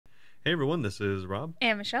Hey everyone, this is Rob,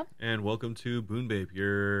 And Michelle. and welcome to Bunebape,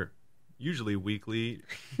 your usually weekly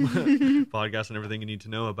podcast on everything you need to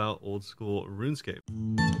know about old school RuneScape.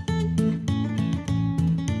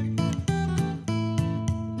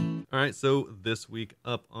 All right, so this week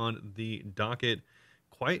up on the docket,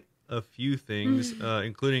 quite a few things,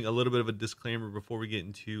 including a little bit of a disclaimer before we get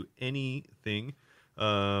into anything.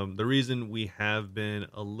 The reason we have been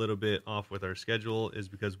a little bit off with our schedule is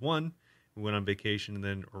because one, we went on vacation, and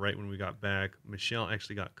then right when we got back, Michelle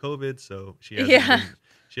actually got COVID, so she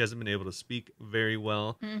hasn't been able to speak very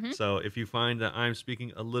well. So if you find that I'm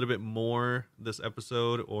speaking a little bit more this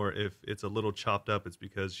episode, or if it's a little chopped up, it's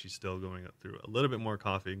because she's still going up through a little bit more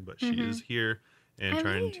coughing, but she is here and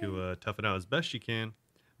trying to tough it out as best she can.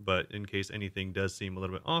 But in case anything does seem a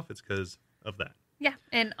little bit off, it's because of that. Yeah,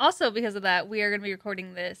 and also because of that, we are going to be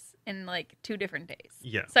recording this in like 2 different days.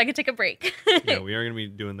 Yeah. So I could take a break. Yeah, we are going to be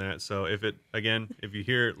doing that. So if you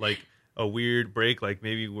hear like a weird break, like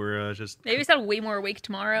maybe we're Maybe we sound way more awake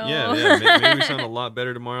tomorrow. Yeah, maybe we sound a lot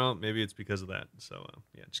better tomorrow. Maybe it's because of that. So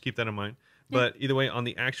yeah, just keep that in mind. But either way, on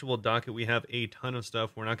the actual docket, we have a ton of stuff.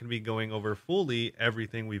 We're not going to be going over fully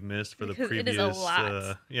everything we've missed for the previous, it is a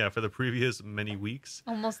lot. For the previous many weeks.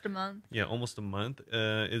 Almost a month. Yeah, almost a month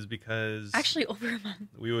is because actually over a month.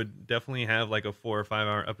 We would definitely have like a 4 or 5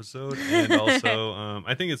 hour episode, and also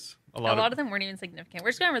I think it's a lot of them weren't even significant. We're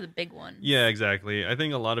just going over the big ones. Yeah, exactly. I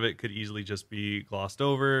think a lot of it could easily just be glossed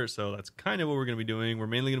over, so that's kind of what we're going to be doing. We're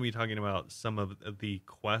mainly going to be talking about some of the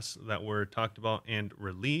quests that were talked about and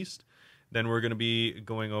released. Then we're going to be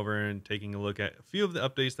going over and taking a look at a few of the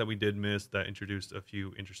updates that we did miss that introduced a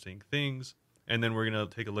few interesting things. And then we're going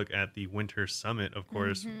to take a look at the Winter Summit, of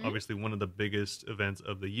course, obviously one of the biggest events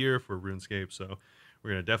of the year for RuneScape. So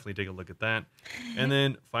we're going to definitely take a look at that. And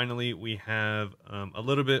then finally, we have a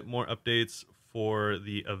little bit more updates for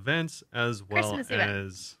the events as well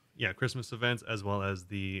Christmas events, as well as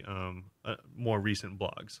the more recent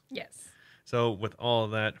blogs. Yes. So with all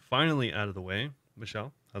of that finally out of the way,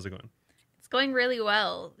 Michelle, how's it going? Going really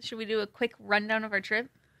well. Should we do a quick rundown of our trip?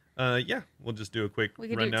 Yeah, we'll just do a quick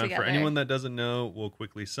rundown. For anyone that doesn't know, we'll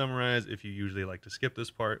quickly summarize. If you usually like to skip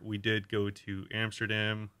this part, we did go to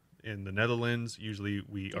Amsterdam in the Netherlands. Usually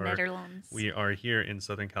we are here in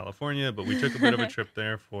Southern California, but we took a bit of a trip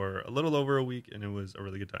there for a little over a week, and it was a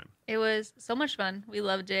really good time. It was so much fun. We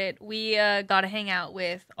loved it. We got to hang out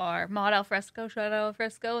with our mod Alfresco, shout out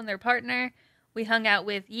Alfresco, and their partner. We hung out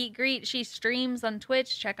with Yeet Greet. She streams on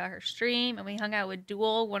Twitch. Check out her stream. And we hung out with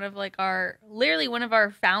Duel, one of our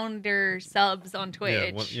founder subs on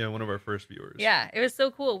Twitch. One of our first viewers. Yeah, it was so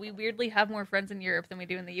cool. We weirdly have more friends in Europe than we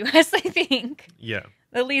do in the US, I think. Yeah.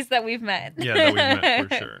 At least that we've met. Yeah, that we've met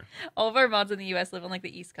for sure. All of our mods in the US live on like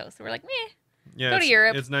the East Coast. So we're like, meh. Yeah, go to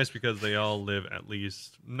Europe. It's nice because they all live at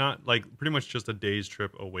least not like pretty much just a day's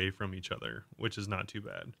trip away from each other, which is not too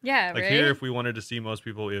bad. Yeah, like here, if we wanted to see most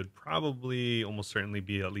people, it would probably almost certainly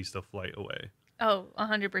be at least a flight away. Oh,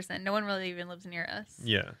 100%. No one really even lives near us.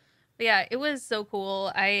 Yeah. But yeah, it was so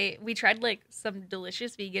cool. We tried like some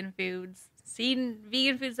delicious vegan foods, seen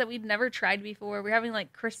vegan foods that we'd never tried before. We're having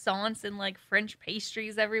like croissants and like French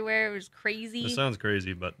pastries everywhere. It was crazy. It sounds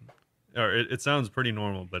crazy, but it sounds pretty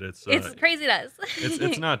normal, but it's crazy to us.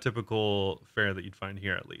 it's not typical fare that you'd find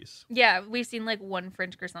here, at least. Yeah, we've seen like one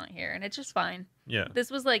French croissant here, and it's just fine. Yeah,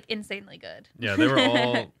 this was like insanely good. Yeah, they were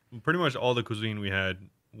all pretty much all the cuisine we had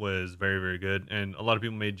was very, very good, and a lot of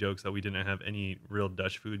people made jokes that we didn't have any real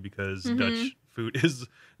Dutch food because Dutch food is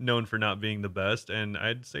known for not being the best, and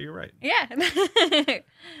I'd say you're right. Yeah,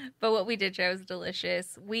 but what we did try was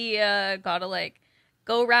delicious. We got to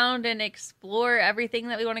go around and explore everything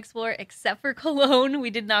that we want to explore except for Cologne. We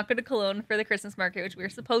did not go to Cologne for the Christmas market, which we were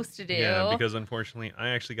supposed to do. Yeah, because unfortunately I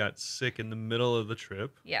actually got sick in the middle of the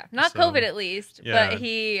trip. Yeah, not COVID at least, but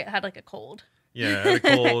he had like a cold. Yeah, I had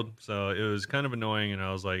a cold, so it was kind of annoying, and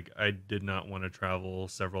I was like, I did not want to travel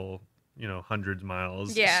several, hundreds of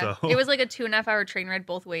miles. Yeah, so. It was like a 2.5 hour train ride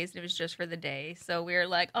both ways, and it was just for the day. So we were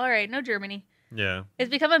like, all right, no Germany. Yeah. It's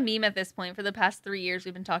become a meme at this point. For the past 3 years,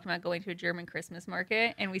 we've been talking about going to a German Christmas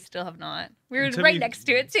market, and we still have not. We were right next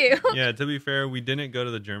to it, too. Yeah, to be fair, we didn't go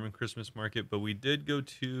to the German Christmas market, but we did go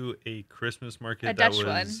to a Christmas market that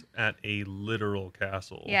was at a literal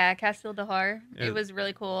castle. Yeah, Castle de Haar. It was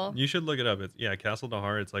really cool. You should look it up. Castle de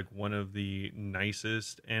Haar. It's like one of the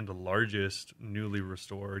nicest and largest newly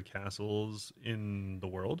restored castles in the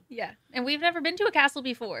world. Yeah, and we've never been to a castle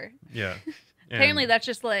before. Yeah. Apparently, that's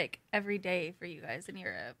just like every day for you guys in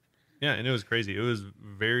Europe. Yeah, and it was crazy. It was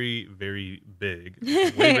very, very big,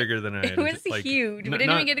 way bigger than I It was like. huge. We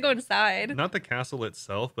didn't even get to go inside. Not the castle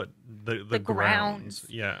itself, but the grounds.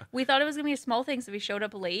 Yeah, We thought it was gonna be a small thing, so we showed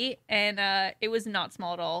up late, and it was not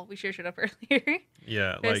small at all. We should have showed up earlier.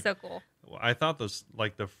 yeah. It was so cool. I thought this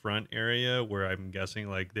like the front area where I'm guessing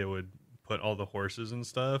like they would put all the horses and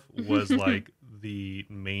stuff was like the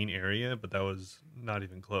main area, but that was not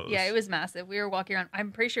even close. Yeah, it was massive. We were walking around.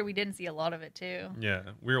 I'm pretty sure we didn't see a lot of it too. Yeah,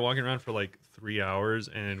 we were walking around for like 3 hours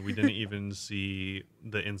and we didn't even see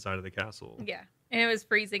the inside of the castle. Yeah, and it was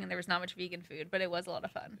freezing and there was not much vegan food, but it was a lot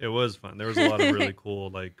of fun. It was fun. There was a lot of really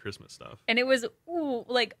cool like Christmas stuff. And it was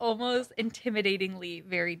like almost intimidatingly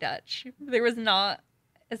very Dutch. There was not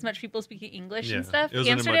as much people speaking English and stuff.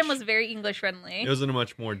 Amsterdam was very English friendly. It was in a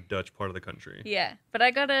much more Dutch part of the country. Yeah, but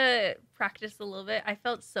I gotta practice a little bit. I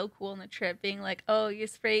felt so cool on the trip being like, oh, you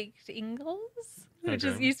speak English? Which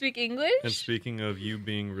is, you speak English? And speaking of you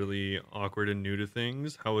being really awkward and new to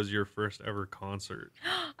things, how was your first ever concert?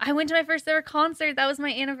 I went to my first ever concert. That was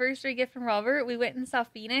my anniversary gift from Robert. We went and saw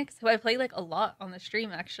Phoenix, who I played like a lot on the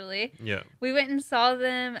stream, actually. Yeah. We went and saw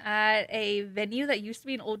them at a venue that used to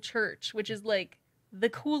be an old church, which is like the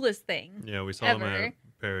coolest thing. Yeah, we saw them at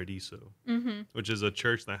Paradiso, which is a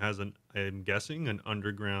church that has I'm guessing, an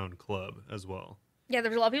underground club as well. Yeah, there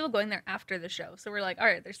was a lot of people going there after the show, so we're like, all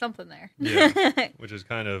right, there's something there. Yeah, which is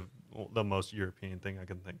kind of the most European thing I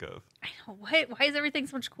can think of. I know. Why is everything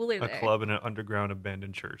so much cooler there? A club in an underground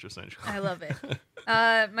abandoned church, essentially. I love it.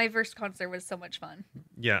 My first concert was so much fun.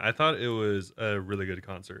 Yeah, I thought it was a really good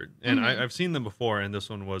concert. And I've seen them before, and this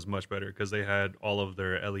one was much better because they had all of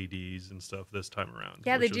their LEDs and stuff this time around.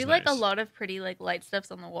 Yeah, they do like a lot of pretty like light stuffs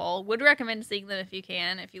on the wall. Would recommend seeing them if you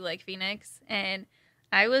can, if you like Phoenix. And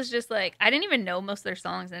I was just like, I didn't even know most of their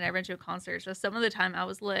songs, and I never went to a concert. So some of the time I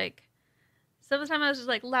was just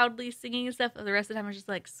like loudly singing and stuff. The rest of the time I was just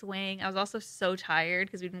like swaying. I was also so tired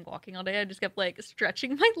because we'd been walking all day. I just kept like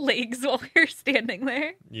stretching my legs while we were standing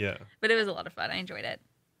there. Yeah. But it was a lot of fun. I enjoyed it.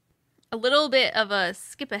 A little bit of a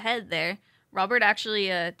skip ahead there. Robert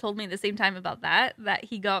actually told me at the same time about that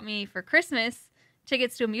he got me for Christmas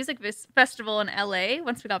tickets to a music festival in LA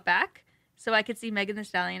once we got back. So I could see Megan Thee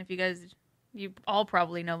Stallion. If you all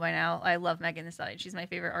probably know by now, I love Megan Thee Stallion. She's my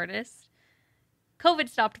favorite artist. COVID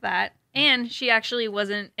stopped that. And she actually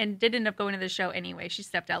wasn't and did end up going to the show anyway. She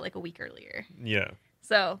stepped out like a week earlier. Yeah.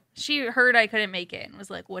 So she heard I couldn't make it and was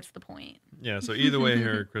like, what's the point? Yeah, so either way,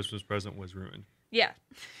 her Christmas present was ruined. Yeah.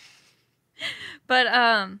 But,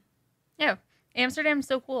 yeah. Amsterdam's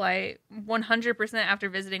so cool. I 100% after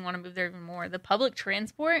visiting want to move there even more. The public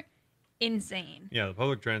transport, insane. Yeah, the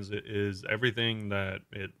public transit is everything that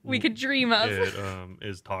we could dream of. It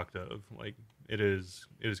is talked of. Like, it is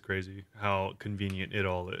crazy how convenient it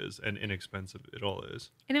all is and inexpensive it all is.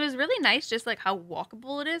 And it was really nice just like how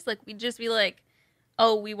walkable it is. Like we'd just be like,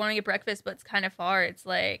 oh, we want to get breakfast, but it's kind of far. It's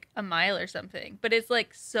like a mile or something. But it's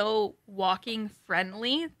like so walking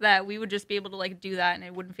friendly that we would just be able to like do that and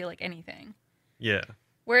it wouldn't feel like anything. Yeah.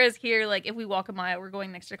 Whereas here, like if we walk a mile, we're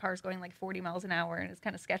going next to cars going like 40 miles an hour and it's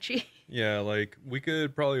kind of sketchy. Yeah, like we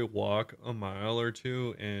could probably walk a mile or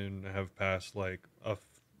two and have passed like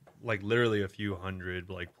literally a few hundred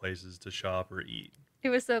like places to shop or eat. It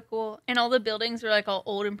was so cool. And all the buildings were like all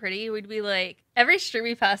old and pretty. We'd be like, every street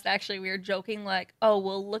we passed, actually, we were joking like, oh,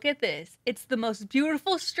 well, look at this. It's the most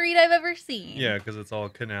beautiful street I've ever seen. Yeah, because it's all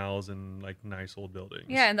canals and like nice old buildings.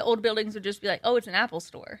 Yeah, and the old buildings would just be like, oh, it's an Apple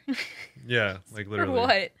store. Yeah, like literally. Or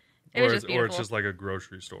what? It was just beautiful. Or it's just like a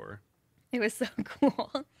grocery store. It was so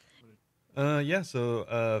cool. Yeah, so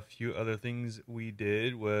a few other things we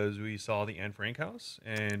did was we saw the Anne Frank house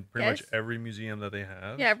and pretty much every museum that they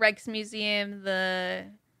have. Yeah, Rijksmuseum, the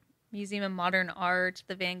Museum of Modern Art,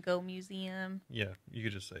 the Van Gogh Museum. Yeah, you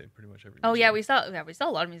could just say pretty much every museum. Oh yeah, we saw a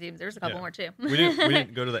lot of museums. There's a couple more too. we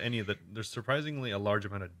didn't go to any of the. There's surprisingly a large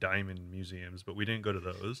amount of diamond museums, but we didn't go to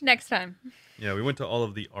those. Next time. Yeah, we went to all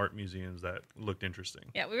of the art museums that looked interesting.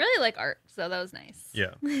 Yeah, we really like art, so that was nice.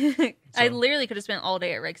 Yeah. I literally could have spent all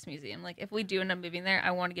day at Rijksmuseum. Like if we do end up moving there,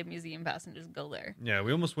 I want to get museum pass and just go there. Yeah,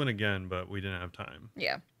 we almost went again, but we didn't have time.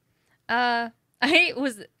 Yeah. I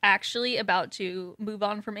was actually about to move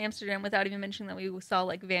on from Amsterdam without even mentioning that we saw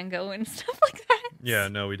like Van Gogh and stuff like that. Yeah,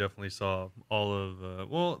 no, we definitely saw all of.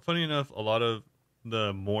 Well, funny enough, a lot of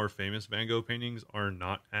the more famous Van Gogh paintings are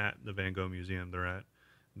not at the Van Gogh Museum. They're at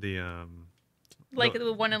the Like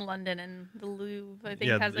the one in London and the Louvre, I think,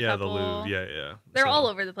 yeah, has a yeah, couple. the Louvre, yeah. They're So, all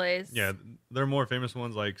over the place. yeah, there are more famous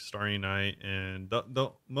ones like Starry Night, and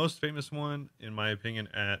the most famous one, in my opinion,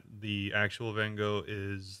 at the actual Van Gogh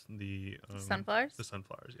is the Sunflowers. The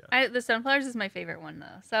Sunflowers, yeah. The Sunflowers is my favorite one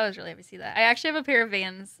though, so I was really happy to see that. I actually have a pair of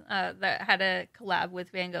Vans that had a collab with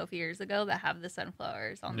Van Gogh a few years ago that have the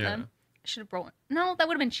sunflowers on them. Should have brought. No, that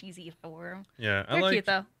would have been cheesy if I wore them. Yeah, They're cute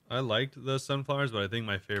though. I liked the sunflowers, but I think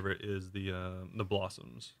my favorite is the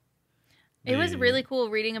blossoms. It was really cool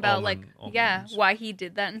reading about almonds. why he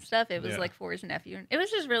did that and stuff. It was like for his nephew. It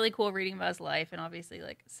was just really cool reading about his life, and obviously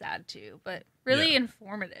like sad too, but really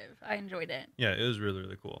informative. I enjoyed it. Yeah, it was really,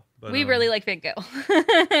 really cool. But, we really like Van Gogh.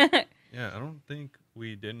 Yeah, I don't think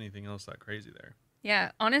we did anything else that crazy there.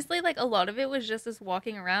 Yeah, honestly, like a lot of it was just us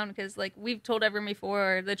walking around because like we've told everyone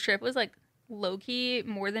before, the trip was like low key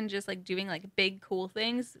more than just like doing like big cool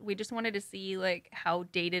things. We just wanted to see like how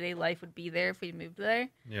day-to-day life would be there if we moved there.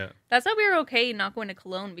 Yeah, that's why we were okay not going to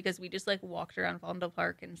Cologne, because we just like walked around Vondel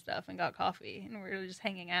Park and stuff and got coffee, and we were just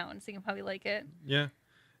hanging out and seeing how we like it. Yeah,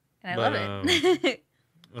 and I love it.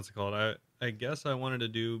 What's it called? I guess I wanted to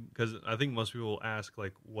do, because I think most people will ask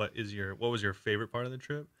like what was your favorite part of the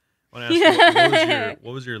trip. I want to ask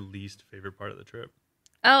what was your least favorite part of the trip?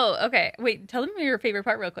 Oh, okay. Wait, tell them your favorite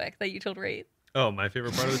part real quick that you told Rate. Oh, my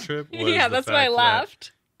favorite part of the trip was yeah, that's why I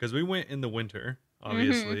laughed. Because we went in the winter,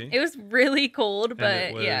 obviously. It was really cold, but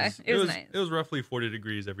it was nice. It was roughly 40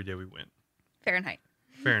 degrees every day we went. Fahrenheit.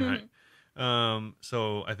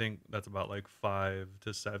 So I think that's about like 5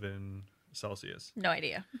 to 7 Celsius. No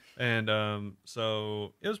idea. And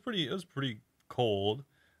so it was pretty cold.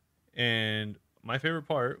 And my favorite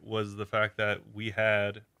part was the fact that we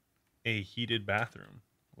had a heated bathroom.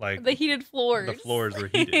 Like the heated floors. The floors were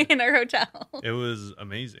heated in our hotel. It was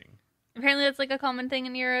amazing. Apparently that's like a common thing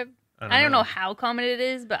in Europe. I don't know how common it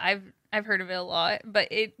is, but I've heard of it a lot.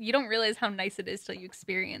 But you don't realize how nice it is till you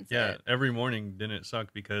experience it. Yeah, every morning didn't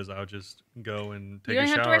suck because I would just go and take a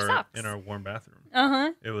shower in our warm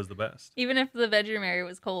bathroom. It was the best. Even if the bedroom area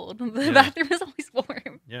was cold, the bathroom was always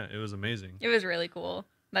warm. Yeah, it was amazing. It was really cool.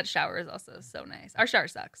 That shower is also so nice. Our shower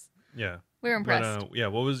sucks. Yeah, we were impressed.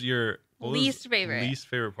 But, what was your least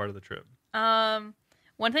favorite part of the trip? One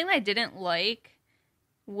thing that I didn't like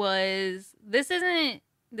was this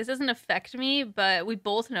doesn't affect me, but we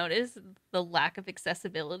both noticed the lack of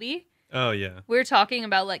accessibility. Oh yeah. We were talking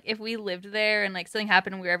about like if we lived there and like something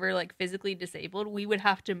happened and we were ever like physically disabled, we would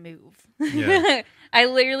have to move. Yeah. I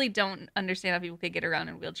literally don't understand how people could get around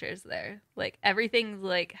in wheelchairs there. Like everything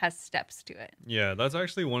like has steps to it. Yeah, that's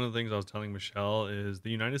actually one of the things I was telling Michelle is the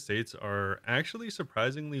United States are actually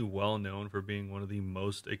surprisingly well known for being one of the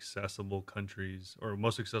most accessible countries or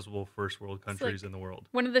most accessible first world countries in the world.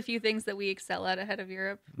 One of the few things that we excel at ahead of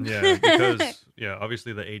Europe. Yeah, because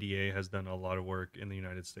obviously the ADA has done a lot of work in the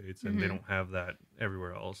United States and they don't have that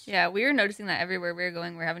everywhere else. Yeah, we were noticing that everywhere we were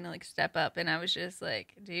going, we're having to like step up, and I was just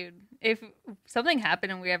like, dude, if something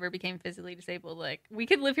happened and we ever became physically disabled, like we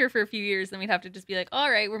could live here for a few years, then we'd have to just be like, all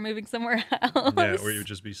right, we're moving somewhere else. Yeah, or you would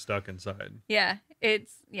just be stuck inside. Yeah,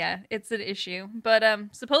 it's an issue, but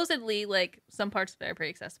supposedly like some parts of it are pretty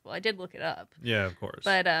accessible. I did look it up. Yeah, of course.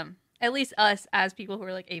 But at least us as people who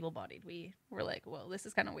are like able-bodied, we were like, well, this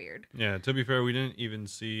is kind of weird. Yeah, to be fair, we didn't even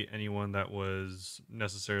see anyone that was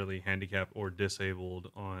necessarily handicapped or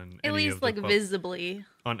disabled on at least like visibly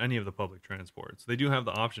on any of the public transports. They do have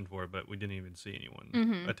the option for it, but we didn't even see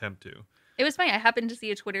anyone attempt to. It was funny. I happened to see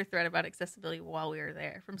a Twitter thread about accessibility while we were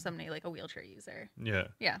there from somebody like a wheelchair user. Yeah.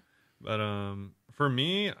 Yeah. But for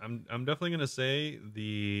me, I'm definitely gonna say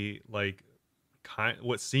the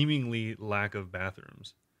what seemingly lack of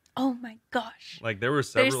bathrooms. Oh my gosh. Like there were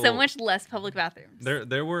several. There's so much less public bathrooms.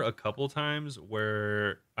 There were a couple times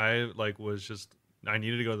where I I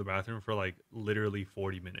needed to go to the bathroom for like literally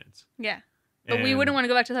 40 minutes. Yeah. But we wouldn't want to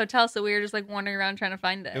go back to the hotel, so we were just like wandering around trying to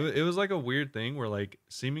find it. It was like a weird thing where like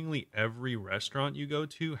seemingly every restaurant you go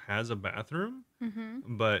to has a bathroom.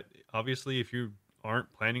 But obviously if you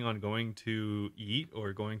aren't planning on going to eat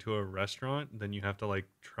or going to a restaurant, then you have to like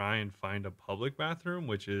try and find a public bathroom,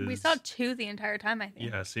 which is we saw 2 the entire time, I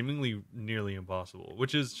think. Yeah, seemingly nearly impossible,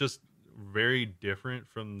 which is just very different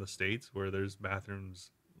from the States where there's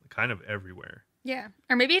bathrooms kind of everywhere. Yeah,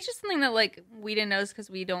 or maybe it's just something that like we didn't notice because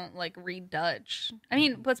we don't like read Dutch. I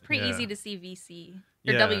mean, but it's pretty easy to see VC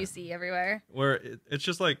or WC everywhere. Where it's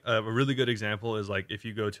just like a really good example is like if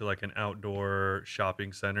you go to like an outdoor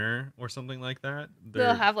shopping center or something like that,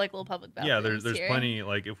 they'll have like little public bathrooms. Yeah, there's plenty.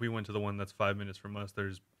 Like if we went to the one that's 5 minutes from us,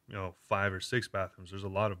 there's 5 or 6 bathrooms. There's a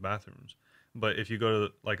lot of bathrooms. But if you go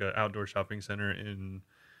to like an outdoor shopping center in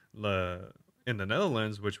the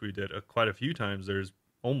Netherlands, which we did quite a few times, there's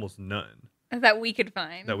almost none. that we could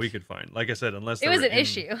find. Like I said, unless it was an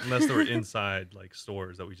issue, unless they were inside like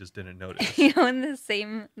stores that we just didn't notice. You know, in the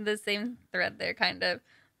same thread there, kind of.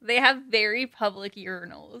 They have very public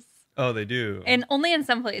urinals. Oh, they do. And only in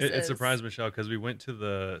some places. It surprised Michelle because we went to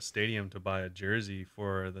the stadium to buy a jersey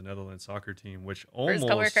for the Netherlands soccer team, which almost,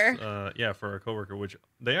 for his coworker. For our coworker, which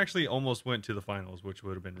they actually almost went to the finals, which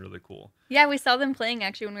would have been really cool. Yeah, we saw them playing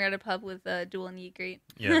actually when we were at a pub with Duel and Yeet Greet.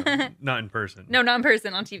 Yeah, not in person. No, not in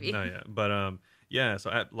person, on TV. No, yeah, but yeah. So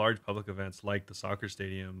at large public events like the soccer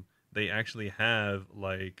stadium, they actually have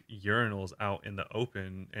like urinals out in the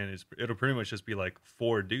open, and it'll pretty much just be like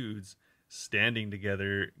 4 dudes standing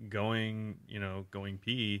together going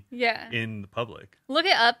pee in the public. Look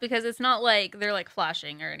it up because it's not like they're like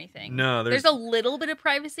flashing or anything. No, there's a little bit of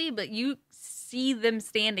privacy, but you see them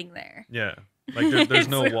standing there. Yeah, like there's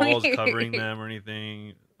no walls weird. covering them or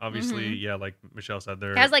anything. Obviously, yeah, like Michelle said,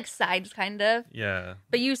 it has like sides kind of. Yeah,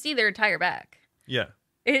 but you see their entire back. Yeah,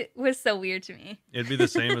 it was so weird to me. It'd be the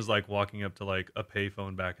same as like walking up to like a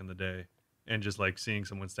payphone back in the day. And just like seeing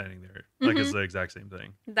someone standing there, like it's the exact same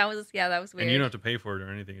thing. That was weird. And you don't have to pay for it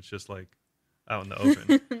or anything. It's just like out in the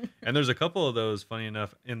open. And there's a couple of those, funny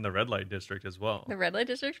enough, in the red light district as well. The red light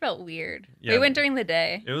district felt weird. Yeah, we went during the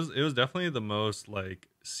day. It was definitely the most like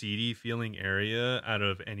seedy feeling area out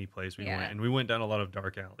of any place we went, and we went down a lot of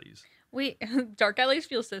dark alleys. Dark alleys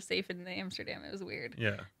feel so safe in Amsterdam. It was weird.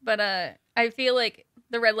 Yeah. But I feel like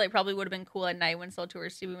the red light probably would have been cool at night when so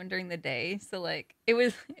touristy. We went during the day, so like it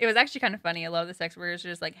was actually kind of funny. A lot of the sex workers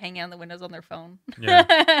just like hanging out the windows on their phone. Yeah.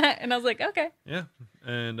 And I was like, okay. Yeah.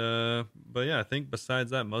 And but yeah, I think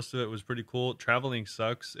besides that, most of it was pretty cool. Traveling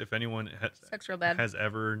sucks. If anyone sucks real bad. Has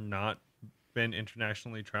ever not been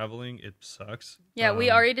internationally traveling, it sucks. Yeah,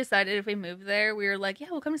 we already decided if we moved there, we were like, yeah,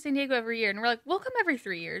 we'll come to San Diego every year, and we're like, we'll come every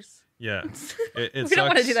 3 years. Yeah, it we don't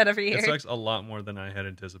want to do that every year. It sucks a lot more than I had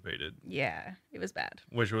anticipated. Yeah, it was bad.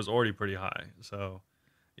 Which was already pretty high. So,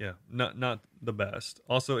 yeah, not the best.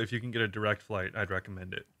 Also, if you can get a direct flight, I'd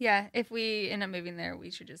recommend it. Yeah, if we end up moving there, we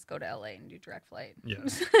should just go to LA and do direct flight.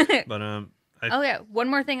 Yeah, but one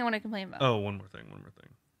more thing I want to complain about. Oh, one more thing.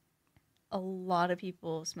 A lot of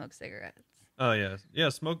people smoke cigarettes. Oh yeah.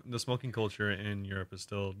 The smoking culture in Europe is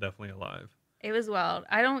still definitely alive. It was wild.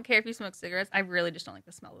 I don't care if you smoke cigarettes. I really just don't like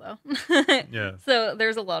the smell, though. Yeah. So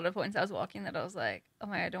there's a lot of points I was walking that I was like, oh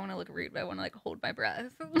my, I don't want to look rude, but I want to like hold my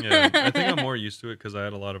breath. Yeah, I think I'm more used to it because I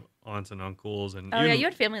had a lot of aunts and uncles, and you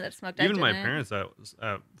had family that smoked. Even my parents that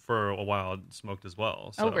for a while smoked as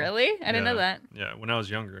well. So, oh really? I didn't know that. Yeah, when I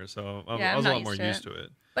was younger, so I was a lot more used to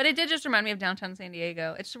it. But it did just remind me of downtown San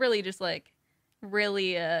Diego. It's really just like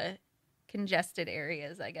really congested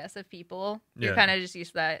areas, I guess, of people. You're kind of just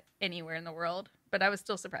used to that anywhere in the world. But I was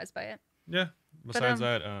still surprised by it. Yeah. Besides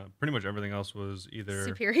that, pretty much everything else was either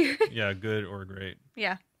superior. Yeah, good or great.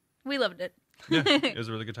 Yeah. We loved it. Yeah, it was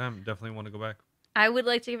a really good time. Definitely want to go back. I would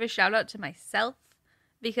like to give a shout out to myself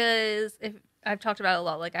because if I've talked about it a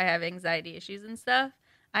lot, like I have anxiety issues and stuff.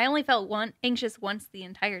 I only felt anxious once the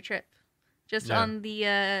entire trip. Just on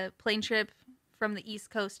the plane trip from the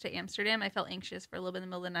East Coast to Amsterdam, I felt anxious for a little bit in the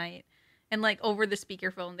middle of the night. And, like, over the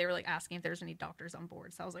speakerphone, they were, like, asking if there was any doctors on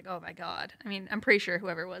board. So I was like, oh, my God. I mean, I'm pretty sure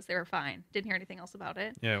whoever it was, they were fine. Didn't hear anything else about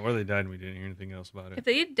it. Yeah, or they died and we didn't hear anything else about it. If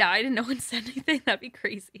they died and no one said anything, that'd be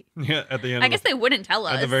crazy. Yeah, at the end I guess they wouldn't tell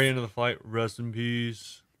us. At the very end of the flight, rest in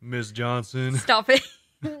peace, Miss Johnson. Stop it.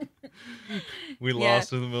 We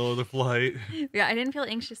lost in the middle of the flight. Yeah, I didn't feel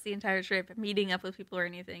anxious the entire trip, meeting up with people or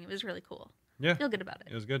anything. It was really cool. Yeah. I feel good about it.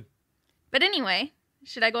 It was good. But anyway,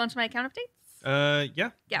 should I go on to my account updates?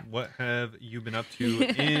 Yeah. What have you been up to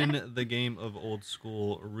in the game of old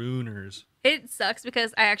school Runers? It sucks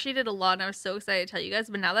because I actually did a lot and I was so excited to tell you guys,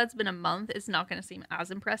 but now that it's been a month, it's not going to seem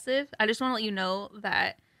as impressive. I just want to let you know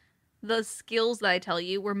that the skills that I tell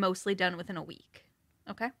you were mostly done within a week.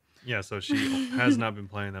 Okay? Yeah, so she has not been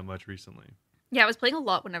playing that much recently. Yeah, I was playing a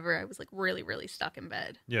lot whenever I was like really, really stuck in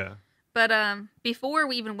bed. Yeah. But before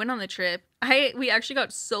we even went on the trip, we actually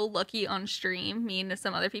got so lucky on stream, me and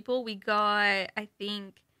some other people. We got, I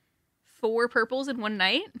think, 4 purples in one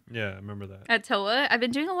night. Yeah, I remember that. At Toa. I've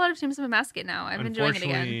been doing a lot of Teams of a Masket now. I've been doing it again.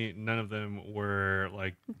 Unfortunately, none of them were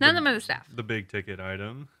like... None of them are the staff. The big ticket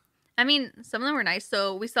item. I mean, some of them were nice.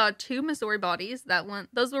 So we saw 2 Missouri bodies.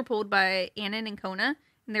 Those were pulled by Annan and Kona,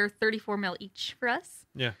 and they were 34 mil each for us.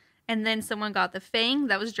 Yeah. And then someone got the Fang,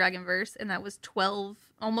 that was Dragonverse, and that was 12,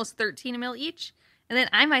 almost 13 mil each. And then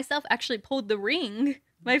I myself actually pulled the ring.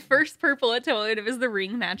 My first purple at Toa, and it was the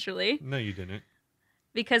ring, naturally. No, you didn't.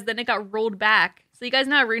 Because then it got rolled back. So you guys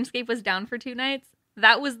know how RuneScape was down for 2 nights?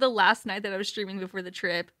 That was the last night that I was streaming before the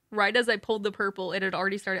trip. Right as I pulled the purple, it had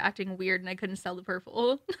already started acting weird, and I couldn't sell the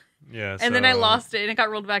purple. Yeah. And then I lost it and it got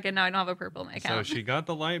rolled back, and now I don't have a purple in my account. So she got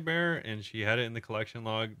the light bear and she had it in the collection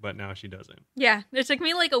log, but now she doesn't. Yeah, it took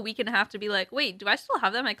me like a week and a half to be like, wait, do I still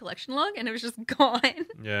have that in my collection log? And it was just gone.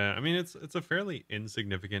 Yeah, I mean it's a fairly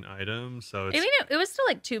insignificant item, so it's. I mean, it was still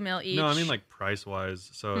like $2 each. No, I mean like price wise,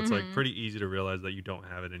 so it's like pretty easy to realize that you don't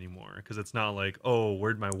have it anymore because it's not like, oh,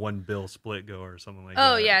 where'd my one bill split go or something like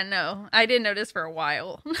that. Oh yeah, no, I didn't notice for a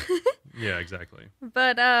while. Yeah, exactly.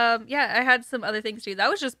 But yeah, I had some other things too. That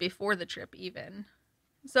was just before the trip even.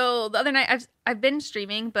 So the other night I've been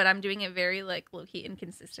streaming, but I'm doing it very like low key and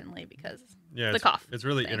consistently because the cough. It's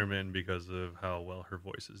really thing. intermittent because of how well her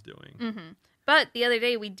voice is doing. Mm-hmm. But the other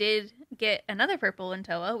day we did get another purple in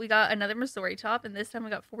Toa. We got another Masori top, and this time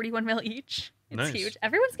we got 41 each. It's nice. huge.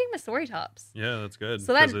 Everyone's getting Masori tops. Yeah, that's good.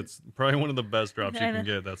 So because it's probably one of the best drops you can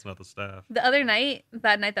get. That's not the staff. The other night,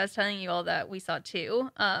 that night that I was telling you all that we saw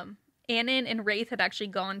two, Annan and Wraith had actually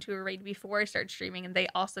gone to a raid before I started streaming, and they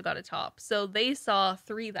also got a top. So they saw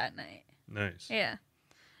 3 that night. Nice. Yeah.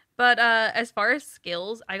 But as far as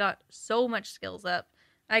skills, I got so much skills up.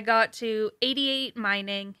 I got to 88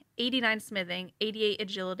 mining, 89 smithing, 88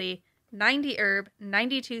 agility, 90 herb,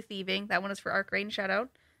 92 thieving. That one was for arc range, shout out.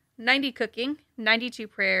 90 cooking, 92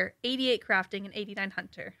 prayer, 88 crafting, and 89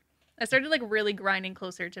 hunter. I started like really grinding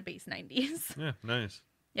closer to base 90s. Yeah, nice.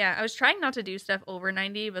 Yeah, I was trying not to do stuff over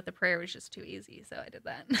 90, but the prayer was just too easy, so I did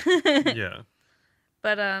that. Yeah.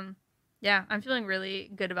 But yeah, I'm feeling really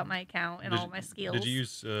good about my account and all my skills. Did you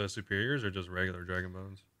use superiors or just regular dragon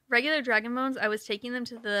bones? Regular dragon bones, I was taking them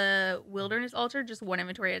to the wilderness altar just one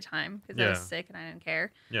inventory at a time because I was sick and I didn't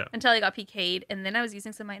care. Yeah. Until I got PK'd, and then I was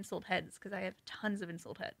using some of my insoled heads because I have tons of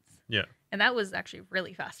insoled heads. Yeah. And that was actually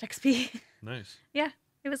really fast XP. Nice. Yeah,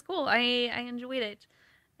 it was cool. I enjoyed it.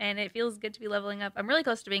 And it feels good to be leveling up. I'm really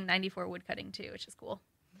close to being 94 woodcutting too, which is cool.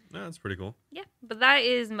 No, that's pretty cool. Yeah, but that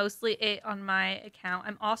is mostly it on my account.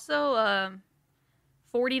 I'm also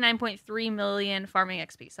 49.3 million farming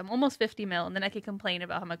XP, so I'm almost 50 mil, and then I could complain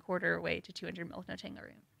about how I'm a quarter away to 200 mil with no Tango.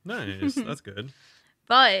 Nice, that's good.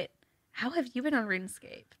 But how have you been on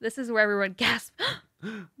RuneScape? This is where everyone gasps.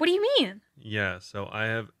 What do you mean? Yeah, so I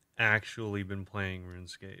have actually been playing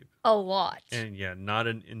RuneScape. A lot. And yeah, not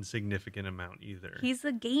an insignificant amount either. He's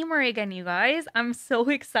a gamer again, you guys. I'm so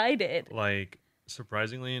excited. Like,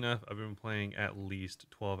 surprisingly enough, I've been playing at least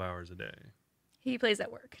 12 hours a day. He plays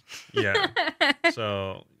at work. Yeah.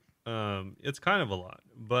 So, it's kind of a lot.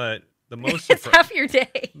 But the most it's half your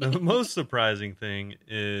day. The most surprising thing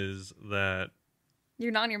is that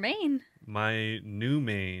you're not on your main. My new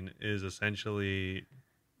main is essentially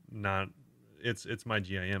not. It's my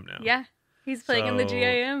GIM now. Yeah, he's playing in the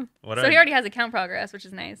GIM. He already has account progress, which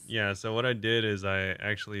is nice. Yeah. So what I did is I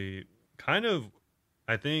actually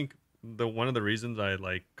I think one of the reasons I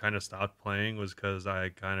like kind of stopped playing was because I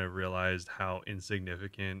kind of realized how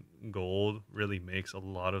insignificant gold really makes a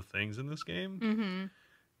lot of things in this game. Mm-hmm.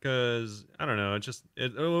 Because I don't know,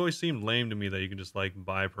 it always seemed lame to me that you can just like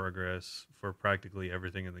buy progress for practically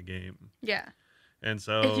everything in the game. Yeah. And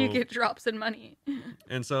so if you get drops in money.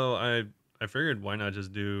 And so I figured why not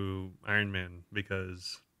just do Iron Man,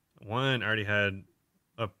 because one, I already had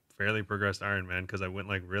a fairly progressed Iron Man because I went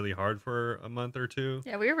like really hard for a month or two.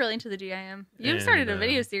 Yeah, we were really into the GIM. You started a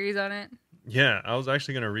video series on it. Yeah, I was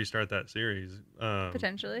actually going to restart that series.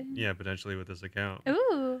 Potentially. Yeah, potentially with this account.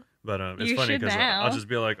 Ooh. But it's funny because I'll just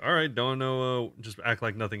be like, all right, don't know, just act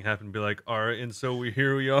like nothing happened. Be like, all right, and so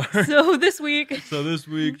here we are. So this week. Just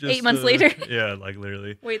 8 months later. Yeah, like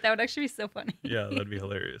literally. Wait, that would actually be so funny. Yeah, that'd be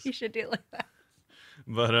hilarious. You should do it like that.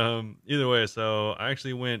 But either way, so I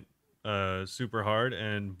actually went super hard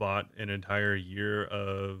and bought an entire year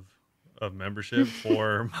of membership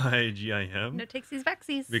for my GIM. No takesies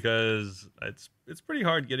backsies. Because it's pretty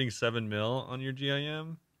hard getting 7 mil on your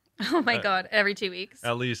GIM. Oh my god, every 2 weeks.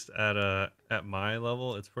 At least at my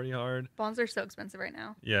level, it's pretty hard. Bonds are so expensive right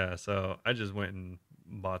now. Yeah, so I just went and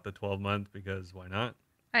bought the 12-month because why not?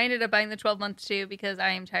 I ended up buying the 12-month too because I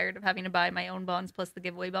am tired of having to buy my own bonds plus the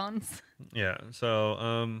giveaway bonds. Yeah,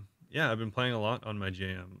 so yeah, I've been playing a lot on my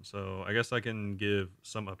GIM, so I guess I can give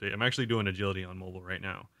some update. I'm actually doing agility on mobile right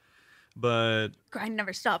now. But grind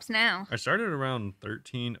never stops now. I started around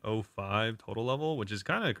 1305 total level, which is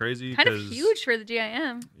kind of crazy. Kind of huge for the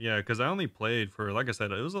GIM. Yeah, because I only played for, like I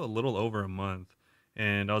said, it was a little over a month,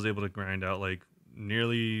 and I was able to grind out like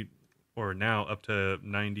nearly, or now up to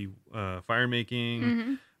 90 fire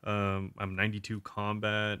making. Mm-hmm. I'm 92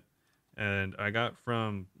 combat, and I got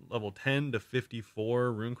from level 10 to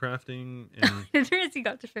 54 rune crafting. And I didn't realize you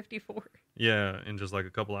got to 54. Yeah, in just like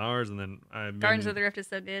a couple hours, and then Gardens of the Rift is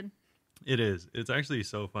so good. It is. It's actually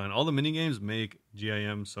so fun. All the mini games make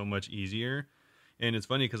GIM so much easier, And it's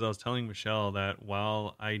funny because I was telling Michelle that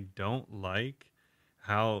while I don't like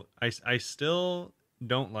how I still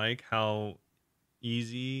don't like how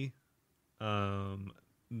easy they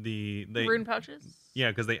Rune pouches? yeah,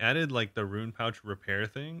 because they added like the rune pouch repair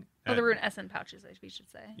thing. Oh, the rune essence pouches, we should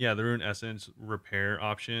say. Yeah, the rune essence repair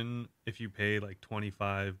option. If you pay like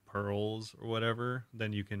 25 pearls or whatever,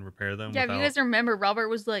 then you can repair them. Yeah, if you guys remember, Robert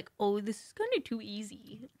was like, "Oh, this is kind of too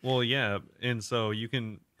easy." Well, yeah, and so you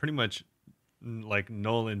can pretty much like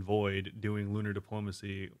null and void doing lunar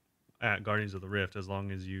diplomacy at Guardians of the Rift as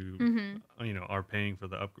long as you you know are paying for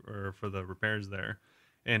the or for the repairs there.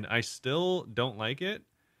 And I still don't like it,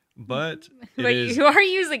 but you are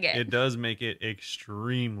using it. It does make it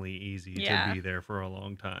extremely easy to be there for a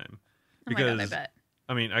long time. Because oh my God, I bet.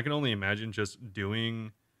 I mean, I can only imagine just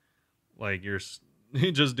doing like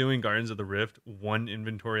just doing Guardians of the Rift one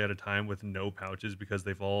inventory at a time with no pouches because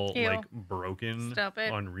they've all like broken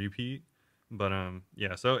on repeat. But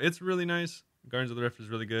yeah, so it's really nice. Guardians of the Rift is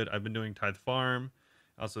really good. I've been doing Tithe Farm.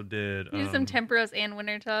 I also did you did some Temporos and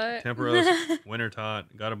Winter Tot. Temporos, Winter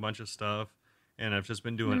Tot, got a bunch of stuff. And I've just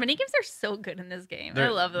been doing. The minigames are so good in this game. I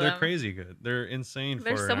love them. They're crazy good. They're insane.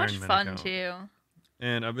 They're so much fun too.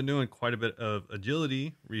 And I've been doing quite a bit of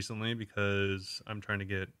agility recently because I'm trying to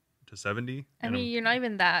get to 70. I mean, you're not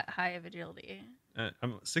even that high of agility.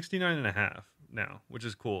 I'm 69 and a half now, which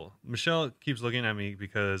is cool. Michelle keeps looking at me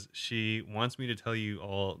because she wants me to tell you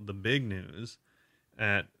all the big news.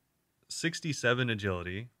 At 67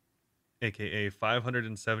 agility, aka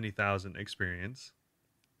 570,000 experience,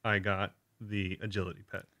 I got the agility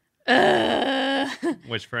pet.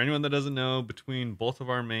 Which, for anyone that doesn't know, between both of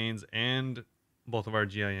our mains and both of our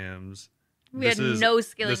GIMs, we had no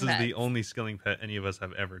skilling pets. This is the only skilling pet any of us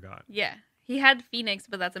have ever got. Yeah. He had Phoenix,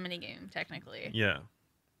 but that's a minigame, technically. Yeah.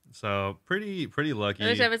 So pretty lucky. I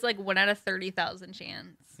wish I was like 1 out of 30,000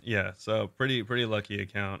 chance. Yeah, so pretty lucky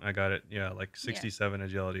account. I got it. Yeah, like 67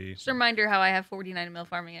 agility. Just a reminder how I have 49 mil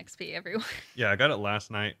farming XP everywhere. Yeah, I got it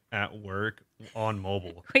last night at work on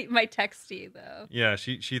mobile. Wait, my text to you though. Yeah,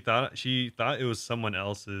 she thought it was someone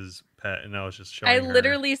else's pet, and I was just showing. I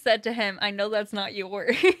literally said to him, "I know that's not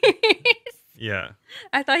yours." Yeah.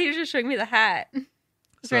 I thought he was just showing me the hat.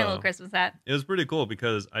 It's a little Christmas hat. It was pretty cool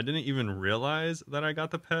because I didn't even realize that I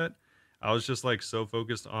got the pet. I was just like so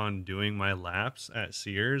focused on doing my laps at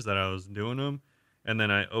Sears that I was doing them. And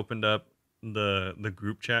then I opened up the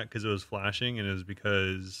group chat because it was flashing, and it was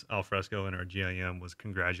because Alfresco in our GIM was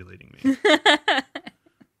congratulating me.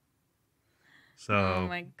 So oh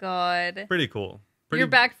my God. Pretty cool. You're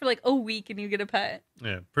back for like a week and you get a pet.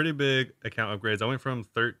 Yeah, pretty big account upgrades. I went from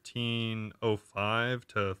 1305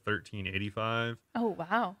 to 1385. Oh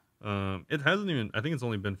wow. It hasn't even. I think it's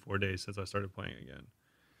only been 4 days since I started playing again.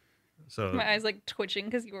 So my eyes like twitching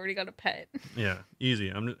because you already got a pet. Yeah, easy.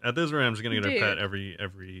 At this rate, I'm just gonna get a pet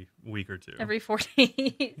every week or two. Every 4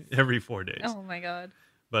 days. Every 4 days. Oh my God.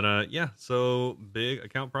 But yeah, so big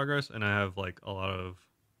account progress, and I have like a lot of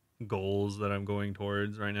goals that I'm going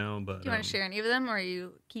towards right now. But do you want to share any of them, or are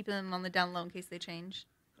you keeping them on the down low in case they change?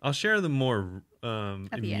 I'll share the more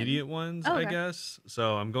immediate ones, I guess.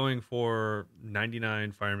 So I'm going for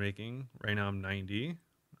 99 fire making. Right now I'm 90.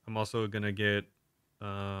 I'm also gonna get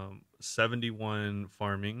 71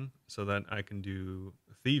 farming so that I can do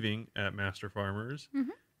thieving at Master Farmers.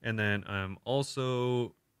 And then I'm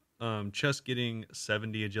also just getting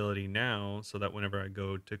 70 agility now so that whenever I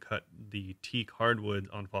go to cut the teak hardwoods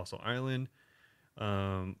on Fossil Island,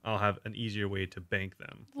 I'll have an easier way to bank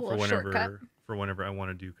them for whenever I want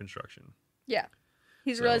to do construction. Yeah.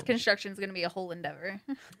 He's realized construction is going to be a whole endeavor.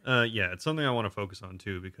 Yeah, it's something I want to focus on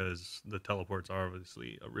too because the teleports are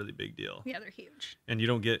obviously a really big deal. Yeah, they're huge. And you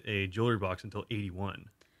don't get a jewelry box until 81.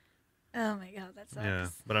 Oh my God, that sucks. Yeah,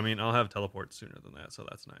 but I mean, I'll have teleports sooner than that, so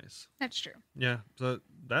that's nice. That's true. Yeah, so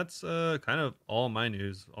that's kind of all my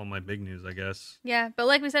news, all my big news, I guess. Yeah, but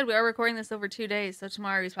like we said, we are recording this over 2 days, so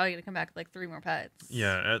tomorrow he's probably going to come back with like 3 more pets.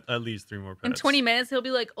 Yeah, at least 3 more pets. In 20 minutes, he'll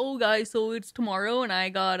be like, "Oh, guys, so it's tomorrow, and I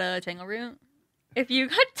got a Tangle Root." If you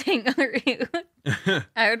got Tangle Root,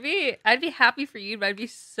 I'd be happy for you, but I'd be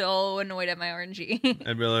so annoyed at my RNG.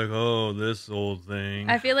 I'd be like, "Oh, this old thing."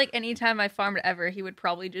 I feel like anytime I farmed ever, he would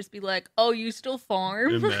probably just be like, "Oh, you still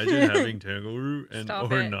farm?" Imagine having Tangle Root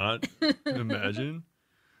or not. Imagine.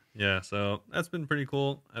 Yeah, so that's been pretty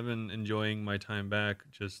cool. I've been enjoying my time back,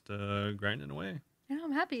 just grinding away. Yeah,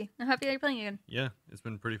 I'm happy. I'm happy that you're playing again. Yeah, it's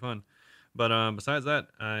been pretty fun. But besides that,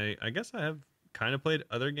 I guess I have kind of played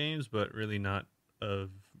other games, but really not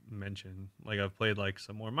of mention. Like I've played like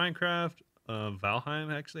some more Minecraft.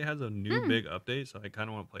 Valheim actually has a new big update, so I kind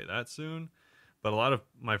of want to play that soon. But a lot of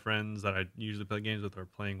my friends that I usually play games with are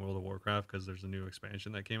playing World of Warcraft because there's a new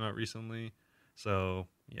expansion that came out recently. So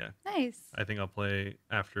yeah, Nice. I think I'll play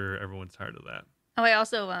after everyone's tired of that. Oh, I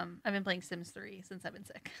also I've been playing Sims 3 since I've been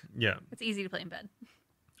sick. Yeah, It's easy to play in bed.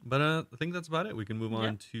 but I think that's about it. We can move Yep.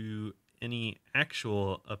 on to any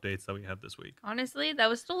actual updates that we have this week. Honestly, that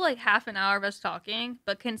was still like half an hour of us talking,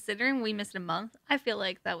 but considering we missed a month, I feel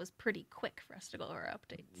like that was pretty quick for us to go over our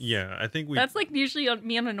updates. Yeah, I think we. That's like usually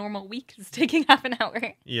me on a normal week is taking half an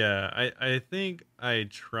hour. Yeah, I think I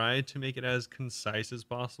try to make it as concise as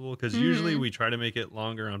possible because usually we try to make it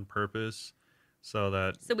longer on purpose so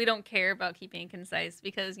that. So we don't care about keeping it concise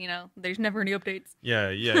because, there's never any updates.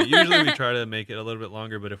 Yeah. Usually we try to make it a little bit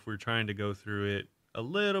longer, but if we're trying to go through it a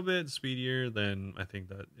little bit speedier, then I think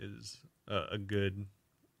that is a good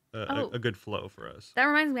a good flow for us. That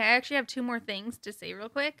reminds me, I actually have 2 more things to say real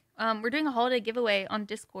quick. We're doing a holiday giveaway on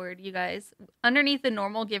Discord, you guys. Underneath the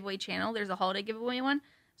normal giveaway channel, there's a holiday giveaway one.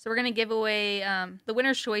 So we're going to give away the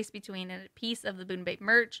winner's choice between a piece of the Bunebape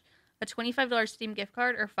merch, a $25 Steam gift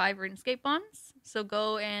card, or 5 RuneScape bonds. So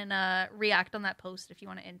go and react on that post if you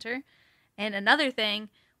want to enter. And another thing,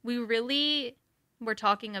 we really were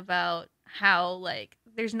talking about how, like,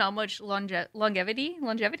 there's not much longevity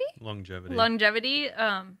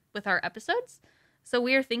with our episodes. So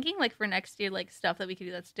we are thinking, like, for next year, like, stuff that we could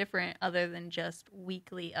do that's different other than just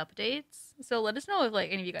weekly updates. So let us know if,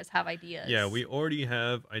 like, any of you guys have ideas. Yeah, we already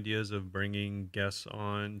have ideas of bringing guests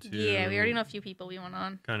on to. Yeah, we already know a few people we want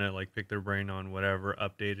on. Kind of like pick their brain on whatever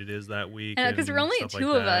update it is that week. Because we're only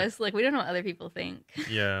 2 of us, like, we don't know what other people think.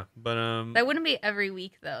 Yeah, but that wouldn't be every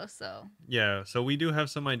week though. So yeah, so we do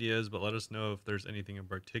have some ideas, but let us know if there's anything in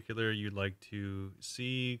particular you'd like to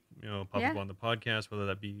see, pop up on the podcast, whether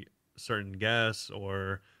that be certain guests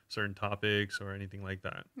or certain topics or anything like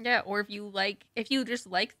that. Yeah, or if you just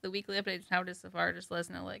like the weekly updates and how it is so far, just let us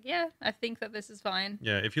know. Like, yeah, I think that this is fine.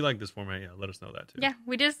 Yeah, if you like this format, let us know that too. Yeah,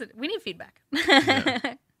 we need feedback.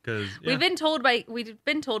 Because we've been told by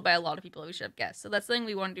a lot of people that we should have guests, so that's something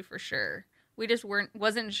we want to do for sure. We just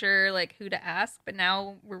wasn't sure like who to ask, but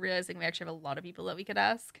now we're realizing we actually have a lot of people that we could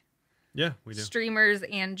ask. Yeah, we do. Streamers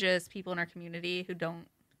and just people in our community who don't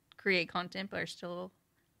create content but are still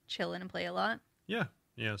chilling and play a lot. Yeah,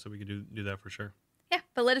 so we could do that for sure. Yeah,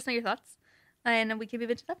 but let us know your thoughts, and we can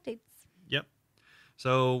move into the updates. Yep.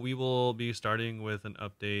 So we will be starting with an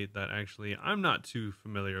update that actually I'm not too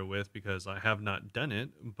familiar with because I have not done it,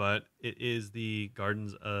 but it is the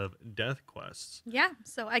Gardens of Death quests. Yeah,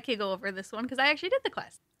 so I could go over this one because I actually did the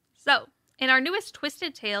quest. So, in our newest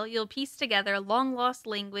Twisted Tale, you'll piece together a long-lost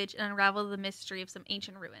language and unravel the mystery of some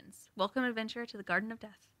ancient ruins. Welcome, adventurer, to the Garden of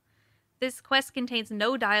Death. This quest contains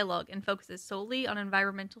no dialogue and focuses solely on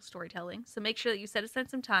environmental storytelling, so make sure that you set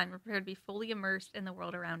aside some time and prepare to be fully immersed in the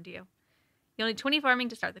world around you. You'll need 20 farming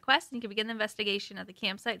to start the quest, and you can begin the investigation at the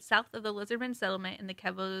campsite south of the Lizardman settlement in the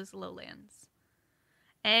Kevos lowlands.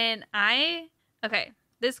 And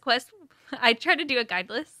this quest, I tried to do a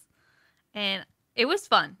guideless, and it was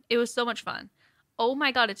fun. It was so much fun. Oh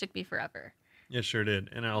my god, it took me forever. It sure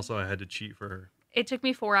did, and I had to cheat for her. It took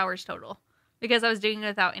me 4 hours total. Because I was doing it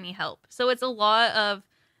without any help. So it's a lot of...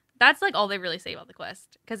 That's like all they really say about the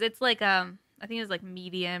quest. Because it's like, I think it's like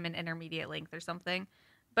medium and intermediate length or something.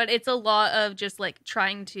 But it's a lot of just like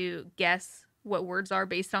trying to guess what words are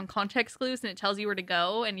based on context clues. And it tells you where to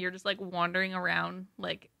go. And you're just like wandering around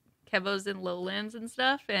like Kevos and lowlands and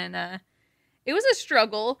stuff. And it was a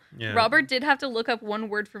struggle. Yeah. Robert did have to look up one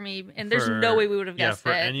word for me, and there's no way we would have guessed it.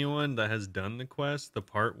 Yeah, for anyone that has done the quest, the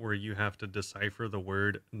part where you have to decipher the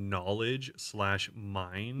word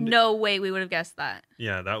knowledge/mind. No way we would have guessed that.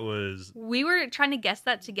 Yeah, that was... We were trying to guess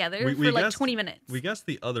that together for like 20 minutes. We guessed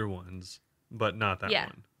the other ones, but not that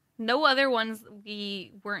one. No other ones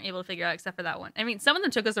we weren't able to figure out except for that one. I mean, some of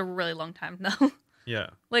them took us a really long time, though.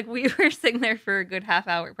 Yeah. Like, we were sitting there for a good half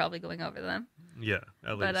hour probably going over them. Yeah,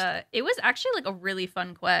 at least. But it was actually like a really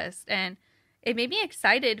fun quest, and it made me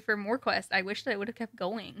excited for more quests. I wish that I would have kept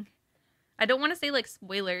going. I don't want to say like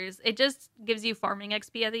spoilers. It just gives you farming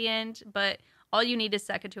XP at the end, but all you need is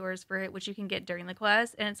secateurs for it, which you can get during the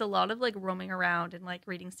quest, and it's a lot of like roaming around and like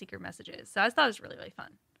reading secret messages. So I thought it was really, really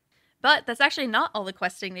fun. But that's actually not all the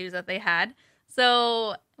questing news that they had.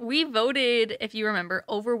 So we voted, if you remember,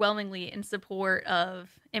 overwhelmingly in support of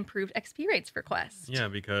improved XP rates for quests. Yeah,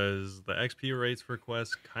 because the XP rates for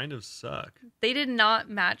quests kind of suck. They did not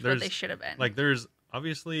match what they should have been. Like, there's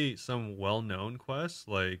obviously some well-known quests,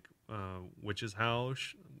 like Witch's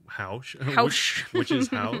House, Witch's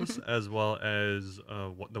House, as well as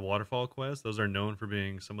the Waterfall quest. Those are known for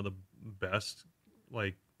being some of the best,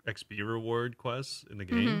 like, XP reward quests in the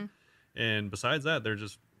game. Mm-hmm. And besides that, they're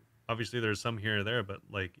just... Obviously, there's some here or there, but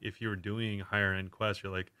like if you're doing higher end quests,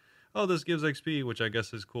 you're like, oh, this gives XP, which I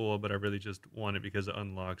guess is cool, but I really just want it because it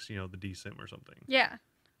unlocks, the DSIM or something. Yeah.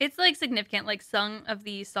 It's like significant. Like Song of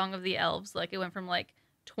the Elves, like it went from like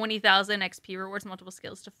 20,000 XP rewards, multiple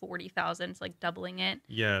skills to 40,000. It's like doubling it.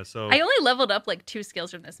 Yeah, so I only leveled up like 2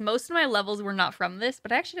 skills from this. Most of my levels were not from this,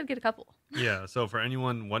 but I actually did get a couple. yeah, so for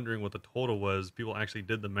anyone wondering what the total was, people actually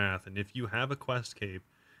did the math, and if you have a quest cape,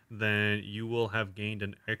 then you will have gained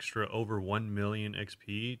an extra over 1 million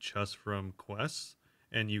XP just from quests,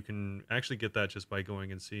 and you can actually get that just by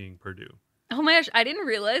going and seeing Purdue. Oh my gosh, I didn't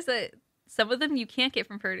realize that some of them you can't get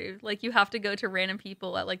from Purdue. Like you have to go to random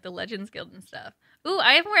people at like the Legends Guild and stuff. Ooh,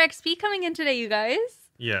 I have more XP coming in today, you guys.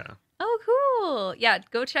 Yeah. Oh, cool. Yeah,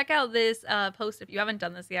 go check out this post if you haven't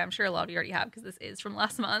done this yet. I'm sure a lot of you already have because this is from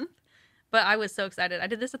last month. But I was so excited. I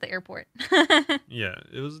did this at the airport. Yeah,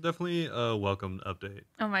 it was definitely a welcomed update.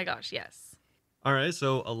 Oh my gosh, yes. All right,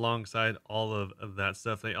 so alongside all of that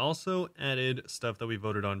stuff, they also added stuff that we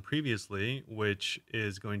voted on previously, which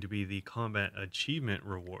is going to be the combat achievement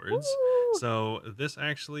rewards. Woo! So this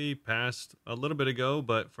actually passed a little bit ago,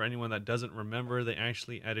 but for anyone that doesn't remember, they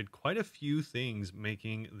actually added quite a few things,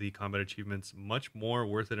 making the combat achievements much more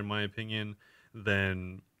worth it, in my opinion,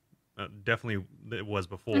 than definitely it was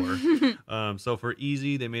before. So for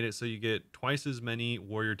easy, they made it so you get twice as many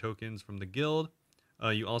warrior tokens from the guild.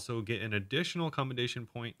 You also get an additional commendation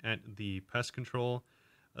point at the pest control.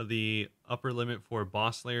 The upper limit for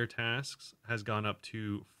boss slayer tasks has gone up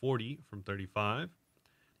to 40 from 35.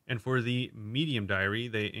 And for the medium diary,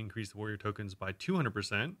 they increased the warrior tokens by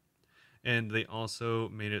 200%. And they also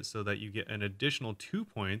made it so that you get an additional 2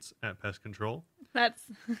 points at pest control. That's...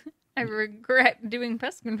 I regret doing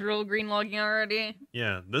pest control green logging already.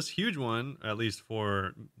 Yeah, this huge one, at least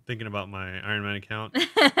for thinking about my Iron Man account,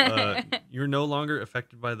 you're no longer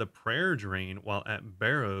affected by the prayer drain while at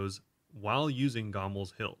Barrows while using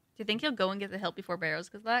Gommel's Hilt. Do you think you'll go and get the hilt before Barrows?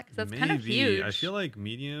 Because that's Maybe. kind of huge. I feel like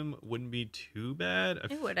medium wouldn't be too bad.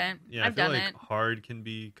 It wouldn't. Yeah, I've I feel done like it. hard can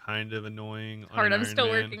be kind of annoying. Hard, on I'm Iron still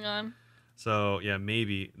Man. working on. So yeah,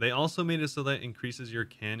 maybe. They also made it so that increases your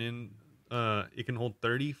cannon. It can hold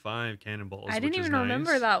 35 cannonballs. I didn't even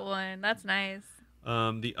remember that one. That's nice.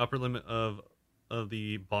 The upper limit of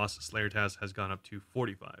the boss slayer task has gone up to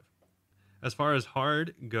 45. As far as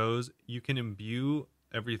hard goes, you can imbue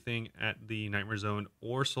everything at the Nightmare Zone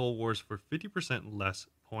or Soul Wars for 50% less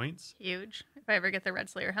points. Huge. If I ever get the Red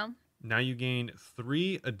Slayer helm. Now you gain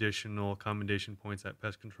 3 additional commendation points at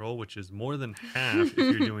pest control, which is more than half if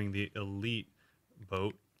you're doing the elite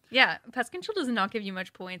boat. Yeah, pest control does not give you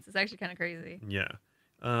much points. It's actually kind of crazy. Yeah.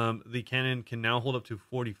 The cannon can now hold up to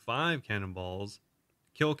 45 cannonballs.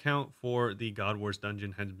 Kill count for the God Wars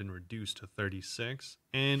dungeon has been reduced to 36.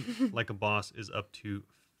 And like a boss is up to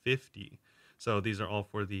 50. So these are all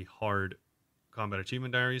for the hard combat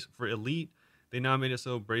achievement diaries. For elite, they now made it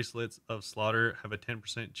so bracelets of slaughter have a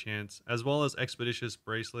 10% chance, as well as expeditious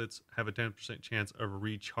bracelets have a 10% chance of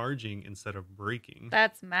recharging instead of breaking.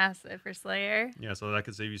 That's massive for Slayer. Yeah, so that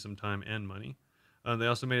could save you some time and money. They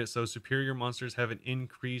also made it so superior monsters have an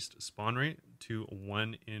increased spawn rate to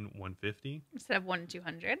 1 in 150. Instead of 1 in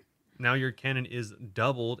 200. Now your cannon is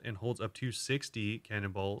doubled and holds up to 60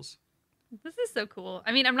 cannonballs. This is so cool.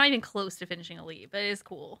 I mean, I'm not even close to finishing elite, but it is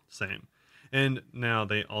cool. Same. And now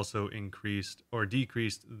they also increased or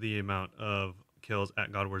decreased the amount of kills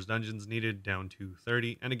at God Wars dungeons needed down to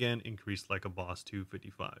 30, and again increased like a boss to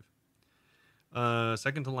 55.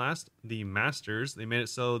 Second to last, the Masters. They made it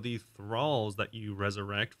so the thralls that you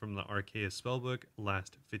resurrect from the Arceus spellbook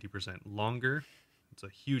last 50% longer. It's a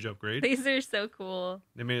huge upgrade. These are so cool.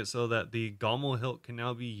 They made it so that the Gommel Hilt can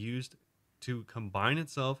now be used to combine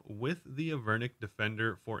itself with the Avernic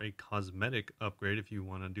Defender for a cosmetic upgrade if you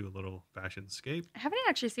want to do a little fashion escape. I haven't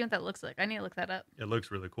actually seen what that looks like. I need to look that up. It looks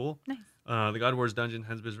really cool. Nice. The God Wars dungeon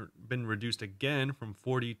has been reduced again from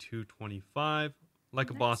 40 to 25. Like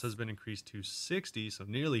a Boss has been increased to 60, so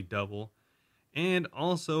nearly double. And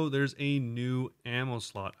also, there's a new ammo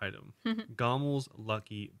slot item, Gommel's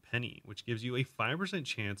Lucky Penny, which gives you a 5%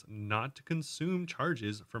 chance not to consume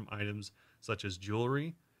charges from items such as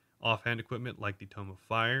jewelry, offhand equipment like the Tome of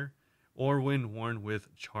Fire, or when worn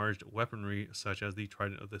with charged weaponry such as the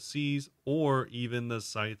Trident of the Seas, or even the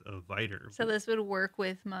Scythe of Viter. So this would work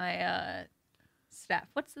with my staff.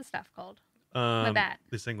 What's the staff called? My bat.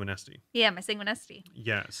 The Sanguinesti. Yeah, my Sanguinesti.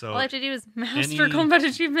 Yeah, so all I have to do is master combat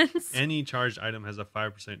achievements. Any charged item has a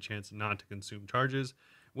 5% chance not to consume charges,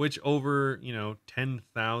 which over,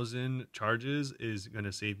 10,000 charges is going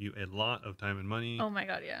to save you a lot of time and money. Oh my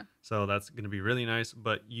god, yeah. So that's going to be really nice,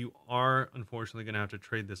 but you are unfortunately going to have to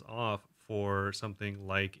trade this off for something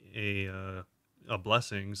like a a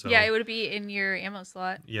blessing. So Yeah, it would be in your ammo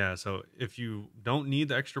slot. yeah, so if you don't need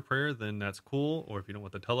the extra prayer, then that's cool. Or if you don't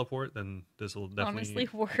want the teleport, then this will Honestly,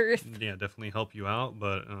 definitely, worth. yeah, definitely help you out.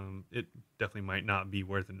 But it definitely might not be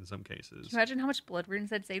worth it in some Can cases. you imagine how much blood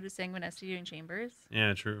runes I'd saved with Sanguinesti doing chambers?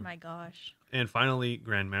 Yeah, true. My gosh. And finally,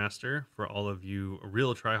 Grandmaster, for all of you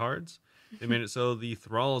real tryhards. They made it so the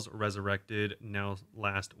Thralls Resurrected now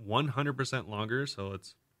last 100% longer, so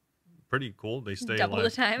it's pretty cool. They stay Double the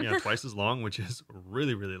alive, time. yeah, twice as long, which is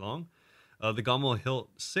really, really long. The Gommel Hilt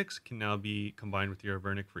 6 can now be combined with your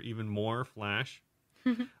Avernic for even more flash.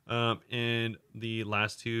 And the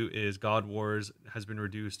last two is God Wars has been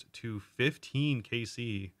reduced to 15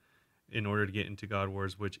 KC in order to get into God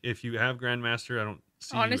Wars, which if you have Grandmaster, I don't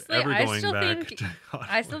see Honestly, you ever I going still back think to God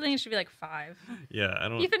I still Wars. think it should be like 5. Yeah, I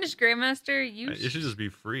don't. You finish Grandmaster, you It should just be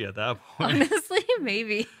free at that point. honestly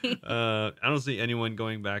maybe I don't see anyone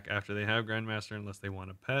going back after they have Grandmaster unless they want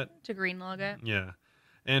a pet. to greenlog it. Yeah.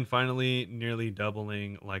 And finally, nearly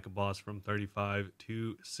doubling like a boss from 35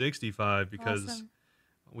 to 65 because Awesome.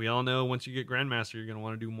 we all know once you get Grandmaster, you're going to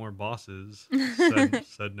want to do more bosses,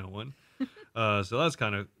 said no one. So that's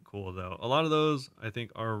kind of cool, though. A lot of those, I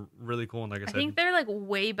think, are really cool. And like I said, I think they're like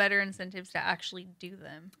way better incentives to actually do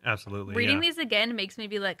them. absolutely. Reading Yeah. these again makes me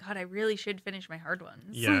be like, God, I really should finish my hard ones.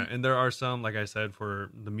 Yeah, and there are some, like I said,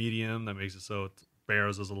 for the medium that makes it so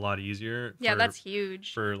Barrows is a lot easier. Yeah, for, that's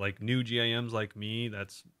huge. for like new GIMs like me.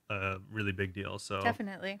 That's a really big deal. So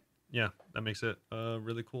Definitely. yeah, that makes it a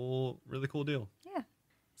really cool deal. Yeah.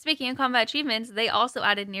 Speaking of combat achievements, they also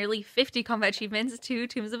added nearly 50 combat achievements to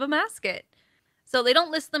Tombs of a Mascot. So they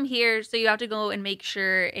don't list them here, so you have to go and make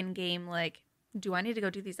sure in game, like, do I need to go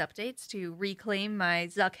do these updates to reclaim my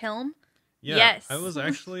Zuck helm? Yeah, Yes. I was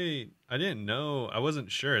actually, I didn't know, I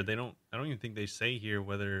wasn't sure. I don't even think they say here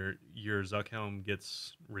whether your Zuck helm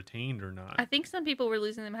gets retained or not. I think some people were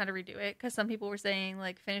losing them how to redo it because some people were saying,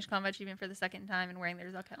 like, finish combat achievement for the second time and wearing their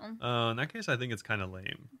Zuck helm. In that case, I think it's kind of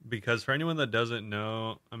lame because for anyone that doesn't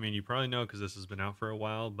know, I mean, you probably know because this has been out for a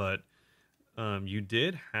while, but you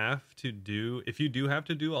did have to do, if you do have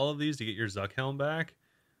to do all of these to get your Zuck helm back,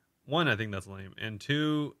 one, I think that's lame, and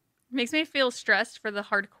two, Makes me feel stressed for the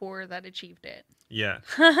hardcore that achieved it. yeah,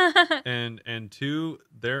 and two,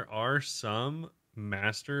 there are some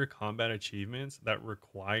master combat achievements that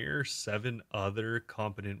require 7 other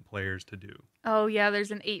competent players to do. Oh, yeah,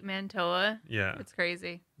 there's an 8-man Toa. Yeah, It's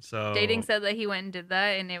crazy. so Dating said that he went and did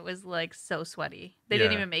that, and it was, like, so sweaty. They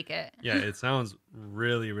didn't Yeah. even make it. yeah, it sounds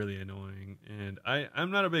really, really annoying, and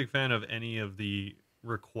I'm not a big fan of any of the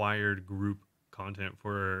required group content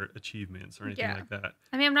for achievements or anything Yeah. like that.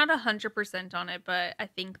 I mean, I'm not 100% on it, but I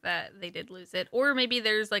think that they did lose it. Or maybe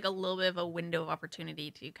there's, like, a little bit of a window of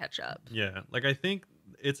opportunity to catch up. Yeah, like I think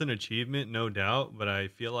it's an achievement, no doubt, but I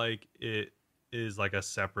feel like it is like a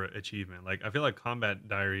separate achievement. Like I feel like Combat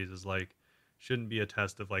Diaries is like shouldn't be a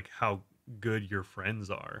test of like how good your friends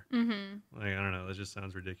are. Mm-hmm. Like I don't know, that just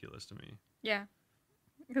sounds ridiculous to me. Yeah.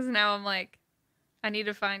 Because now I'm like, I need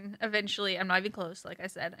to find, eventually, I'm not even close, like I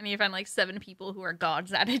said. I need to find, like, 7 people who are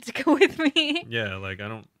gods at it to go with me. Yeah, like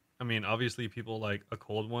I mean, obviously people like a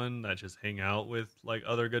cold one that just hang out with like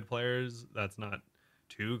other good players, that's not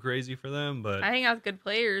too crazy for them, but I hang out with good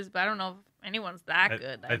players, but I don't know if anyone's that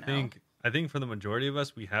good. I know. I think for the majority of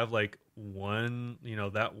us, we have like one,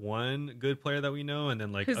 that one good player that we know, and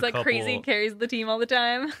then like Who's a like couple, crazy, carries the team all the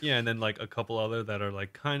time. yeah, and then like a couple other that are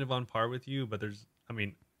like kind of on par with you. But I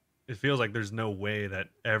mean, it feels like there's no way that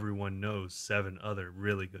everyone knows 7 other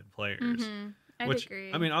really good players. Mm-hmm. I'd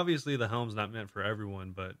agree. I mean, obviously the helm's not meant for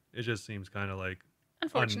everyone, but it just seems kind of like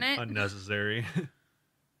Unfortunate. unnecessary.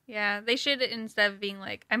 Yeah, they should, instead of being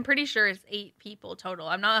like, I'm pretty sure it's 8 people total.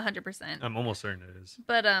 I'm not 100%. I'm almost certain it is.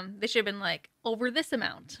 But they should have been like, over this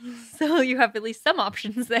amount. So you have at least some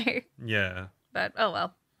options there. Yeah. But, oh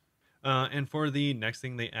well. And for the next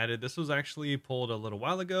thing they added, this was actually pulled a little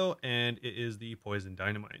while ago, and it is the Poison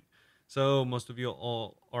Dynamite. So most of you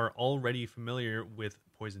all are already familiar with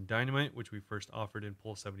Poison Dynamite, which we first offered in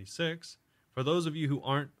Pull 76. For those of you who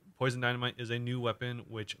aren't, Poison Dynamite is a new weapon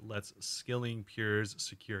which lets skilling pures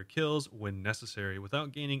secure kills when necessary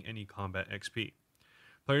without gaining any combat XP.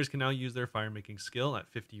 Players can now use their fire-making skill at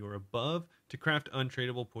 50 or above to craft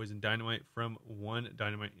untradeable Poison Dynamite from 1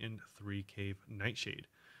 Dynamite and 3 Cave Nightshade.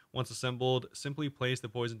 Once assembled, simply place the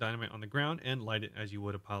Poison Dynamite on the ground and light it as you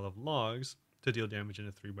would a pile of logs to deal damage in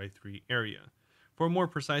a 3x3 area. For a more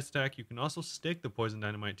precise attack, you can also stick the Poison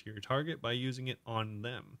Dynamite to your target by using it on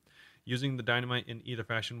them. Using the dynamite in either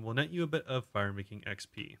fashion will net you a bit of fire-making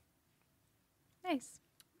XP. Nice.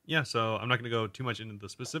 Yeah, so I'm not going to go too much into the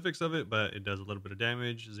specifics of it, but it does a little bit of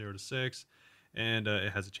damage, 0 to 6. and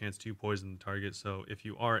it has a chance to poison the target. So if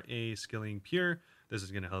you are a skilling pure, this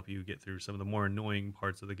is going to help you get through some of the more annoying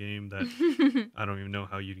parts of the game that I don't even know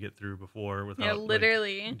how you'd get through before Yeah, without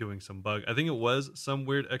literally. like, doing some bug. I think it was some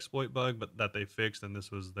weird exploit bug, but that they fixed, and this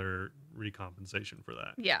was their recompensation for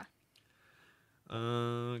that. Yeah.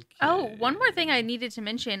 Okay. Oh, one more thing I needed to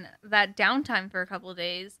mention, that downtime for a couple of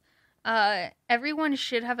days. Everyone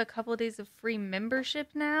should have a couple of days of free membership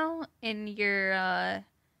now in your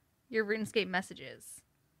RuneScape messages.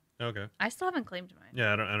 Okay. I still haven't claimed mine.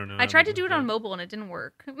 Yeah, I don't know. I tried to do it on mobile and it didn't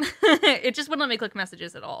work. It just wouldn't let me click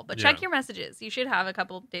messages at all. But check Yeah. your messages. You should have a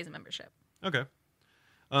couple of days of membership. Okay.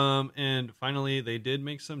 And finally, they did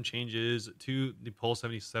make some changes to the Pole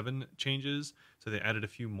 77 changes. So they added a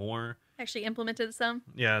few more. Actually implemented some.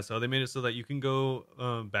 Yeah, so they made it so that you can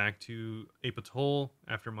go back to Ape Atoll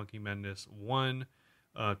after Monkey Madness 1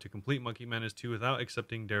 to complete Monkey Madness 2 without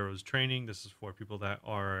accepting Darrow's training. This is for people that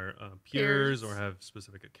are peers or have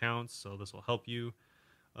specific accounts, so this will help you.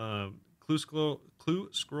 Clue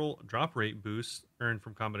Scroll drop rate boosts earned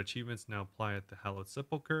from combat achievements now apply at the Hallowed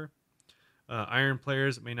Sepulchre. Iron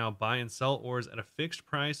players may now buy and sell ores at a fixed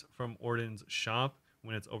price from Orden's shop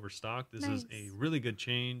when it's overstocked. This is a really good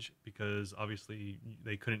change because obviously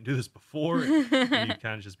they couldn't do this before. You kind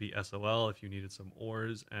of just be SOL if you needed some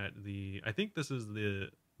ores at the... I think this is the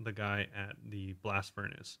guy at the blast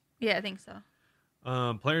furnace. Yeah, I think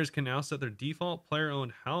so. Players can now set their default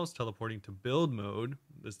player-owned house teleporting to build mode.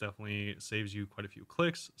 This definitely saves you quite a few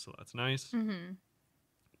clicks, so that's nice. Mm-hmm.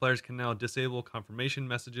 Players can now disable confirmation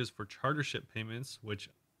messages for charter ship payments, which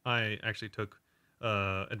I actually took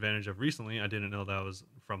advantage of recently. I didn't know that was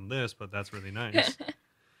from this, but that's really nice.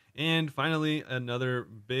 And finally, another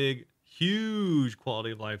big, huge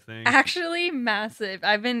quality of life thing. Actually, massive.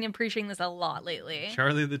 I've been appreciating this a lot lately.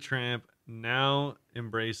 Charlie the Tramp now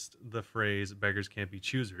embraced the phrase beggars can't be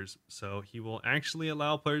choosers. So he will actually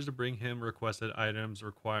allow players to bring him requested items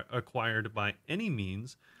acquired by any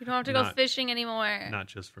means. You don't have to go fishing anymore. Not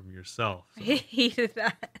just from yourself. So. I hated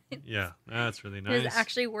that. Yeah, that's really nice. It was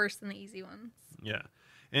actually worse than the easy ones. Yeah.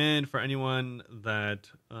 And for anyone that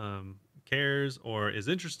cares or is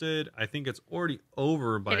interested, I think it's already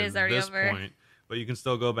over by this point. But you can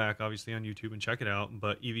still go back, obviously, on YouTube and check it out.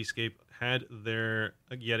 But EVscape had their,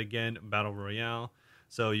 yet again, Battle Royale.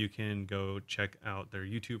 So you can go check out their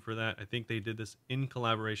YouTube for that. I think they did this in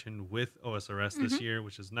collaboration with OSRS this year,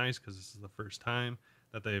 which is nice because this is the first time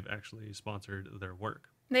that they've actually sponsored their work.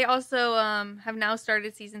 They also have now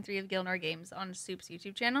started Season 3 of Gilnor Games on Soup's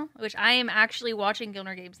YouTube channel, which I am actually watching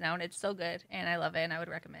Gilnor Games now, and it's so good, and I love it, and I would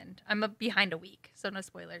recommend. I'm behind a week, so no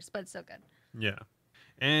spoilers, but it's so good. Yeah.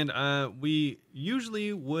 And we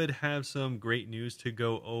usually would have some great news to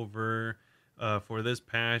go over for this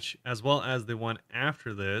patch, as well as the one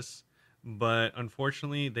after this, but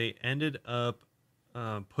unfortunately, they ended up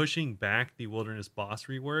pushing back the Wilderness Boss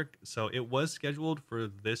rework. So it was scheduled for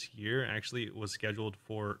this year. Actually, it was scheduled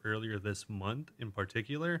for earlier this month in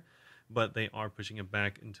particular, but they are pushing it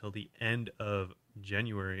back until the end of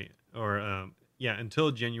January, or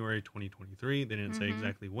until January 2023. They didn't say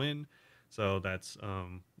exactly when. So that's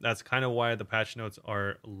kind of why the patch notes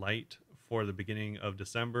are light for the beginning of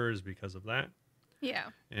December, is because of that. Yeah.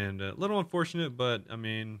 And a little unfortunate, but I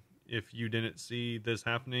mean, if you didn't see this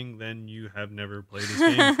happening, then you have never played this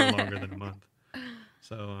game for longer than a month.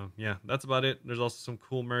 So yeah, that's about it. There's also some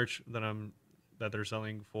cool merch that they're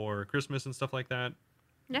selling for Christmas and stuff like that.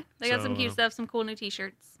 Yeah, they got some cute stuff, some cool new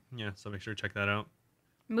t-shirts. Yeah, so make sure to check that out.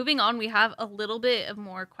 Moving on, we have a little bit of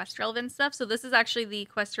more quest relevant stuff. So this is actually the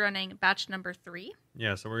quest running batch number 3.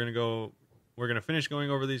 Yeah, so we're gonna finish going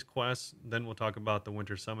over these quests, then we'll talk about the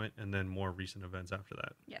Winter Summit and then more recent events after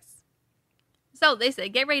that. Yes. So they say,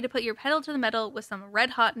 get ready to put your pedal to the metal with some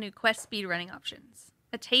red hot new quest speedrunning options.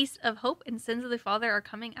 A Taste of Hope and Sins of the Father are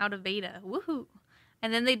coming out of beta. Woohoo!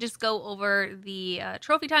 And then they just go over the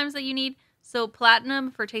trophy times that you need. So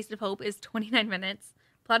Platinum for Taste of Hope is 29 minutes.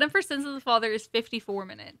 Platinum for Sins of the Father is 54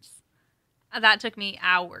 minutes. That took me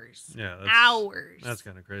hours. Yeah, hours. That's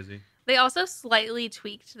kind of crazy. They also slightly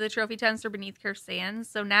tweaked the trophy times for Beneath Cursed Sands.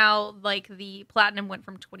 So now, like, the Platinum went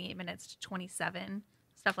from 28 minutes to 27.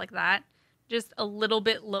 Stuff like that. Just a little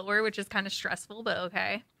bit lower, which is kind of stressful, but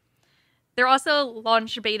okay. They're also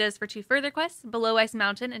launched betas for 2 further quests, Below Ice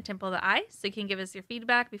Mountain and Temple of the Eye, so you can give us your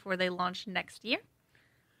feedback before they launch next year,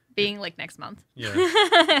 being like next month.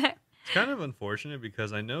 Yeah. It's kind of unfortunate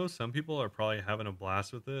because I know some people are probably having a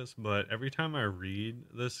blast with this, but every time I read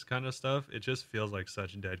this kind of stuff, it just feels like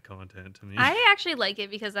such dead content to me. I actually like it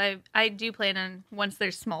because I do plan on, once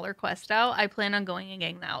there's smaller quests out, I plan on going and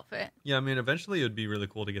getting the outfit. Yeah, I mean, eventually it would be really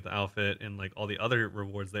cool to get the outfit and like all the other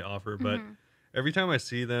rewards they offer, but every time I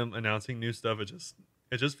see them announcing new stuff,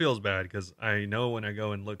 it just feels bad because I know when I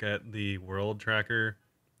go and look at the world tracker,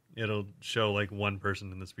 it'll show like one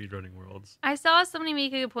person in the speedrunning worlds. I saw somebody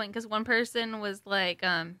make a good point because one person was like,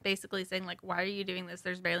 basically saying like, "Why are you doing this?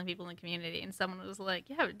 There's barely people in the community." And someone was like,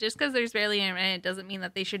 "Yeah, but just because there's barely anyone, it doesn't mean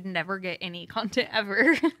that they should never get any content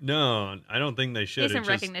ever." No, I don't think they should. Get some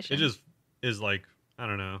recognition. It just is like, I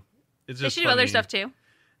don't know. It's They just should do other funny. stuff too.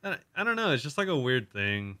 I don't know. It's just like a weird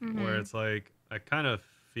thing where it's like I kind of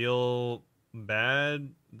feel bad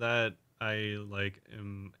that I like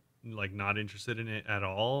am like not interested in it at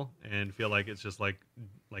all and feel like it's just like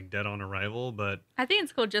dead on arrival. But I think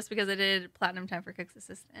it's cool just because I did platinum time for Cook's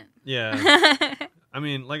assistant. yeah, I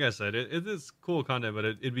mean, like I said, it is cool content, but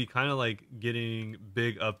it'd be kind of like getting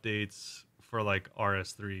big updates for like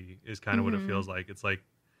RS3 is kind of what it feels like. It's like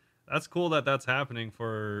that's cool that that's happening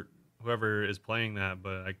for whoever is playing that,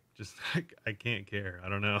 but I just I can't care. I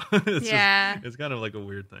don't know. It's kind of like a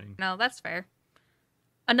weird thing. No, that's fair.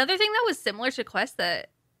 Another thing that was similar to Quest that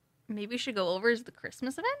maybe we should go over is the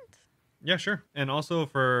Christmas event. Yeah, sure. And also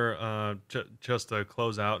for just to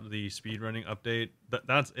close out the speedrunning update,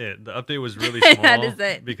 that's it. The update was really small. That is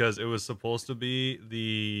it. Because it was supposed to be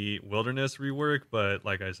the wilderness rework, but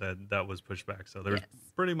like I said, that was pushed back. So there's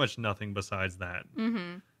pretty much nothing besides that.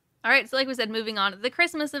 All right, so like we said, moving on. The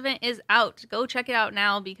Christmas event is out. Go check it out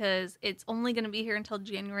now because it's only going to be here until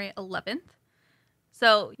January 11th.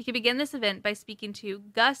 So you can begin this event by speaking to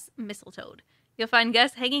Gus Mistletoe. You'll find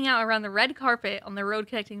Gus hanging out around the red carpet on the road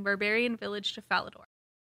connecting Barbarian Village to Falador.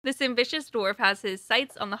 This ambitious dwarf has his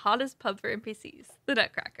sights on the hottest pub for NPCs, the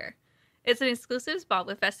Nutcracker. It's an exclusive spot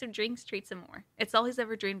with festive drinks, treats, and more. It's all he's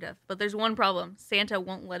ever dreamed of, but there's one problem. Santa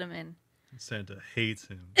won't let him in. Santa hates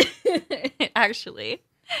him. Actually.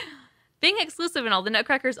 Being exclusive and all, the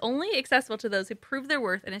Nutcracker is only accessible to those who prove their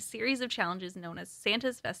worth in a series of challenges known as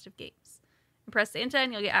Santa's Festive Games. Impress Santa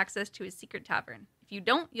and you'll get access to his secret tavern. If you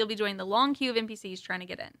don't, you'll be joining the long queue of NPCs trying to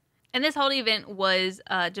get in. And this holiday event was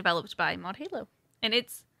developed by Mod Halo, and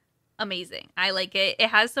it's amazing. I like it. It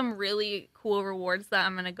has some really cool rewards that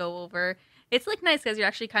I'm going to go over. It's like nice because you're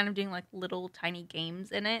actually kind of doing like little tiny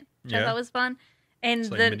games in it, which I thought was fun. And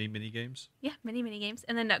it's like mini games. Yeah, mini games.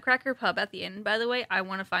 And the Nutcracker pub at the end, by the way, I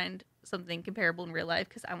want to find something comparable in real life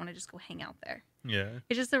because I want to just go hang out there. Yeah.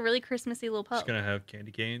 It's just a really Christmassy little pub. Just gonna have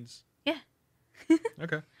candy canes. Yeah.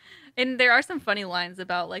 Okay. And there are some funny lines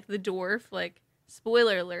about like the dwarf, like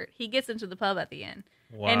spoiler alert, he gets into the pub at the end.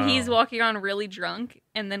 Wow. And he's walking around really drunk,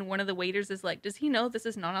 and then one of the waiters is like, "Does he know this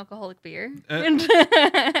is non-alcoholic beer?"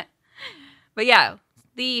 But yeah,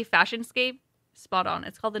 the fashion scape, spot on.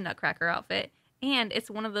 It's called the Nutcracker outfit. And it's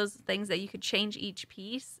one of those things that you could change each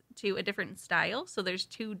piece to a different style. So there's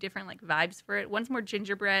two different like vibes for it. One's more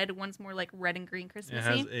gingerbread, one's more like red and green Christmassy.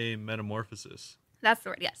 It has a metamorphosis. That's the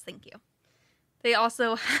word. Yes, thank you. They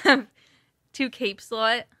also have two cape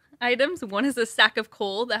slot items. One is a sack of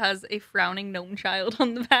coal that has a frowning gnome child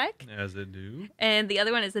on the back. As it do. And the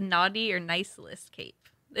other one is a naughty or nice list cape.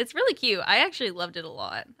 It's really cute. I actually loved it a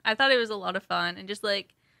lot. I thought it was a lot of fun and just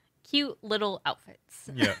like cute little outfits.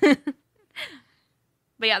 Yeah.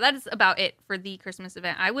 But yeah, that is about it for the Christmas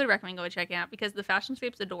event. I would recommend going checking out because the fashion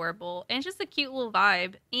scape's adorable and it's just a cute little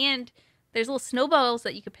vibe. And there's little snowballs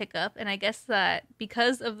that you could pick up. And I guess that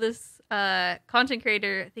because of this content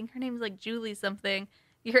creator, I think her name is like Julie something,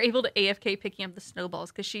 you're able to AFK picking up the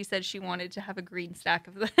snowballs because she said she wanted to have a green stack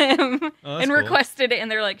of them and requested it.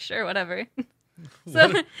 And they're like, sure, whatever.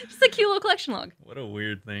 So just a cute little collection log. What a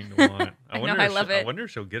weird thing to want. I love it. I wonder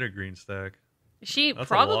if she'll get a green stack. That's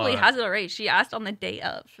probably has it already. She asked on the day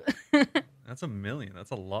of. That's 1 million. That's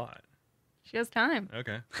a lot. She has time.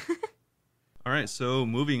 Okay. All right. So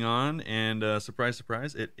moving on, and surprise,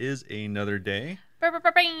 surprise, it is another day.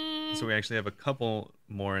 So we actually have a couple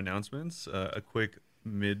more announcements. A quick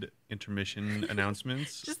mid-intermission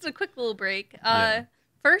announcements. Just a quick little break.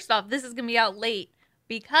 First off, this is gonna be out late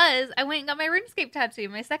because I went and got my RuneScape tattoo,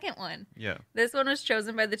 my second one. Yeah. This one was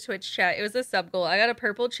chosen by the Twitch chat. It was a sub goal. I got a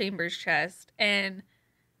purple Chambers chest, and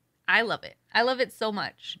I love it. I love it so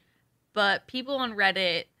much. But people on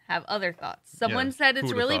Reddit have other thoughts. Someone said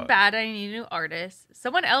it's really bad. I need a new artist.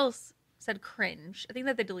 Someone else said cringe. I think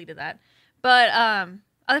that they deleted that. But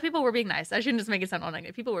other people were being nice. I shouldn't just make it sound all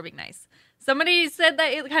negative. People were being nice. Somebody said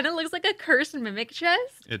that it kind of looks like a cursed mimic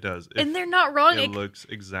chest. It does. And they're not wrong. It looks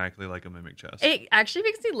exactly like a mimic chest. It actually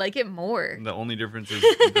makes me like it more. The only difference is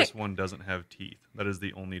this one doesn't have teeth. That is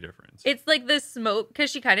the only difference. It's like the smoke, because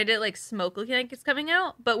she kind of did like smoke looking like it's coming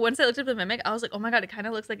out. But once I looked at the mimic, I was like, oh my god, it kind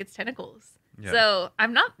of looks like it's tentacles. Yeah. So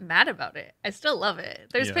I'm not mad about it. I still love it.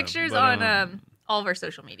 There's pictures on all of our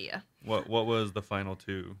social media. What was the final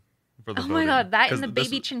two for the Oh voting. my god, that 'Cause and the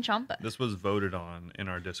baby Chinchompa. This was voted on in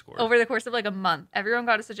our Discord. Over the course of like a month, everyone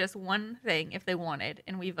got to suggest one thing if they wanted,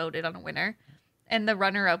 and we voted on a winner. And the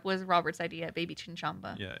runner-up was Robert's idea, baby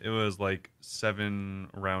Chinchompa. Yeah, it was like 7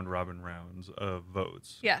 round-robin rounds of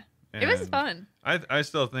votes. Yeah, it was fun. I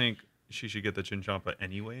still think she should get the Chinchompa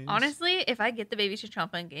anyways. Honestly, if I get the baby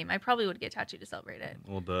Chinchompa in game, I probably would get tattooed to celebrate it.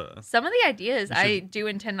 Well, duh. Some of the ideas I do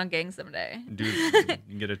intend on getting someday. Dude, you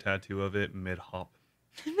can get a tattoo of it mid-hop.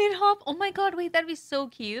 Mid-hop? Oh my god, wait, that'd be so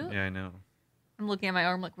cute. Yeah, I know. I'm looking at my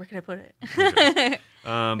arm like, where can I put it? Okay. Yeah,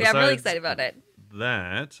 I'm really excited about it.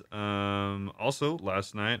 That, also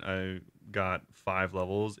last night I got 5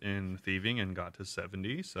 levels in thieving and got to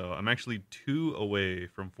 70, so I'm actually 2 away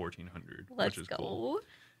from 1400, Let's which is go. cool.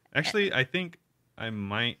 Actually, I think I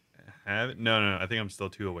might have it. No, I think I'm still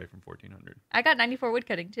 2 away from 1400. I got 94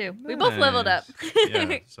 woodcutting too. We both leveled up.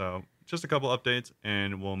 Yeah, so just a couple updates,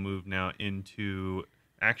 and we'll move now into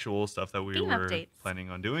actual stuff that we Game were updates. planning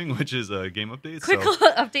on doing, which is game updates. Quick So,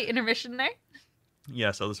 little update intermission there.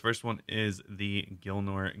 yeah, so this first one is the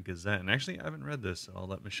Gilnor Gazette. And actually, I haven't read this, so I'll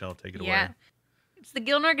let Michelle take it Yeah. away. It's the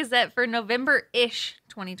Gilnor Gazette for November-ish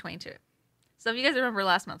 2022. So if you guys remember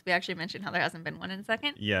last month, we actually mentioned how there hasn't been one in a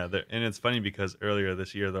second. Yeah, and it's funny because earlier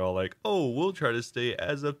this year, they're all like, oh, we'll try to stay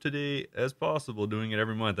as up to date as possible, doing it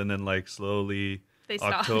every month. And then, like, slowly They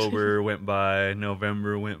stopped. October went by,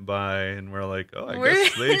 November went by, and we're like, oh, I We're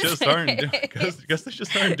guess they just aren't, sick. guess they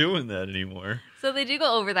just aren't doing that anymore. So they do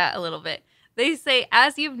go over that a little bit. They say,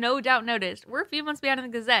 as you've no doubt noticed, we're a few months behind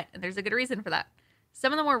in the Gazette, and there's a good reason for that.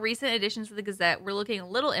 Some of the more recent editions of the Gazette were looking a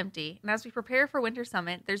little empty, and as we prepare for Winter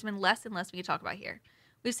Summit, there's been less and less we can talk about here.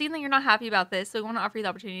 We've seen that you're not happy about this, so we want to offer you the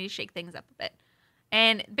opportunity to shake things up a bit.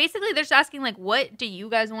 And basically, they're just asking, like, what do you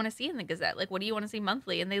guys want to see in the Gazette? Like, what do you want to see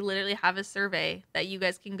monthly? And they literally have a survey that you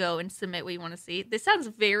guys can go and submit what you want to see. This sounds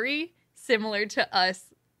very similar to us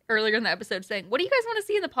earlier in the episode saying, what do you guys want to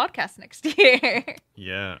see in the podcast next year?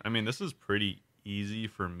 Yeah, I mean, this is pretty easy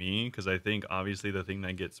for me because I think obviously the thing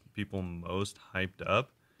that gets people most hyped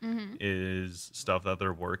up is stuff that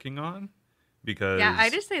they're working on. Because Yeah, I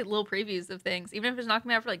just say little previews of things. Even if it's not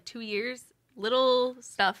coming out for like 2 years, little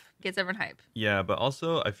stuff gets everyone hype. yeah, but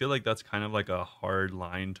also I feel like that's kind of like a hard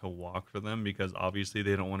line to walk for them because obviously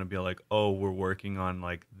they don't want to be like, oh, we're working on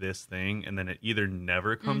like this thing, and then it either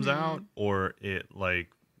never comes out or it like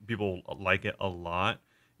people like it a lot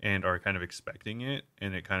and are kind of expecting it,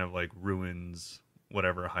 and it kind of like ruins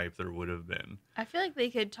whatever hype there would have been. I feel like they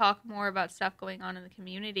could talk more about stuff going on in the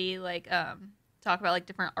community, like talk about like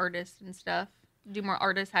different artists and stuff, do more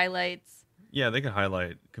artist highlights. Yeah, they could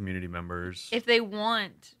highlight community members. If they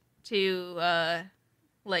want to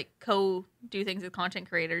like do things with content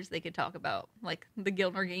creators, they could talk about like the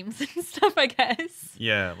Gilmore games and stuff, I guess.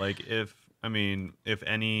 Yeah, like if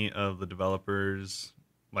any of the developers,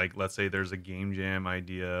 like let's say there's a game jam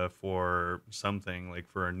idea for something, like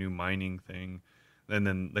for a new mining thing, and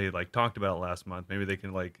then they like talked about it last month, maybe they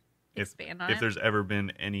can like Expand on if it. there's ever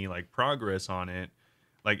been any like progress on it,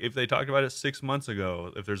 like if they talked about it 6 months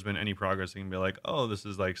ago, if there's been any progress, they can be like, oh, this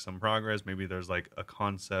is like some progress. Maybe there's like a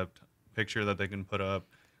concept picture that they can put up,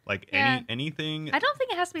 like anything. I don't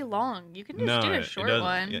think it has to be long. You can just do a short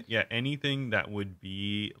one. Yeah, anything that would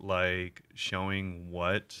be like showing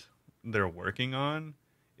what they're working on.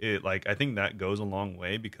 It like I think that goes a long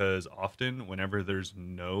way because often whenever there's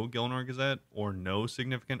no Gilnor Gazette or no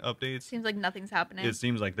significant updates, Seems like nothing's happening. it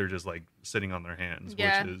seems like they're just like sitting on their hands,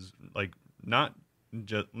 Yeah. which is like not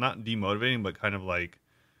demotivating, but kind of like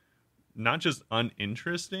not just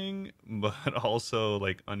uninteresting, but also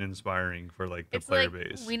like uninspiring for like the player like,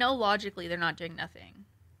 base. we know logically they're not doing nothing,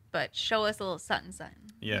 but show us a little something.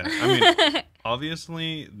 Yeah, I mean,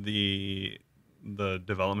 obviously the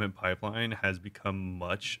development pipeline has become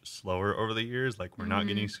much slower over the years. Like we're not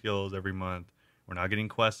getting skills every month, we're not getting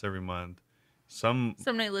quests every month.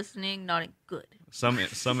 Somebody listening nodding good.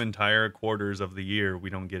 Some entire quarters of the year we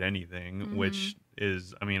don't get anything, which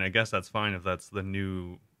is, I mean, I guess that's fine if that's the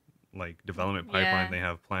new like development pipeline they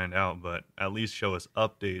have planned out, but at least show us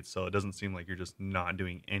updates so it doesn't seem like you're just not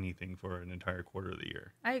doing anything for an entire quarter of the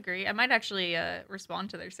year. I agree. I might actually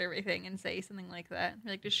respond to their survey thing and say something like that.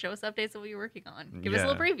 Like, just show us updates of what you're working on. Give us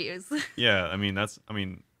little previews. Yeah, I mean,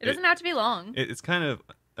 it doesn't have to be long. It's kind of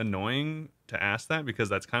annoying to ask that because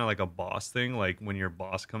that's kind of like a boss thing. Like when your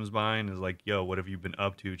boss comes by and is like, yo, what have you been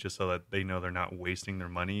up to? Just so that they know they're not wasting their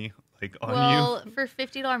money like on you. Well, for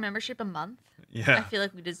 $50 membership a month, yeah, I feel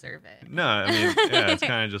like we deserve it. No, I mean, yeah, it's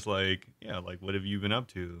kind of just like, yeah, like what have you been up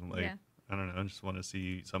to? Like, Yeah. I don't know. I just want to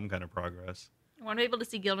see some kind of progress. I want to be able to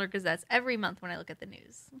see Gilnor Gazettes every month when I look at the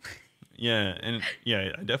news. Yeah, and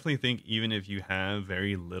yeah, I definitely think even if you have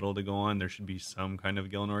very little to go on, there should be some kind of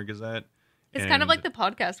Gilnor Gazette. It's kind of And like the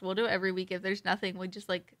podcast. We'll do it every week. If there's nothing, we just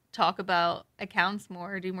like talk about accounts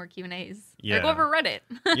more, or do more Q&As. Or go yeah, over Reddit.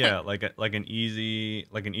 yeah, like an easy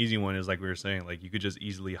one is like we were saying, like you could just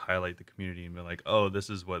easily highlight the community and be like, oh, this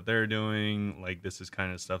is what they're doing. Like this is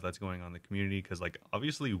kind of stuff that's going on in the community, because like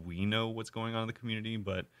obviously we know what's going on in the community,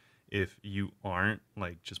 but if you aren't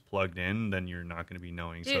like just plugged in, then you're not going to be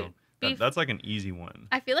knowing. Dude, So that's like an easy one.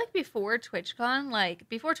 I feel like before TwitchCon,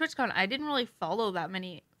 I didn't really follow that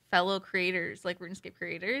many fellow creators, like RuneScape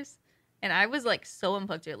creators. And I was like so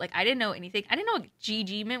unplugged to it. Like I didn't know anything. I didn't know what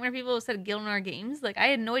GG meant when people said Gilnar Games. Like I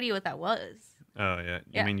had no idea what that was. Oh yeah.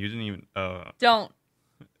 Yeah. I mean, you didn't even. Don't.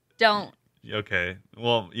 Okay.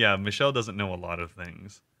 Well, yeah. Michelle doesn't know a lot of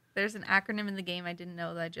things. There's an acronym in the game I didn't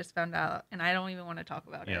know that I just found out, and I don't even want to talk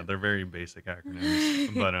about it. Yeah, they're very basic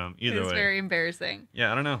acronyms. But either way. It's very embarrassing.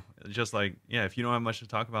 Yeah, I don't know. It's just like, yeah, if you don't have much to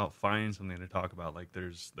talk about, find something to talk about. Like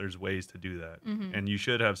there's ways to do that. Mm-hmm. And you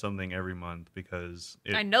should have something every month, because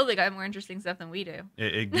I know they got more interesting stuff than we do.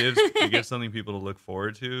 It gives something people to look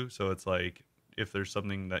forward to. So it's like if there's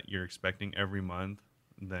something that you're expecting every month,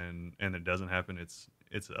 then and it doesn't happen, it's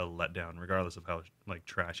a letdown, regardless of how like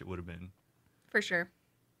trash it would have been. For sure.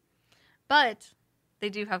 But they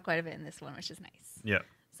do have quite a bit in this one, which is nice. Yeah.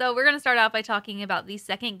 So we're going to start out by talking about the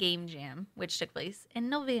second game jam, which took place in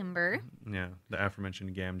November. Yeah, the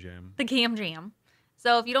aforementioned Gam Jam. The Game Jam.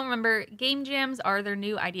 So if you don't remember, game jams are their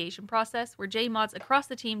new ideation process where J-mods across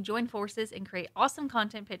the team join forces and create awesome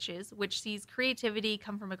content pitches, which sees creativity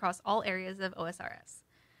come from across all areas of OSRS.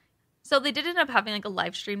 So they did end up having like a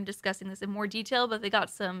live stream discussing this in more detail, but they got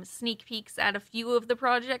some sneak peeks at a few of the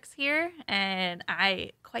projects here, and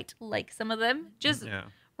I quite like some of them. Just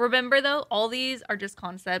remember, though, all these are just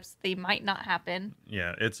concepts. They might not happen.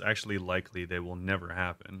 Yeah, it's actually likely they will never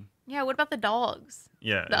happen. Yeah, what about the dogs?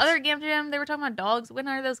 Yeah. The other Game Jam, they were talking about dogs. When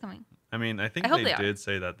are those coming? I mean, I think they did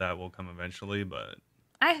say that will come eventually, but...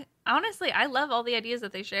 I love all the ideas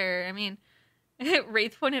that they share. I mean...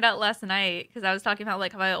 Wraith pointed out last night, because I was talking about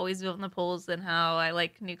like how I always vote in the polls and how I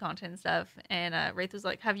like new content and stuff, and Wraith was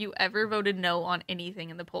like, have you ever voted no on anything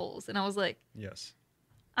in the polls? And I was like, yes.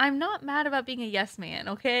 I'm not mad about being a yes man,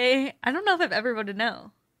 okay? I don't know if I've ever voted no.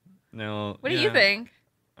 No. What do you think?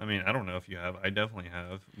 I mean, I don't know if you have. I definitely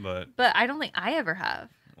have, but I don't think I ever have.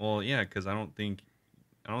 Well, yeah, because I don't think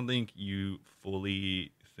you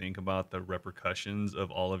fully think about the repercussions of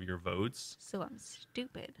all of your votes. So I'm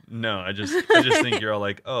stupid. No, I just think you're all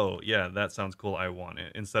like, oh yeah, that sounds cool, I want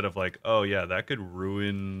it, instead of like, oh yeah, that could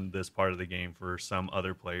ruin this part of the game for some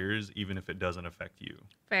other players, even if it doesn't affect you.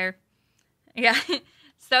 Fair. Yeah.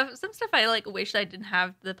 Some stuff I like wish I didn't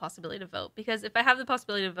have the possibility to vote, because if I have the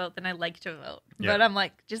possibility to vote, then I like to vote. Yeah. But I'm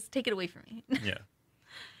like, just take it away from me. Yeah.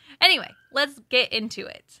 Anyway, let's get into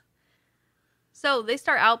it. So they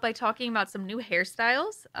start out by talking about some new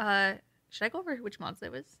hairstyles. Should I go over which mods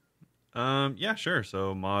it was? Yeah, sure.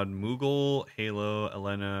 So mod Moogle, Halo,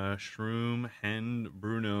 Elena, Shroom, Hen,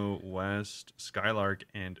 Bruno, West, Skylark,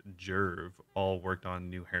 and Jerv all worked on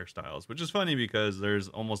new hairstyles, which is funny because there's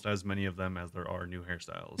almost as many of them as there are new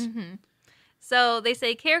hairstyles. Mm-hmm. So they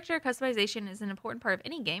say character customization is an important part of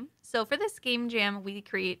any game. So for this game jam, we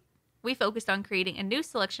focused on creating a new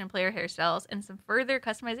selection of player hairstyles and some further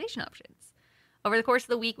customization options. Over the course of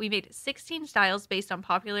the week, we made 16 styles based on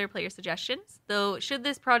popular player suggestions, though should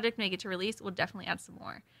this project make it to release, we'll definitely add some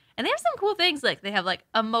more. And they have some cool things, like they have like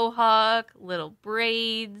a mohawk, little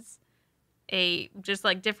braids, just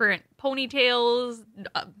like different ponytails,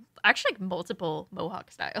 actually like multiple mohawk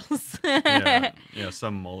styles. yeah,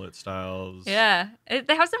 some mullet styles. Yeah,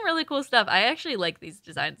 they have some really cool stuff. I actually like these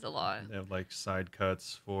designs a lot. They have like side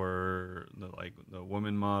cuts for the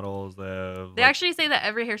woman models. They actually say that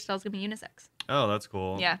every hairstyle is gonna be unisex. Oh, that's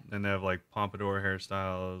cool. Yeah. And they have like pompadour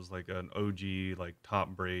hairstyles, like an OG like top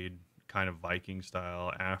braid kind of Viking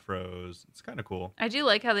style afros. It's kind of cool. I do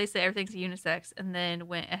like how they say everything's unisex and then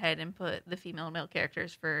went ahead and put the female and male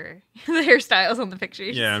characters for the hairstyles on the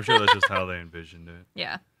pictures. Yeah, I'm sure that's just how they envisioned it.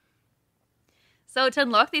 Yeah. So to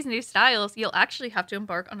unlock these new styles, you'll actually have to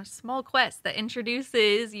embark on a small quest that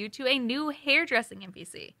introduces you to a new hairdressing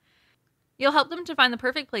NPC. You'll help them to find the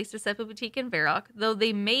perfect place to set up a boutique in Varrock, though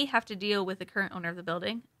they may have to deal with the current owner of the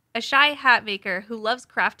building, a shy hat maker who loves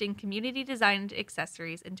crafting community-designed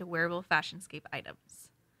accessories into wearable fashionscape items.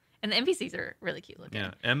 And the NPCs are really cute looking.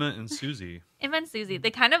 Yeah, Emma and Susie. Emma and Susie. They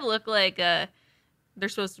kind of look like they're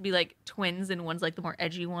supposed to be like twins, and one's like the more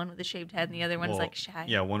edgy one with the shaved head, and the other one's like shy.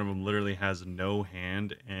 Yeah, one of them literally has no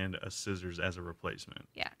hand and a scissors as a replacement.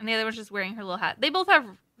 Yeah, and the other one's just wearing her little hat. They both have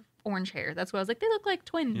orange hair. That's why I was like, they look like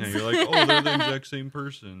twins. Yeah, you're like, oh, they're the exact same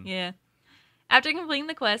person. Yeah. After completing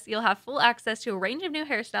the quest, you'll have full access to a range of new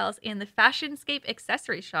hairstyles in the Fashionscape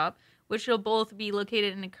accessory shop, which will both be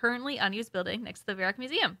located in a currently unused building next to the Verac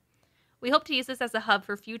Museum. We hope to use this as a hub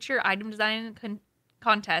for future item design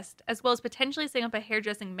contests, as well as potentially setting up a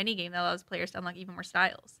hairdressing minigame that allows players to unlock even more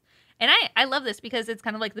styles. And I love this because it's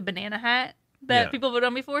kind of like the banana hat that people voted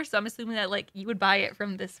on before, so I'm assuming that like you would buy it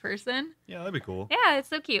from this person. Yeah, that'd be cool. Yeah, it's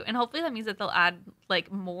so cute. And hopefully that means that they'll add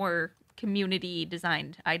like more community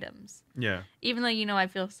designed items. Yeah. Even though, I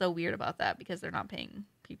feel so weird about that because they're not paying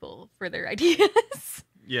people for their ideas.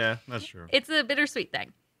 Yeah, that's true. It's a bittersweet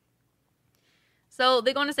thing. So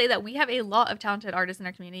they go on to say that we have a lot of talented artists in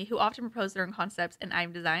our community who often propose their own concepts and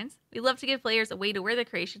item designs. We love to give players a way to wear their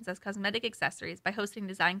creations as cosmetic accessories by hosting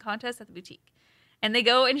design contests at the boutique. And they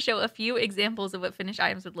go and show a few examples of what finished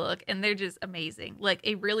items would look, and they're just amazing. Like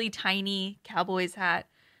a really tiny Cowboys hat,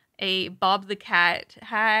 a Bob the Cat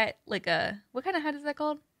hat, like what kind of hat is that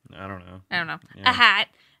called? I don't know. Yeah. A hat,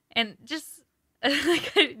 and just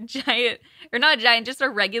like a giant, or not giant, just a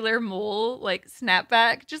regular mole, like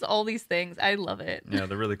snapback, just all these things. I love it. Yeah,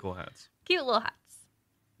 they're really cool hats. Cute little hats.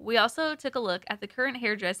 We also took a look at the current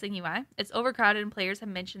hairdressing UI. It's overcrowded and players have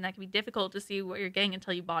mentioned that it can be difficult to see what you're getting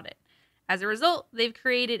until you bought it. As a result, they've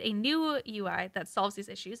created a new UI that solves these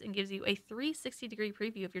issues and gives you a 360-degree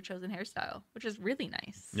preview of your chosen hairstyle, which is really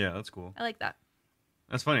nice. Yeah, that's cool. I like that.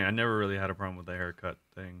 That's funny. I never really had a problem with the haircut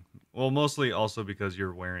thing. Well, mostly also because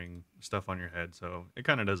you're wearing stuff on your head, so it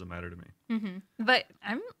kind of doesn't matter to me. Mm-hmm. But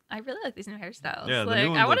I really like these new hairstyles. Yeah, the like,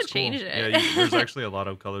 new one I want to looks cool. change it. Yeah, there's actually a lot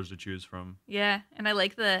of colors to choose from. Yeah, and I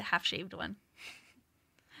like the half-shaved one.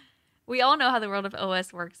 We all know how the world of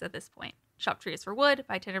OS works at this point. Shop trees for wood,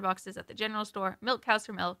 buy tinderboxes at the general store, milk cows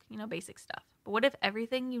for milk, basic stuff. But what if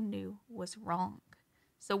everything you knew was wrong?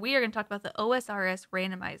 So we are going to talk about the OSRS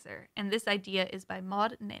randomizer, and this idea is by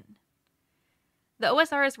Maud Nin. The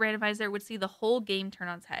OSRS randomizer would see the whole game turn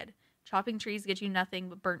on its head. Chopping trees get you nothing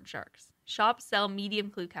but burnt sharks. Shops sell medium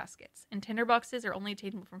clue caskets, and tinderboxes are only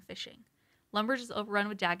attainable from fishing. Lumber is overrun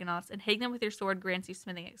with dagonauts, and hitting them with your sword grants you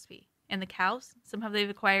smithing XP. And the cows? Somehow they've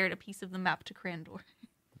acquired a piece of the map to Crandor.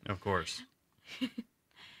 Of course.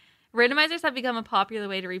 Randomizers have become a popular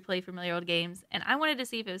way to replay familiar old games, and I wanted to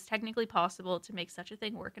see if it was technically possible to make such a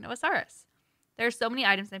thing work in OSRS. There are so many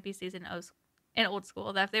items and NPCs in Old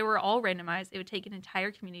School that if they were all randomized, it would take an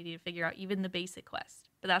entire community to figure out even the basic quest.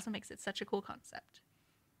 But that's what makes it such a cool concept.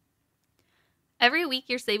 Every week,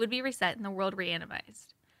 your save would be reset and the world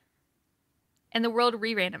re-randomized.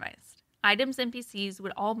 Items and NPCs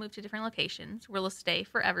would all move to different locations, where they'll stay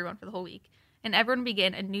for everyone for the whole week, and everyone would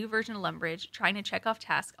begin a new version of Lumbridge, trying to check off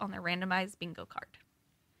tasks on their randomized bingo card.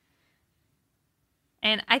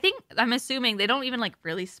 And I'm assuming they don't even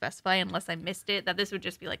really specify, unless I missed it, that this would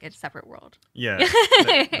just be like a separate world. Yeah,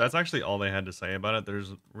 that's actually all they had to say about it.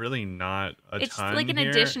 There's really not a ton. It's like an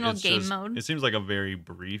here. additional game mode. It seems like a very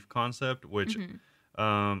brief concept, which,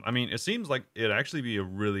 it seems like it'd actually be a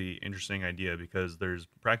really interesting idea because there's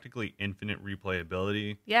practically infinite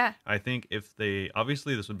replayability. Yeah. I think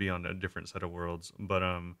obviously this would be on a different set of worlds, but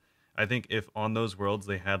I think if on those worlds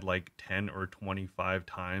they had 10 or 25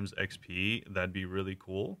 times XP, that'd be really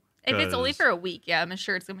cool. If it's only for a week, yeah, I'm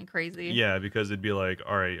sure it's going to be crazy. Yeah, because it'd be like,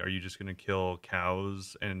 all right, are you just going to kill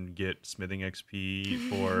cows and get smithing XP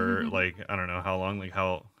for, I don't know how long, I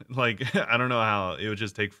don't know how, it would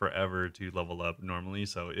just take forever to level up normally,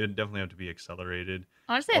 so it'd definitely have to be accelerated.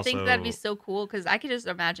 Honestly, I think that'd be so cool, because I could just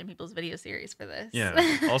imagine people's video series for this.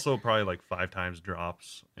 Yeah, also probably 5 times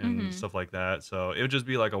drops and stuff like that, so it would just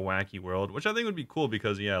be a wacky world, which I think would be cool,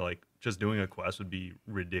 because, just doing a quest would be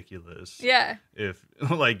ridiculous. Yeah. If,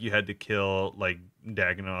 you had to kill,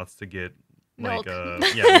 Dagonauts to get, milk. milk.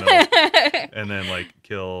 And then,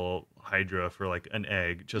 kill Hydra for, an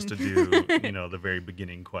egg just to do, the very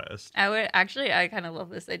beginning quest. I kind of love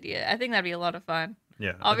this idea. I think that'd be a lot of fun.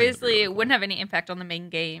 Yeah. Obviously, really it wouldn't have any impact on the main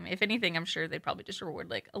game. If anything, I'm sure they'd probably just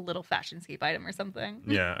reward, a little Fashionscape item or something.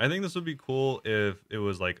 Yeah, I think this would be cool if it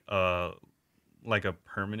was, a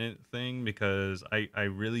permanent thing, because I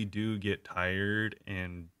really do get tired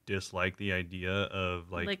and dislike the idea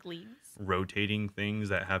of leaves, rotating things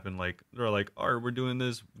that happen. They're all right, we're doing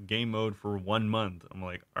this game mode for 1 month. I'm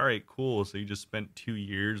like, all right, cool, so you just spent 2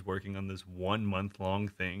 years working on this 1 month long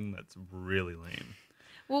thing? That's really lame.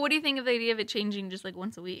 Well, what do you think of the idea of it changing just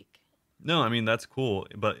once a week? No, I mean, that's cool,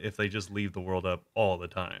 but if they just leave the world up all the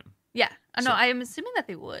time. Yeah, no, I'm assuming that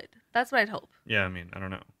they would. That's what I'd hope. Yeah, I mean, I don't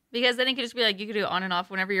know. Because then it could just be like, you could do it on and off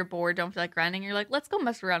whenever you're bored, don't feel like grinding. You're like, let's go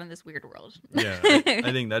mess around in this weird world. Yeah,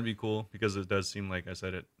 I think that'd be cool because it does seem like I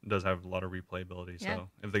said it does have a lot of replayability. Yeah. So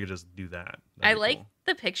if they could just do that, I that'd be like cool.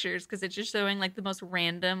 the pictures because it's just showing like the most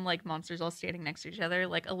random like monsters all standing next to each other,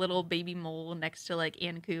 like a little baby mole next to like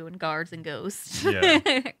Anku and guards and ghosts.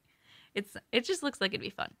 Yeah. It just looks like it'd be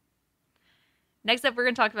fun. Next up, we're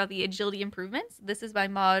going to talk about the agility improvements. This is by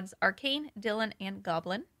mods Arcane, Dylan, and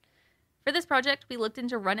Goblin. For this project, we looked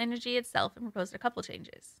into run energy itself and proposed a couple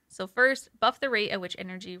changes. So first, buff the rate at which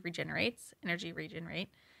energy regenerates, energy regen rate.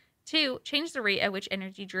 2, change the rate at which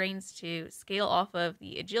energy drains to scale off of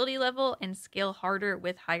the agility level and scale harder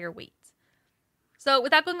with higher weights. So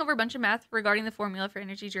without going over a bunch of math regarding the formula for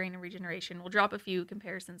energy drain and regeneration, we'll drop a few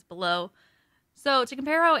comparisons below. So to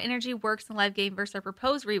compare how energy works in the live game versus our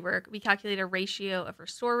proposed rework, we calculate a ratio of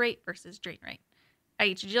restore rate versus drain rate. At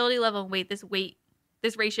each agility level and weight,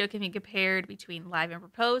 this ratio can be compared between live and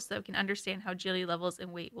proposed, so we can understand how agility levels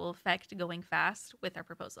and weight will affect going fast with our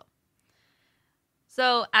proposal.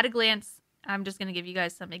 So at a glance, I'm just going to give you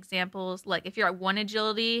guys some examples. Like if you're at 1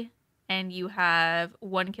 agility and you have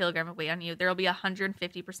 1 kilogram of weight on you, there will be a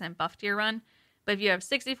 150% buff to your run. But if you have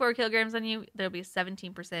 64 kilograms on you, there'll be a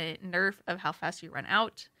 17% nerf of how fast you run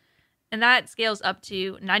out. And that scales up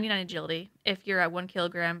to 99 agility. If you're at 1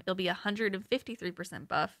 kilogram, it'll be a 153%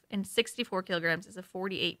 buff, and 64 kilograms is a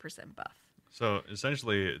 48% buff. So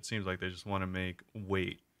essentially, it seems like they just want to make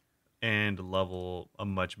weight and level a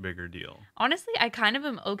much bigger deal. Honestly, I kind of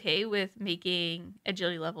am okay with making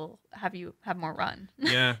agility level have more run.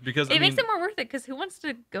 Yeah, because it makes it more worth it, because who wants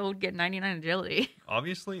to go get 99 agility?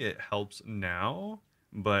 Obviously, it helps now,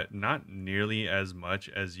 but not nearly as much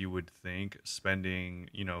as you would think spending,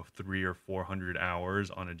 300 or 400 hours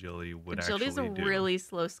on agility would Agility actually is do. a really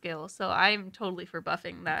slow skill, so I'm totally for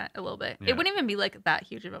buffing that a little bit. Yeah. It wouldn't even be like that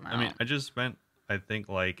huge of an amount. I mean, I just spent, I think,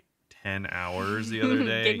 like 10 hours the other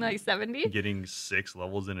day getting like 70? getting 6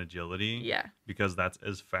 levels in agility. Yeah. Because that's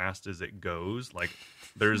as fast as it goes. Like,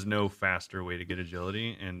 there's no faster way to get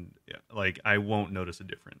agility, and like I won't notice a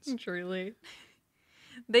difference. Truly.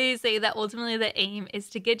 They say that ultimately the aim is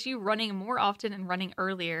to get you running more often and running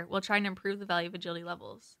earlier while trying to improve the value of agility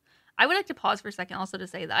levels. I would like to pause for a second also to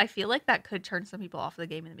say that I feel like that could turn some people off the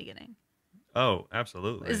game in the beginning. Oh,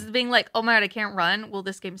 absolutely. Is being like, oh my god, I can't run. Well,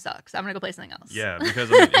 this game sucks. I'm gonna go play something else. Yeah,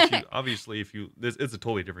 because I mean, it's a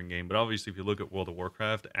totally different game. But obviously, if you look at World of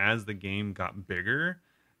Warcraft, as the game got bigger,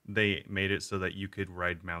 they made it so that you could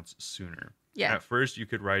ride mounts sooner. Yeah. At first, you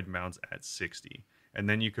could ride mounts at 60, and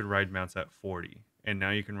then you could ride mounts at 40, and now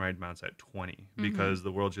you can ride mounts at 20 because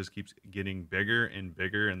the world just keeps getting bigger and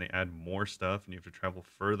bigger, and they add more stuff, and you have to travel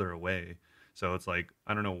further away. So it's like,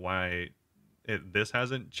 I don't know why this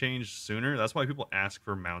hasn't changed sooner. That's why people ask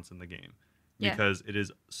for mounts in the game, because it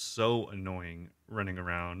is so annoying running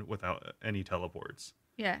around without any teleports.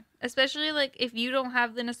 Yeah, especially like if you don't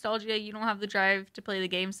have the nostalgia, you don't have the drive to play the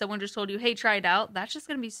game. Someone just told you, "Hey, try it out." That's just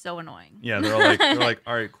gonna be so annoying. Yeah, they're like,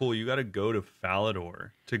 all right, cool. You got to go to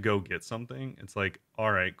Falador to go get something. It's like,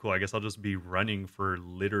 all right, cool. I guess I'll just be running for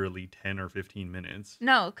literally 10 or 15 minutes.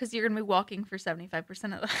 No, because you're gonna be walking for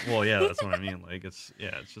 75% of that. Well, yeah, that's what I mean. Like, it's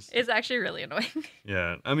just. It's actually really annoying.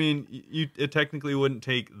 Yeah, I mean, it technically wouldn't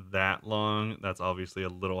take that long. That's obviously a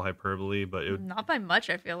little hyperbole, but it would. Not by much,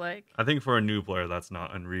 I feel like. I think for a new player, that's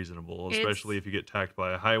not unreasonable, especially if you get attacked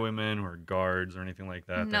by highwaymen or guards or anything like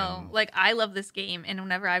that. No, then... like I love this game, and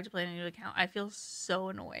whenever I have to play a new account, I feel so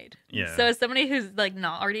annoyed. Yeah. So as somebody who's like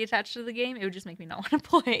not already attached to the game, it would just make me not want to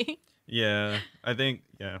play. Yeah, I think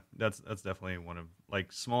that's definitely one of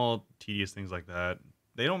like small tedious things like that.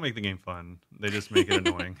 They don't make the game fun. They just make it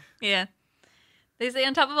annoying. Yeah. They say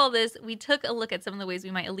on top of all this, we took a look at some of the ways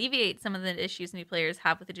we might alleviate some of the issues new players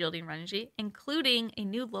have with agility and run energy, including a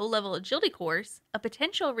new low-level agility course, a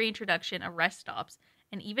potential reintroduction of rest stops,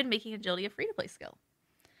 and even making agility a free-to-play skill.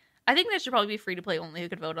 I think that should probably be free-to-play only. Who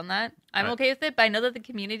could vote on that? I'm okay with it, but I know that the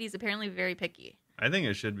community is apparently very picky. I think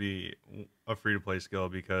it should be a free-to-play skill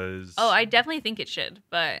because... Oh, I definitely think it should,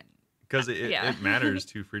 but... Because it matters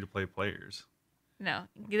to free-to-play players. No,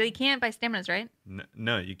 they can't buy staminas, right?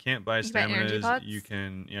 No, you can't buy staminas. Buy energy pots? You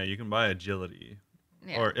can buy agility.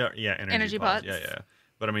 Yeah. Or energy pots. Yeah.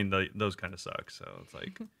 But I mean, those kind of suck. So it's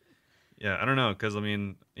like, yeah, I don't know, because I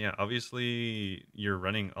mean, yeah, obviously you're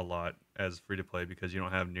running a lot as free to play because you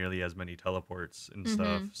don't have nearly as many teleports and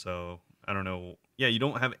stuff. So I don't know. Yeah, you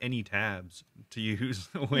don't have any tabs to use.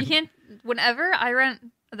 You can't. Whenever I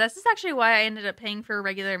run. This is actually why I ended up paying for a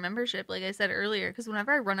regular membership, like I said earlier, because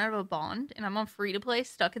whenever I run out of a bond and I'm on free-to-play,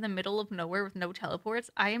 stuck in the middle of nowhere with no teleports,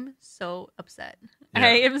 I am so upset. Yeah. I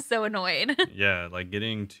am so annoyed. Yeah, like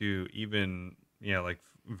getting to even, like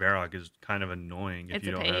Varrock is kind of annoying if It's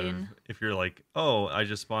you a don't pain. have, if you're like, oh, I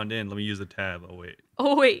just spawned in, let me use the tab. Oh wait.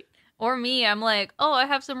 Oh wait. Or me, I'm like, oh, I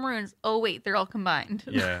have some runes. Oh wait, they're all combined.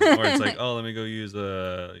 Yeah. Or it's like, oh, let me go use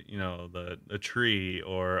a tree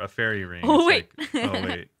or a fairy ring. Oh It's wait. like, oh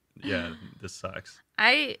wait. Yeah, this sucks.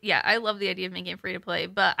 I love the idea of making it free to play,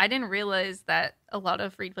 but I didn't realize that a lot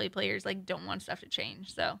of free to play players like don't want stuff to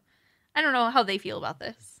change. So I don't know how they feel about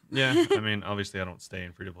this. Yeah, I mean, obviously I don't stay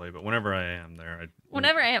in free to play, but whenever I am there,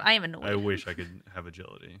 Whenever I am annoyed. I wish I could have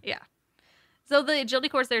agility. Yeah. So the agility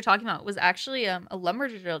course they were talking about was actually a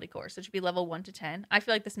lumber's agility course, which would be level 1 to 10. I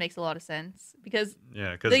feel like this makes a lot of sense because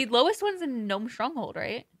the lowest one's in Gnome Stronghold,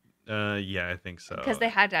 right? Yeah, I think so. Because they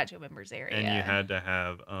had to add to a members area, and you had to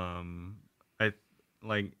have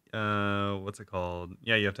what's it called?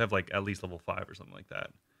 Yeah, you have to have like at least level 5 or something like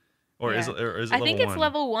that. Or is it I level think 1? it's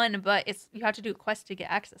level 1, but you have to do a quest to get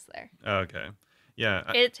access there. Okay.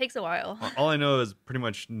 Yeah. It takes a while. All I know is pretty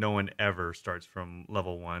much no one ever starts from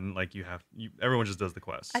level 1. Like everyone just does the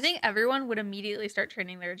quest. I think everyone would immediately start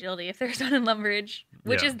training their agility if they're done in Lumberage,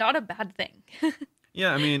 which is not a bad thing.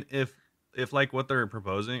 Yeah, I mean, if like what they're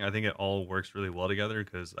proposing, I think it all works really well together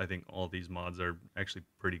because I think all these mods are actually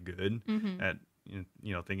pretty good at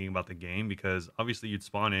thinking about the game, because obviously you'd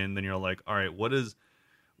spawn in, then you're like, all right, what does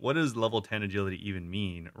level 10 agility even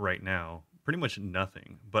mean right now? Pretty much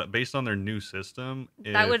nothing. But based on their new system,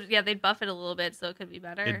 they'd buff it a little bit so it could be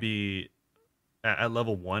better. It'd be at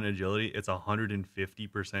level 1 agility, it's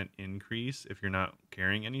 150% increase if you're not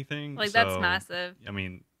carrying anything. Like, that's massive. I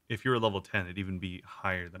mean, if you were level 10, it'd even be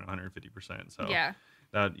higher than 150%. So yeah,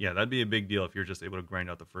 that'd be a big deal if you're just able to grind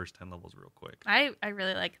out the first 10 levels real quick. I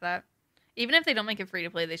really like that. Even if they don't make it free to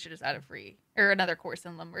play, they should just add a free or another course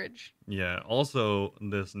in Lumbridge. Yeah. Also,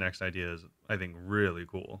 this next idea is, I think, really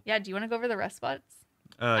cool. Yeah. Do you want to go over the rest spots?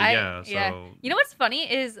 Yeah. You know what's funny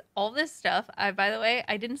is all this stuff. By the way,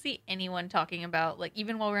 I didn't see anyone talking about, like,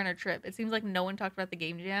 even while we're on our trip. It seems like no one talked about the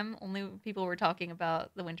game jam. Only people were talking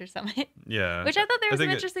about the Winter Summit. Yeah. Which I thought there was some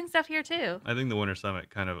interesting stuff here too. I think the Winter Summit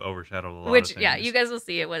kind of overshadowed a lot of things. Yeah, you guys will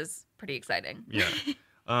see. It was pretty exciting. Yeah.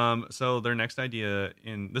 So their next idea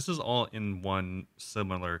this is all in one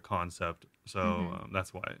similar concept. So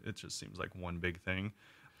that's why it just seems like one big thing.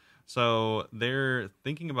 So they're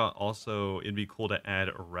thinking about also, it'd be cool to add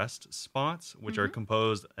rest spots, which are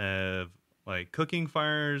composed of like cooking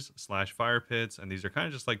fires / fire pits. And these are kind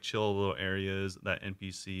of just like chill little areas that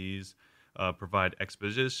NPCs provide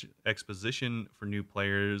exposition for new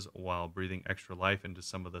players while breathing extra life into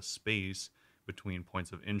some of the space between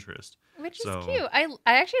points of interest. Which is cute. I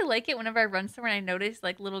actually like it whenever I run somewhere and I notice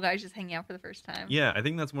like little guys just hanging out for the first time. Yeah, I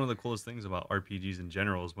think that's one of the coolest things about RPGs in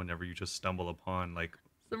general is whenever you just stumble upon like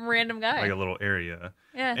some random guy, like a little area.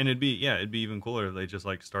 Yeah. And it'd be even cooler if they just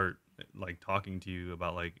like start like talking to you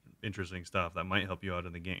about like interesting stuff that might help you out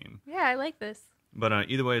in the game. Yeah, I like this. But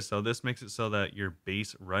either way, so this makes it so that your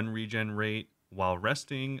base run regen rate while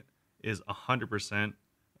resting is 100%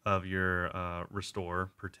 of your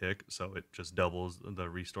restore per tick, so it just doubles the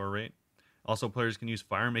restore rate. Also, players can use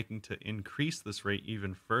fire making to increase this rate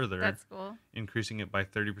even further. That's cool. Increasing it by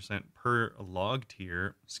 30% per log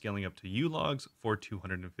tier, scaling up to U logs for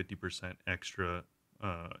 250% extra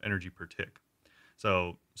energy per tick.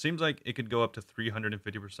 So seems like it could go up to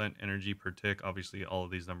 350% energy per tick. Obviously, all of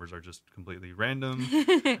these numbers are just completely random,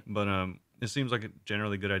 but it seems like a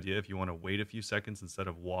generally good idea. If you want to wait a few seconds instead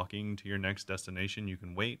of walking to your next destination, you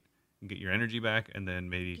can wait and get your energy back, and then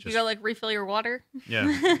maybe you go like refill your water.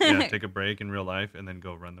 Yeah, take a break in real life, and then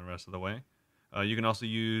go run the rest of the way. You can also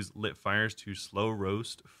use lit fires to slow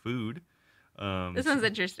roast food. This one's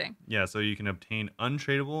interesting. Yeah, so you can obtain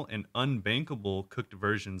untradeable and unbankable cooked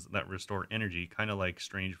versions that restore energy, kind of like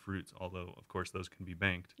strange fruits, although, of course, those can be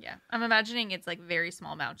banked. Yeah, I'm imagining it's like very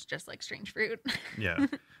small amounts, just like strange fruit. Yeah.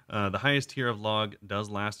 The highest tier of log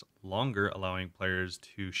does last longer, allowing players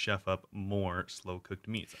to chef up more slow-cooked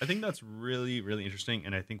meats. I think that's really, really interesting,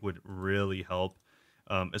 and I think would really help,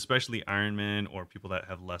 especially Iron Man or people that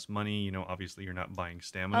have less money. You know, obviously you're not buying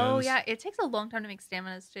staminas. Oh, yeah. It takes a long time to make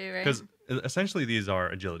staminas too, right? Because essentially these are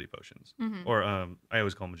agility potions. Or I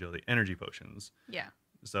always call them energy potions. Yeah.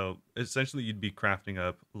 So essentially you'd be crafting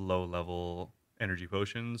up low-level energy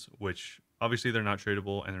potions, which obviously they're not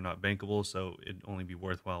tradable and they're not bankable, so it'd only be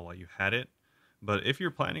worthwhile while you had it. But if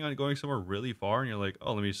you're planning on going somewhere really far and you're like,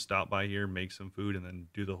 oh, let me stop by here, make some food, and then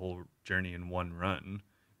do the whole journey in one run,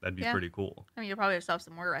 that'd be pretty cool. I mean, you'll probably have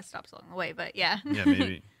some more rest stops along the way, but yeah. Yeah,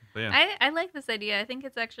 maybe. But yeah. I like this idea. I think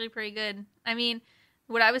it's actually pretty good. I mean,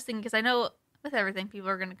 what I was thinking, because I know with everything people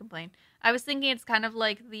are going to complain, I was thinking it's kind of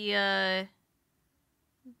like the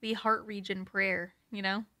heart region prayer, you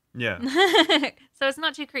know? Yeah. So it's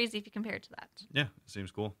not too crazy if you compare it to that. Yeah, it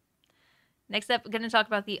seems cool. Next up, we're going to talk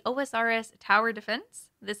about the OSRS Tower Defense.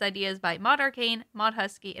 This idea is by Mod Arcane, Mod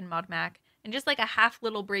Husky, and Mod Mac. And just like a half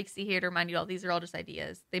little breaksy here to remind you all, these are all just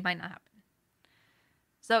ideas. They might not happen.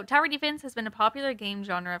 So tower defense has been a popular game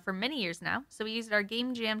genre for many years now, so we used our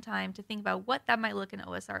game jam time to think about what that might look in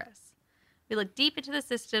OSRS. We looked deep into the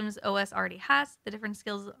systems OS already has, the different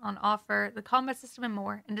skills on offer, the combat system, and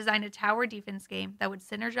more, and designed a tower defense game that would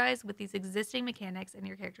synergize with these existing mechanics and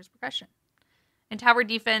your character's progression. In tower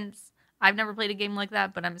defense, I've never played a game like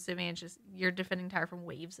that, but I'm assuming it's just you're defending tower from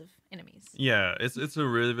waves of enemies. Yeah, it's a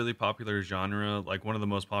really, really popular genre. Like one of the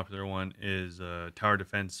most popular one is tower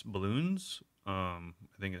defense balloons. I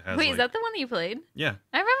think it has. Wait, is that the one that you played? Yeah,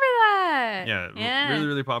 I remember that. Yeah, really,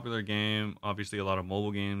 really popular game. Obviously, a lot of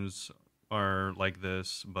mobile games are like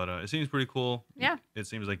this, but it seems pretty cool. Yeah. It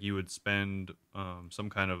seems like you would spend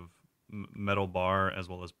some kind of metal bar as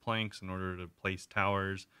well as planks in order to place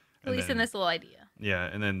towers. At least in this little idea. Yeah,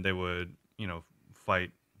 and then they would,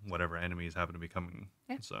 fight whatever enemies happen to be coming.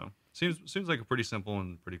 Yeah. So seems like a pretty simple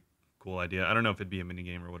and pretty cool idea. I don't know if it'd be a mini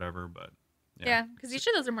game or whatever, but yeah, because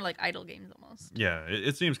usually those are more like idle games almost. Yeah,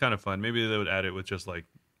 it seems kind of fun. Maybe they would add it with just like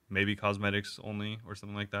maybe cosmetics only or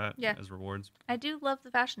something like that. Yeah. As rewards. I do love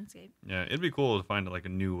the fashionscape. Yeah, it'd be cool to find like a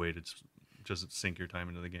new way to just sink your time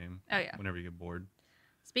into the game. Oh yeah. Whenever you get bored.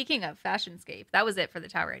 Speaking of fashionscape, that was it for the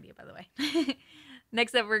tower idea, by the way.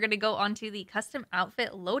 Next up, we're going to go on to the custom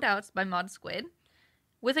outfit loadouts by Mod Squid.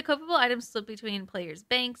 With equipable items split between players'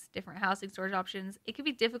 banks, different housing storage options, it can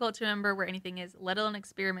be difficult to remember where anything is, let alone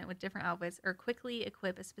experiment with different outfits or quickly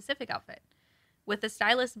equip a specific outfit. With the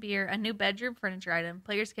Stylist Beer, a new bedroom furniture item,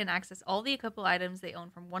 players can access all the equipable items they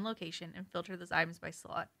own from one location and filter those items by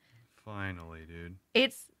slot. Finally, dude.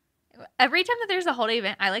 It's every time that there's a holiday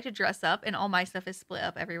event, I like to dress up, and all my stuff is split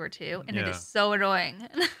up everywhere too, and it is so annoying.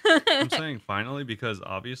 I'm saying finally because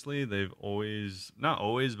obviously they've always, not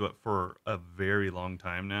always, but for a very long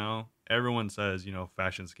time now, everyone says,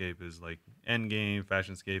 Fashionscape is like endgame.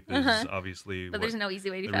 Fashionscape is obviously but there's no easy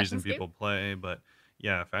way to do the reason Fashionscape. People play. But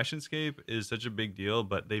yeah, Fashionscape is such a big deal,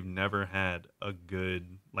 but they've never had a good,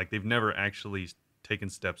 they've never actually taken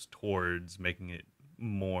steps towards making it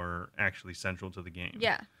more actually central to the game.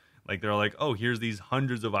 Yeah. Like they're like, oh, here's these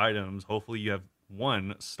hundreds of items. Hopefully you have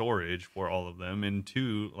one, storage for all of them, and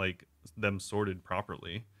two, like them sorted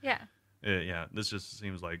properly. Yeah. Yeah, this just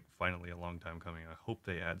seems like finally a long time coming. I hope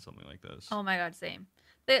they add something like this. Oh my god, same.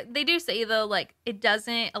 They do say though, like it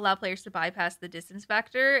doesn't allow players to bypass the distance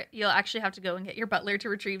factor. You'll actually have to go and get your butler to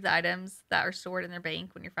retrieve the items that are stored in their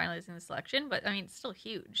bank when you're finalizing the selection. But I mean, it's still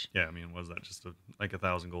huge. Yeah, I mean, was that just like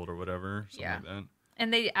 1,000 gold or whatever? Something like that.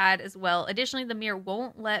 And they add as well, additionally, the mirror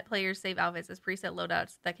won't let players save outfits as preset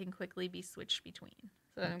loadouts that can quickly be switched between.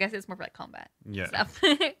 So I guess it's more for like combat stuff.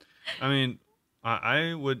 I mean,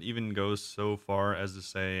 I would even go so far as to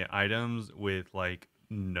say items with like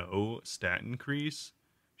no stat increase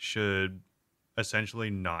should essentially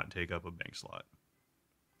not take up a bank slot.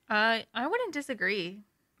 I wouldn't disagree.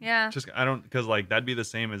 Yeah. Because like that'd be the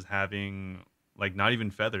same as having like not even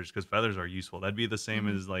feathers, because feathers are useful. That'd be the same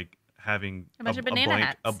as like having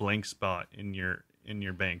a blank spot in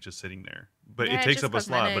your bank just sitting there, but it takes up a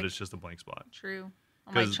slot, but it's just a blank spot. True.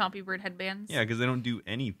 On like chompy bird headbands. Yeah, because they don't do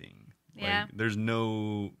anything. Yeah. Like,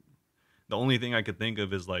 the only thing I could think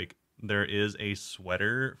of is like there is a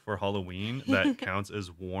sweater for Halloween that counts as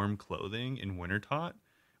warm clothing in Wintertot,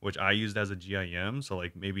 which I used as a GIM, so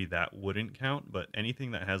like maybe that wouldn't count, but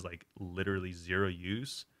anything that has like literally zero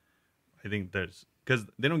use, I think there's, because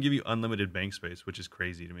they don't give you unlimited bank space, which is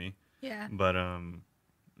crazy to me. Yeah. But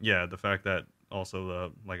yeah, the fact that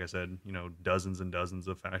also like I said, dozens and dozens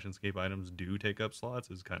of Fashionscape items do take up slots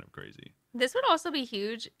is kind of crazy. This would also be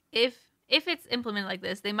huge if it's implemented like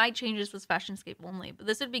this. They might change this as Fashionscape only, but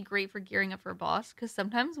this would be great for gearing up for a boss, because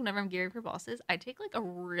sometimes whenever I'm gearing for bosses, I take like a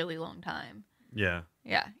really long time. Yeah.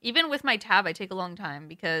 Yeah. Even with my tab, I take a long time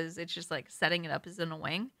because it's just like setting it up is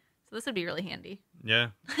annoying. So this would be really handy. Yeah.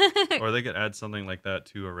 Or they could add something like that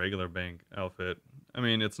to a regular bank outfit. I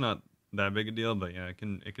mean, it's not that big a deal, but yeah, it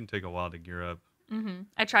can take a while to gear up. Mm-hmm.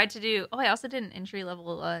 I tried to do. I also did an entry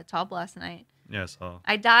level top last night. Yeah, I saw.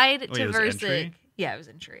 I died to Versic. Yeah, it was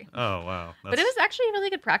entry. Oh wow! But it was actually really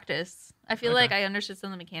good practice. I feel like I understood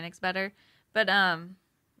some of the mechanics better, but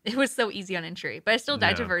it was so easy on entry. But I still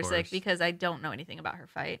died to Versic because I don't know anything about her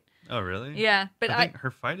fight. Oh really? Yeah, but I think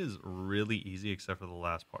her fight is really easy except for the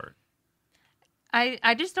last part.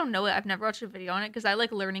 I just don't know it. I've never watched a video on it because I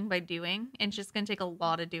like learning by doing, and it's just gonna take a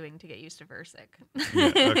lot of doing to get used to Versic.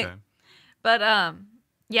 Yeah, okay. But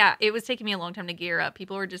Yeah, it was taking me a long time to gear up.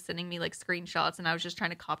 People were just sending me like screenshots and I was just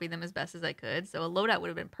trying to copy them as best as I could. So a loadout would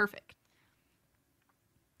have been perfect.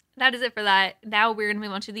 That is it for that. Now we're going to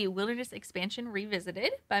move on to the Wilderness Expansion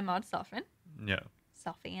Revisited by Mod Sofan. Yeah.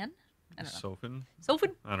 Sofan? I don't know. Sofan?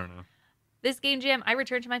 Sofan? I don't know. This game jam, I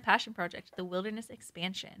returned to my passion project, the Wilderness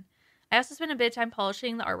Expansion. I also spent a bit of time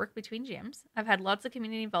polishing the artwork between jams. I've had lots of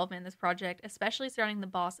community involvement in this project, especially surrounding the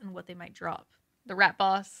boss and what they might drop. The rat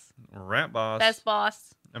boss. Rat boss. Best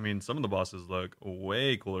boss. I mean, some of the bosses look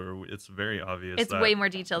way cooler. It's very obvious. It's way more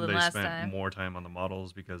detailed than last time. They spent more time on the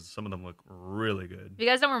models because some of them look really good. If you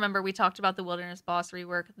guys don't remember, we talked about the Wilderness boss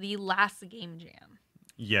rework the last game jam.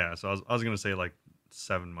 Yeah, so I was going to say like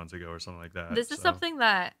 7 months ago or something like that. This is something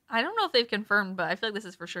that I don't know if they've confirmed, but I feel like this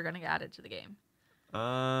is for sure going to get added to the game.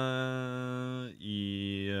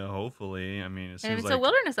 Yeah, hopefully. I mean, it seems and it's like a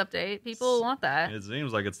wilderness update. People want that. It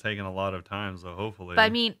seems like it's taken a lot of time, so hopefully. But I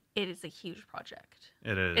mean, it is a huge project.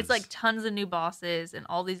 It is. It's like tons of new bosses in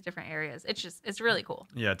all these different areas. It's really cool.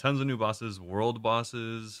 Yeah, tons of new bosses, world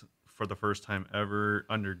bosses for the first time ever,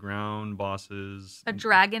 underground bosses, a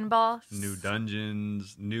dragon boss, new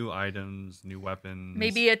dungeons, new items, new weapons.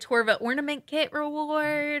 Maybe a Torva ornament kit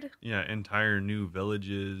reward. Yeah, entire new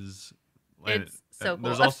villages. It's so cool.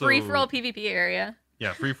 There's a also free-for-all PvP area.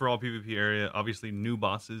 Yeah, free-for-all PvP area. Obviously, new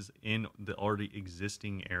bosses in the already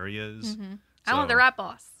existing areas. Mm-hmm. So, I want the rat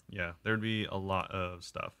boss. Yeah, there'd be a lot of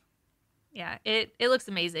stuff. Yeah, it looks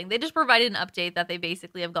amazing. They just provided an update that they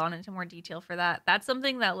basically have gone into more detail for that. That's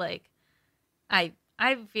something that, like, I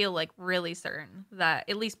feel, like, really certain that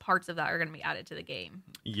at least parts of that are going to be added to the game.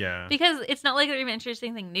 Yeah. Because it's not like they're even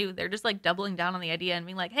introducing anything new. They're just, like, doubling down on the idea and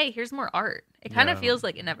being like, hey, here's more art. It kind of feels,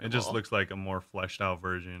 like, inevitable. It just looks like a more fleshed out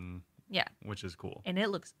version. Yeah. Which is cool. And it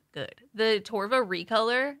looks good. The Torva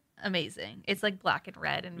recolor, amazing. It's, like, black and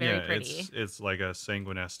red and very pretty. It's like a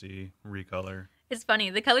Sanguinesti recolor. It's funny.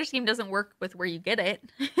 The color scheme doesn't work with where you get it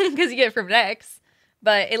because you get it from Dex,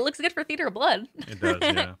 but it looks good for Theater of Blood. It does,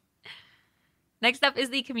 yeah. Next up is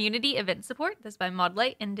the community event support. This is by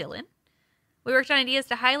Modlight and Dylan. We worked on ideas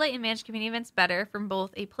to highlight and manage community events better from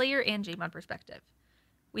both a player and JMod perspective.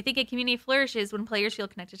 We think a community flourishes when players feel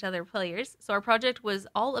connected to other players, so our project was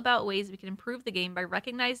all about ways we can improve the game by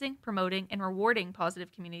recognizing, promoting, and rewarding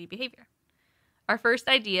positive community behavior. Our first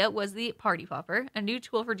idea was the Party Popper, a new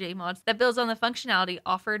tool for JMods that builds on the functionality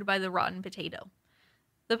offered by the Rotten Potato.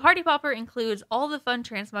 The Party Popper includes all the fun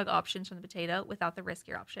transmog options from the potato without the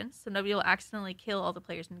riskier options, so nobody will accidentally kill all the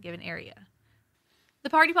players in a given area. The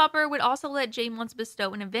Party Popper would also let JMods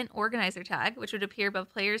bestow an event organizer tag, which would appear above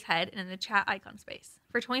player's head and in the chat icon space.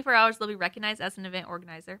 For 24 hours, they'll be recognized as an event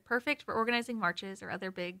organizer, perfect for organizing marches or other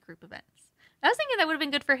big group events. I was thinking that would have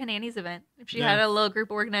been good for Hanani's event, if she had a little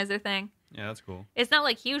group organizer thing. Yeah, that's cool. It's not,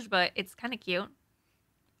 like, huge, but it's kind of cute.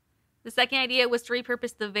 The second idea was to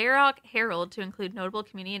repurpose the Varrock Herald to include notable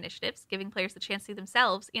community initiatives, giving players the chance to see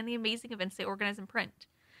themselves and the amazing events they organize and print.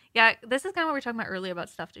 Yeah, this is kind of what we were talking about earlier about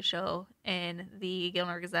stuff to show in the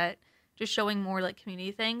Gilnar Gazette, just showing more, like,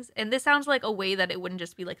 community things. And this sounds like a way that it wouldn't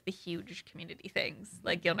just be, like, the huge community things,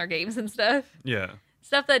 like Gilnar Games and stuff. Yeah.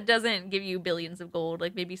 Stuff that doesn't give you billions of gold,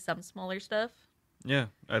 like maybe some smaller stuff. Yeah,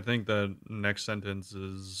 I think the next sentence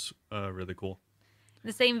is really cool. In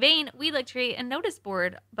the same vein, we'd like to create a notice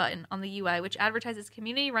board button on the UI which advertises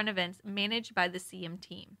community-run events managed by the CM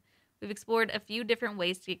team. We've explored a few different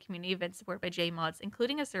ways to get community events supported by JMods,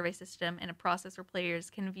 including a survey system and a process where players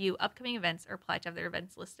can view upcoming events or apply to have their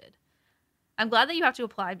events listed. I'm glad that you have to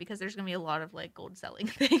apply because there's going to be a lot of, like, gold selling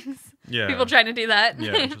things. Yeah. People trying to do that.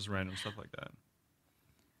 Yeah, just random stuff like that.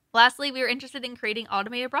 Lastly, we were interested in creating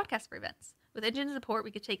automated broadcasts for events. With engine support,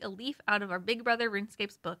 we could take a leaf out of our Big Brother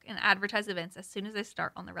RuneScape's book and advertise events as soon as they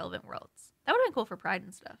start on the relevant worlds. That would have been cool for Pride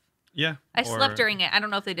and stuff. Yeah. I slept during it. I don't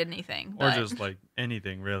know if they did anything. Or just, like,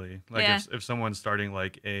 anything, really. Like, Yeah. if someone's starting,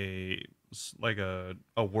 like, a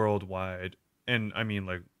worldwide, and I mean,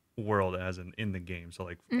 like, world as in the game. So,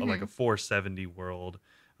 like, like a 470 world,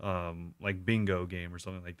 like, bingo game or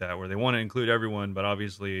something like that, where they want to include everyone, but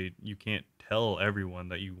obviously you can't tell everyone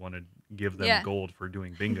that you want to give them gold for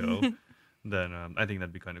doing bingo. Then I think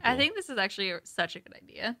that'd be kind of cool. I think this is actually such a good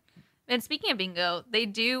idea. And speaking of bingo, they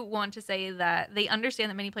do want to say that they understand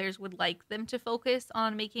that many players would like them to focus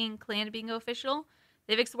on making clan bingo official.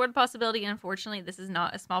 They've explored the possibility, and unfortunately, this is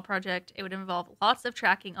not a small project. It would involve lots of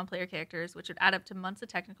tracking on player characters, which would add up to months of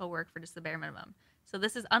technical work for just the bare minimum. So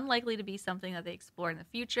this is unlikely to be something that they explore in the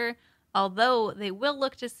future, although they will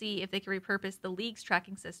look to see if they can repurpose the league's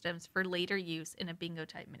tracking systems for later use in a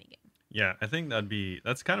bingo-type minigame. Yeah, I think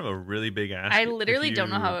that's kind of a really big ask. I literally don't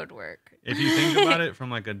know how it would work. If you think about it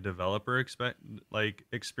from, like, a developer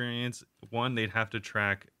experience, one, they'd have to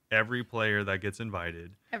track every player that gets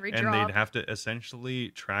invited. Every And drop. they'd have to essentially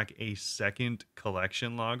track a second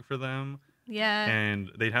collection log for them. Yeah.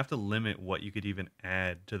 And they'd have to limit what you could even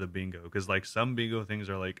add to the bingo. Because, like, some bingo things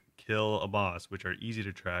are like kill a boss, which are easy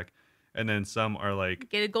to track. And then some are like,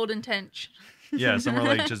 Get a golden tench. yeah, some are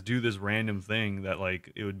like just do this random thing that,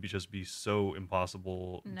 like, it would just be so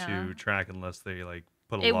impossible No. to track unless they, like,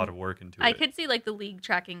 put a It- lot of work into I it. could see like the league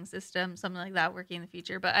tracking system, something like that, working in the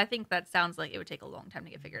future, but I think that sounds like it would take a long time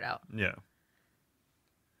to get figured out. Yeah.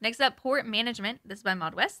 Next up, port management. This is by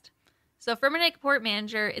ModWest. So, Firminic Port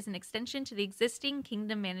Manager is an extension to the existing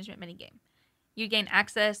Kingdom Management minigame. You gain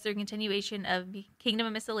access through continuation of Kingdom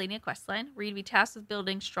of Miscellanea questline, where you'd be tasked with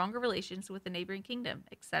building stronger relations with the neighboring kingdom,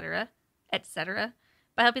 etc.,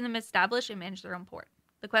 by helping them establish and manage their own port.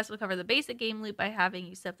 The quest will cover the basic game loop by having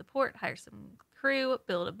you set up the port, hire some crew,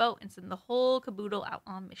 build a boat, and send the whole caboodle out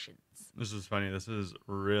on missions. This is funny. This is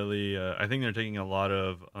really, I think they're taking a lot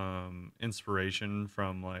of inspiration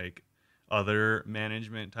from, like, other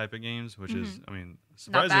management type of games, which is, I mean,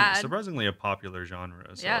 surprisingly a popular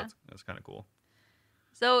genre. So Yeah. that's kind of cool.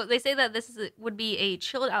 So they say that would be a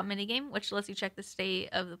chilled out minigame, which lets you check the state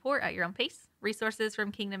of the port at your own pace. Resources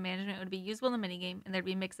from Kingdom Management would be usable in the minigame, and there'd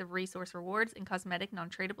be a mix of resource rewards and cosmetic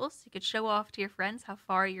non-tradables. You could show off to your friends how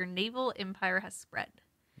far your naval empire has spread.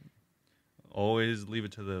 Always leave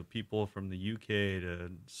it to the people from the UK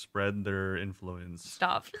to spread their influence.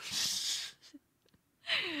 Stop.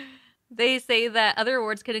 They say that other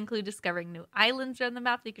rewards could include discovering new islands around the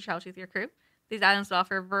map that you could travel to with your crew. These islands will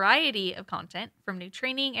offer a variety of content, from new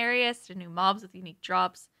training areas to new mobs with unique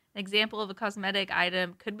drops. An example of a cosmetic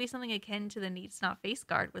item could be something akin to the Neat's Not face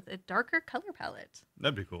guard with a darker color palette.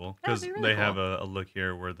 That'd be cool, That'd because be really they have cool. a look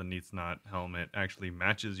here where the Neat's Not helmet actually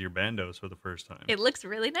matches your bandos for the first time. It looks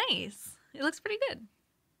really nice. It looks pretty good.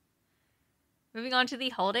 Moving on to the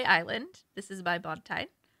Holiday Island. This is by Bodtide.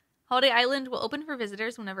 Holiday Island will open for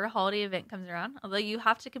visitors whenever a holiday event comes around, although you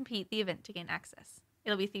have to complete the event to gain access.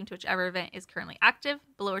 It'll be themed to whichever event is currently active.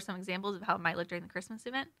 Below are some examples of how it might look during the Christmas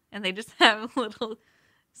event. And they just have little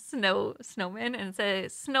snowmen and it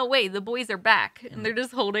says, "Snow away, the boys are back." And they're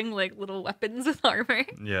just holding like little weapons with armor.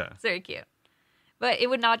 Yeah. It's very cute. But it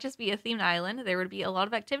would not just be a themed island. There would be a lot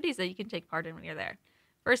of activities that you can take part in when you're there.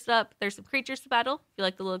 First up, there's some creatures to battle. If you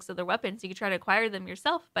like the looks of their weapons, you can try to acquire them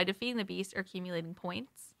yourself by defeating the beast or accumulating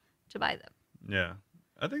points to buy them. Yeah.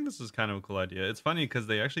 I think this is kind of a cool idea. It's funny because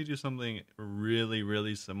they actually do something really,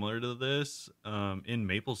 really similar to this in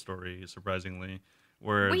MapleStory, surprisingly.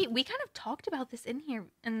 Where Wait, we kind of talked about this in here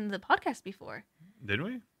in the podcast before. Did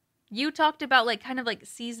we? You talked about like kind of like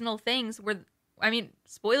seasonal things where, I mean,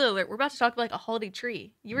 spoiler alert, we're about to talk about like a holiday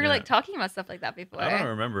tree. You were like talking about stuff like that before. I don't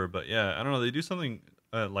remember, but yeah, I don't know. They do something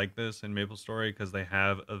like this in MapleStory because they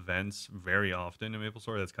have events very often in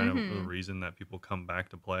MapleStory. That's kind of the reason that people come back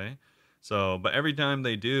to play. So, but every time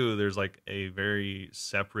they do, there's like a very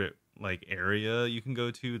separate like area you can go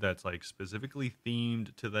to that's like specifically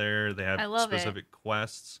themed to there. They have specific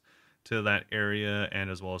quests to that area and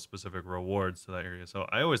as well as specific rewards to that area. So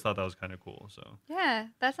I always thought that was kind of cool. So yeah,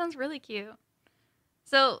 that sounds really cute.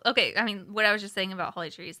 So, okay, I mean, what I was just saying about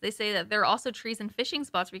holiday trees, they say that there are also trees and fishing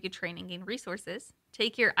spots where you could train and gain resources.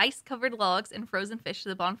 Take your ice-covered logs and frozen fish to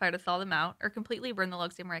the bonfire to thaw them out, or completely burn the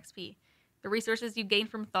logs to get more XP. The resources you gain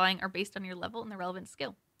from thawing are based on your level and the relevant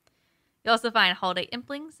skill. You'll also find holiday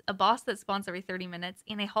implings, a boss that spawns every 30 minutes,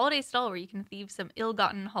 and a holiday stall where you can thieve some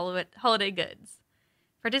ill-gotten holiday goods.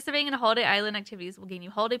 Participating in holiday island activities will gain you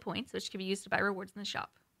holiday points, which can be used to buy rewards in the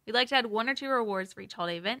shop. We'd like to add 1 or 2 rewards for each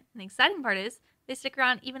holiday event, and the exciting part is they stick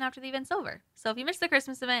around even after the event's over. So if you missed the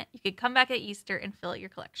Christmas event, you could come back at Easter and fill out your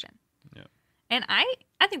collection. Yeah. And I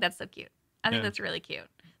think that's so cute. I think that's really cute.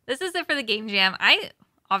 This is it for the game jam. I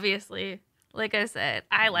obviously, like I said,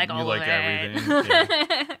 I like all of it. Everything.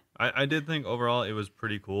 Yeah. I did think overall it was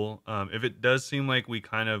pretty cool. If it does seem like we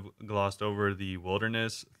kind of glossed over the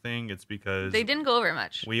wilderness thing, it's because they didn't go over it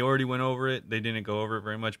much. We already went over it. They didn't go over it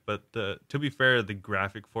very much. But to be fair, the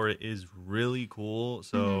graphic for it is really cool.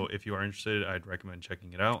 So if you are interested, I'd recommend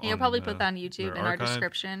checking it out. You'll probably put that on YouTube in our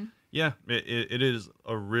description. Yeah, it is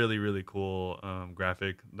a really, really cool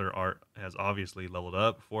graphic. Their art has obviously leveled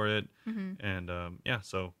up for it. And yeah,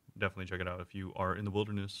 so definitely check it out if you are in the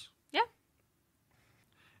wilderness. Yeah.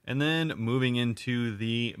 And then moving into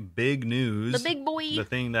the big news. The big boy. The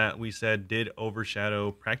thing that we said did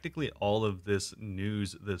overshadow practically all of this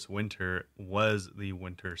news this winter was the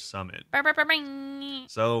Winter Summit.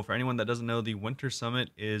 So for anyone that doesn't know, the Winter Summit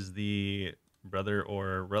is the brother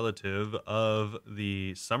or relative of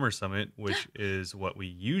the Summer Summit, which is what we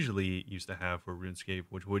usually used to have for RuneScape,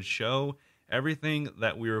 which would show everything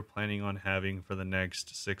that we were planning on having for the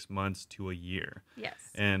next 6 months to a year. Yes.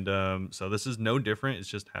 And so this is no different. It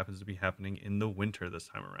just happens to be happening in the winter this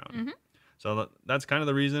time around. Mm-hmm. So that's kind of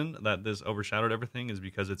the reason that this overshadowed everything, is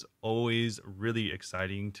because it's always really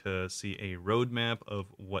exciting to see a roadmap of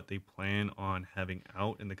what they plan on having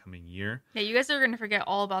out in the coming year. Yeah, you guys are going to forget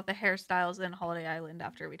all about the hairstyles in Holiday Island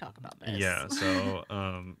after we talk about this. Yeah,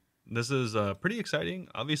 so this is pretty exciting,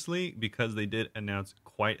 obviously, because they did announce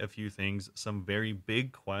quite a few things, some very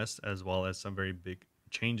big quests, as well as some very big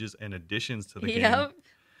changes and additions to the game.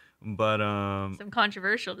 But some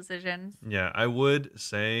controversial decisions. Yeah, I would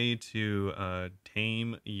say to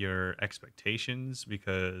tame your expectations,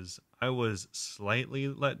 because I was slightly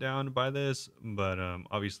let down by this, but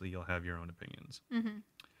obviously you'll have your own opinions. Mm-hmm.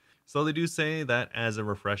 So they do say that, as a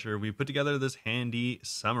refresher, we put together this handy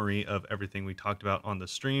summary of everything we talked about on the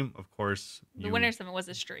stream. Of course, the Winter Summit was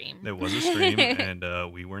a stream. It was a stream,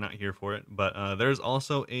 and we were not here for it. But there's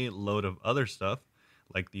also a load of other stuff,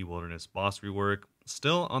 like the Wilderness boss rework,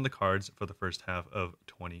 still on the cards for the first half of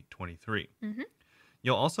 2023. Mm-hmm.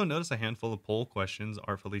 You'll also notice a handful of poll questions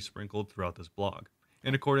artfully sprinkled throughout this blog.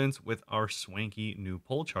 In accordance with our swanky new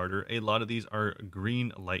poll charter, a lot of these are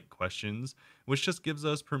green light questions, which just gives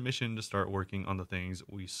us permission to start working on the things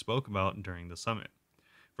we spoke about during the summit.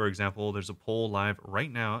 For example, there's a poll live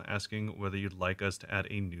right now asking whether you'd like us to add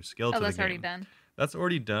a new skill to the game. Oh, that's already done. That's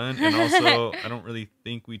already done, and also I don't really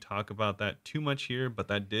think we talk about that too much here, but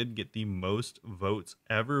that did get the most votes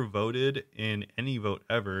ever voted in any vote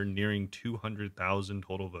ever, nearing 200,000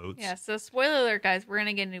 total votes. Yeah, so spoiler alert, guys, we're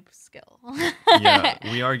gonna get a new skill. Yeah,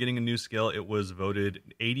 we are getting a new skill. It was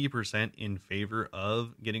voted 80% in favor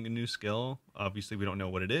of getting a new skill. Obviously, we don't know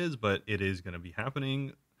what it is, but it is going to be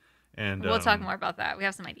happening. And we'll talk more about that. We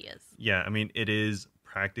have some ideas. Yeah, I mean, it is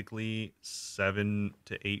practically 7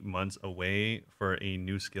 to 8 months away for a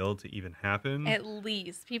new skill to even happen. At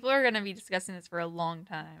least. People are going to be discussing this for a long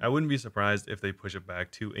time. I wouldn't be surprised if they push it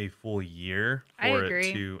back to a full year for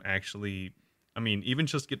it to actually, I mean, even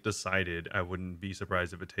just get decided. I wouldn't be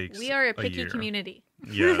surprised if it takes We are a picky year. Community.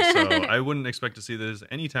 Yeah, so I wouldn't expect to see this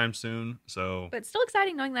anytime soon. So, but still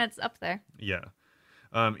exciting knowing that it's up there. Yeah.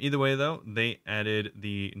 Either way, though, they added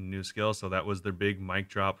the new skill, so that was their big mic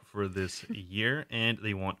drop for this year, and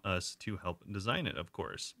they want us to help design it, of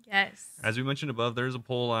course. Yes. As we mentioned above, there's a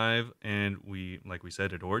poll live, and like we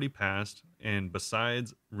said, it already passed. And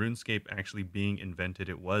besides RuneScape actually being invented,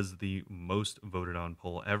 it was the most voted on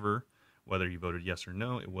poll ever. Whether you voted yes or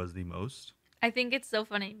no, it was the most. I think it's so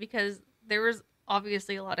funny because there was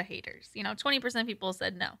obviously a lot of haters. 20% of people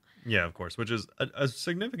said no. Yeah, of course, which is a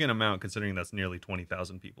significant amount considering that's nearly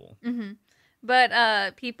 20,000 people. Mm-hmm.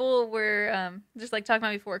 But people were just like talking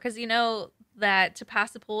about before, because that to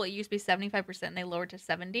pass the poll, it used to be 75% and they lowered to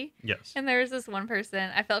 70%. Yes. And there was this one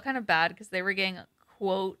person, I felt kind of bad because they were getting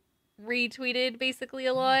quote retweeted basically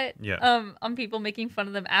a lot. Yeah. On people making fun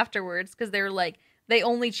of them afterwards because they were like, they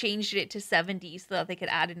only changed it to 70 so that they could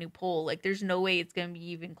add a new poll. Like, there's no way it's going to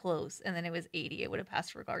be even close. And then it was 80. It would have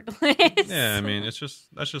passed regardless. Yeah, I mean, that's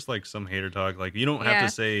just like some hater talk. Like, you don't have to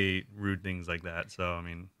say rude things like that. So, I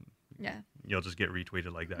mean, yeah, you'll just get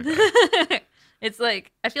retweeted like that. It's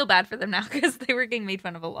like, I feel bad for them now because they were getting made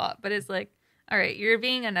fun of a lot. But it's like, all right, you're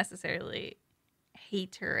being unnecessarily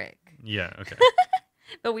hateric. Yeah, okay.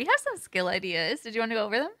 But we have some skill ideas. Did you want to go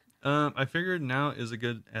over them? I figured now is a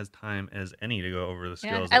good time as any to go over the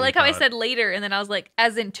skills. I like how I said later, and then I was like,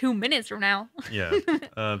 as in 2 minutes from now. Yeah.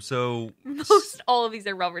 So most all of these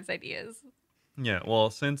are Robert's ideas. Yeah.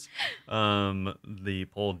 Well, since the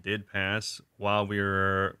poll did pass while we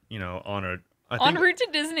were, en route to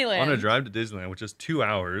Disneyland, on a drive to Disneyland, which is 2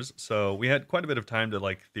 hours, so we had quite a bit of time to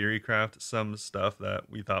like theory craft some stuff that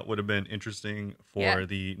we thought would have been interesting for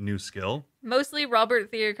the new skill. Mostly Robert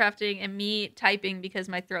theory crafting and me typing because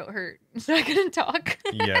my throat hurt, so I couldn't talk.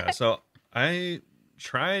 Yeah, so I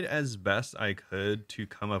tried as best I could to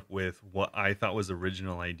come up with what I thought was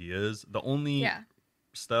original ideas. The only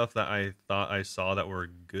stuff that I thought I saw that were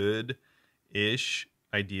good-ish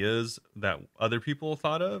ideas that other people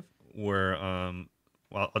thought of were,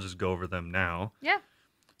 well, I'll just go over them now. Yeah.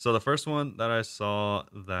 So the first one that I saw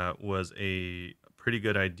that was a pretty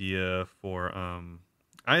good idea for,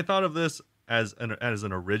 I thought of this as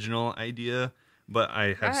an original idea, but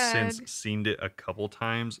I have since seen it a couple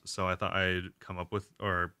times, so I thought I'd come up with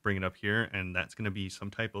or bring it up here, and that's going to be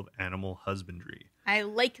some type of animal husbandry. I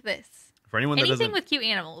like this. For anyone that anything with cute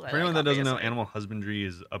animals. For anyone that doesn't know, animal husbandry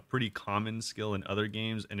is a pretty common skill in other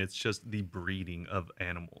games, and it's just the breeding of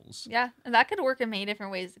animals. Yeah, and that could work in many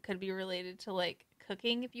different ways. It could be related to like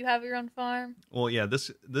cooking if you have your own farm. Well, yeah,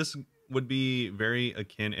 this would be very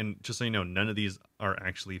akin, and just so you know, none of these are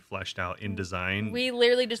actually fleshed out in design. We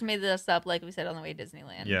literally just made this up, like we said on the way to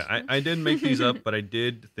Disneyland. Yeah, I did make these up, but I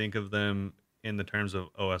did think of them in the terms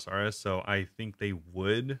of OSRS, so I think they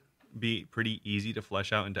would be pretty easy to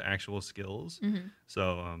flesh out into actual skills.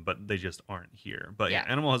 So, but they just aren't here. But yeah,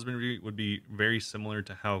 animal husbandry would be very similar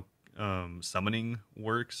to how summoning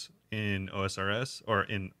works in OSRS, or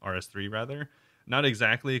in RS3 rather. Not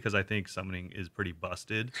exactly, because I think summoning is pretty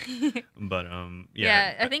busted. But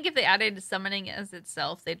yeah, I think if they added summoning as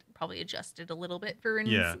itself, they'd probably adjust it a little bit for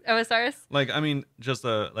OSRS. Like, I mean, just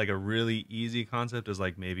a really easy concept is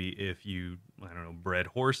like maybe if you, I don't know, bred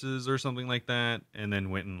horses or something like that, and then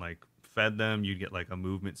went and like fed them, you'd get like a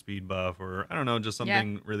movement speed buff, or I don't know, just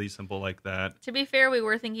something really simple like that. To be fair, we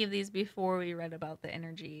were thinking of these before we read about the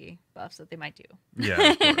energy buffs that they might do. Yeah,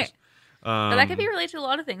 of course. But that could be related to a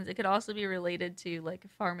lot of things. It could also be related to like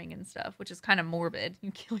farming and stuff, which is kind of morbid.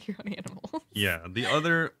 You kill your own animals. Yeah. The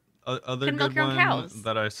other good one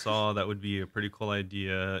that I saw that would be a pretty cool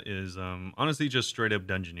idea is honestly just straight up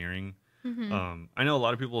dungeoneering. I know a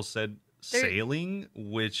lot of people said sailing,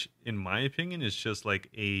 which in my opinion is just like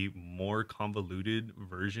a more convoluted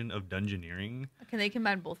version of dungeoneering. Can they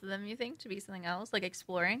combine both of them, you think, to be something else, like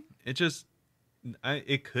exploring?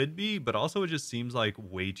 It could be, but also it just seems like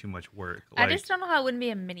way too much work. Like, I just don't know how it wouldn't be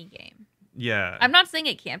a mini game. Yeah. I'm not saying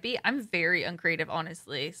it can't be. I'm very uncreative,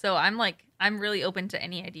 honestly. So I'm really open to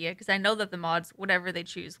any idea because I know that the mods, whatever they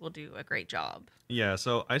choose, will do a great job. Yeah,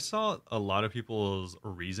 so I saw a lot of people's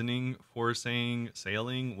reasoning for saying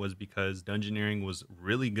sailing was because dungeoneering was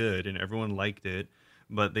really good and everyone liked it.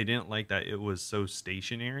 But they didn't like that it was so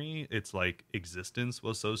stationary. It's like existence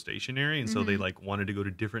was so stationary. And so they like wanted to go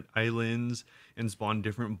to different islands and spawn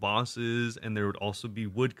different bosses. And there would also be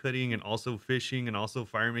wood cutting and also fishing and also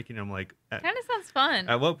fire making. I'm like, kind of sounds fun.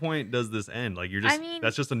 At what point does this end? Like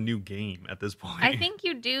that's just a new game at this point. I think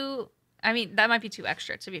you do. I mean, that might be too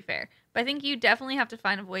extra, to be fair. But I think you definitely have to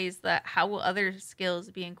find ways that how will other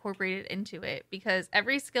skills be incorporated into it? Because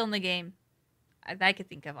every skill in the game that I could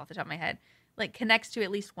think of off the top of my head like connects to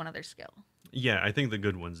at least one other skill. Yeah, I think the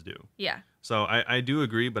good ones do. Yeah. So I do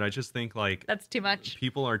agree, but I just think like that's too much.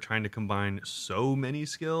 People are trying to combine so many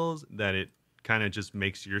skills that it kind of just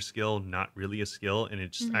makes your skill not really a skill, and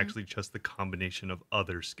it's actually just the combination of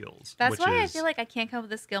other skills. That's why I feel like I can't come up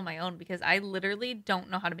with a skill of my own because I literally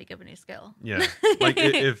don't know how to make up a new skill. Yeah. Like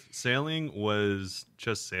if sailing was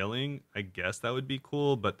just sailing, I guess that would be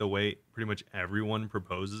cool, but the way pretty much everyone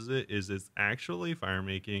proposes it is it's actually fire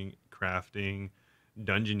making, crafting,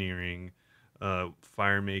 dungeoneering,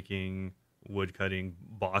 fire making, wood cutting,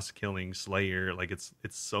 boss killing, slayer. Like it's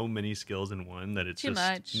so many skills in one that it's too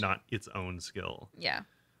just much. Not its own skill. Yeah.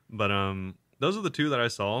 But those are the two that I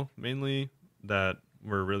saw mainly that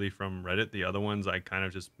were really from Reddit. The other ones I kind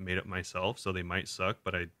of just made up myself, so they might suck,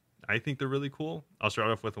 but I think they're really cool. I'll start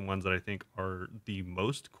off with the ones that I think are the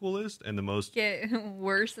most coolest and the most get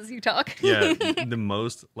worse as you talk. Yeah, the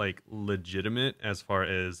most like legitimate as far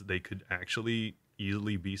as they could actually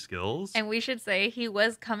easily be skills. And we should say he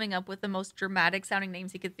was coming up with the most dramatic sounding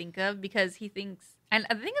names he could think of because he thinks, and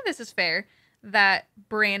I think this is fair, that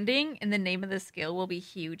branding in the name of the skill will be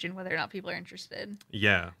huge in whether or not people are interested.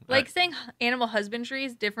 Yeah. Like saying animal husbandry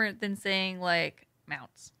is different than saying like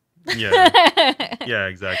mounts. Yeah. Yeah,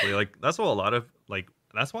 exactly. Like that's what a lot of like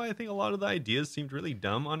that's why I think a lot of the ideas seemed really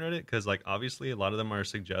dumb on Reddit, because like obviously a lot of them are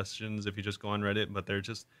suggestions if you just go on Reddit, but they're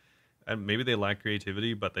just maybe they lack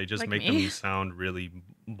creativity, but they just like make them sound really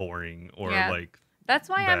boring or like that's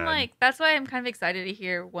why bad. That's why I'm kind of excited to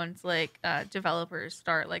hear once like developers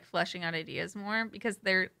start like fleshing out ideas more, because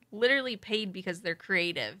they're literally paid because they're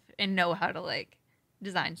creative and know how to like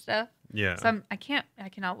design stuff. Yeah. So I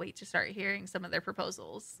cannot wait to start hearing some of their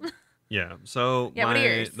proposals. Yeah. So what are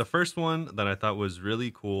yours? The first one that I thought was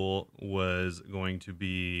really cool was going to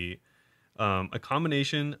be a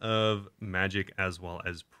combination of magic as well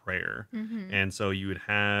as prayer. And so you would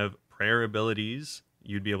have prayer abilities.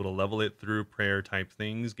 You'd be able to level it through prayer type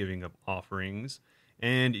things, giving up offerings.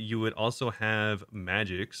 And you would also have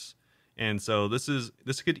magics. And so this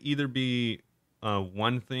could either be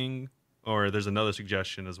one thing, or there's another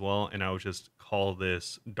suggestion as well. And I would just call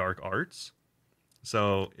this dark arts.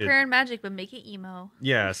 So prayer and magic, but make it emo.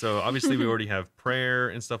 Yeah, so obviously we already have prayer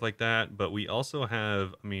and stuff like that, but we also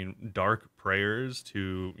have, dark prayers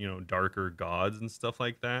to, darker gods and stuff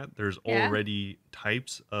like that. There's already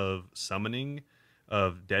types of summoning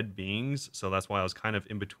of dead beings, so that's why I was kind of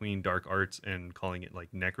in between dark arts and calling it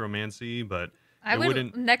like necromancy, but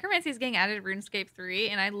Necromancy is getting added to RuneScape 3,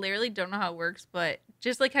 and I literally don't know how it works, but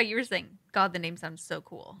just like how you were saying, God, the name sounds so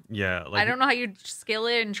cool. Yeah, I don't know how you skill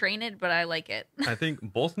it and train it, but I like it. I think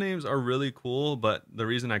both names are really cool, but the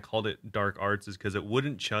reason I called it Dark Arts is because it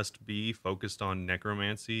wouldn't just be focused on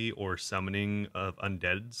necromancy or summoning of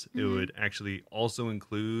undeads. It would actually also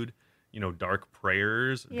include, dark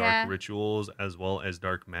prayers, dark rituals, as well as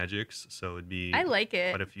dark magics. So it'd be I like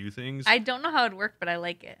it. quite a few things. I don't know how it'd work, but I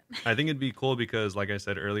like it. I think it'd be cool because, like I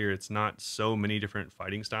said earlier, it's not so many different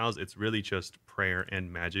fighting styles. It's really just prayer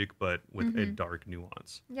and magic, but with a dark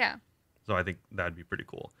nuance. Yeah. So I think that'd be pretty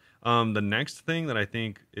cool. The next thing that I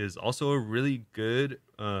think is also a really good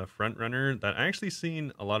front runner that I actually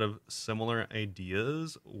seen a lot of similar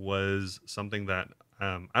ideas was something that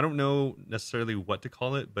I don't know necessarily what to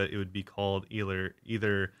call it, but it would be called either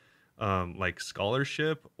like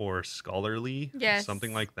scholarship or scholarly,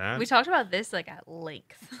 something like that. We talked about this like at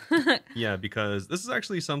length. Yeah, because this is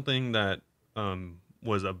actually something that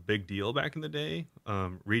was a big deal back in the day.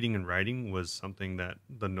 Reading and writing was something that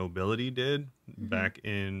the nobility did back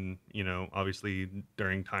in, obviously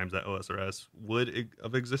during times that OSRS would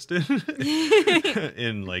have existed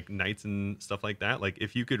in like knights and stuff like that. Like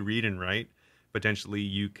if you could read and write, potentially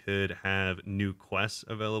you could have new quests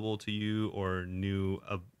available to you or new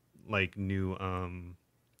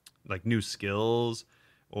skills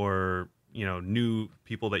or new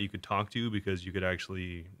people that you could talk to because you could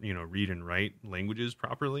actually read and write languages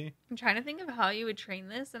properly. I'm trying to think of how you would train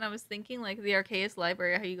this, and I was thinking like the Arceus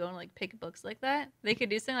library, how you go and like pick books like that. They could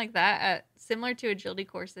do something like that similar to agility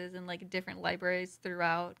courses in like different libraries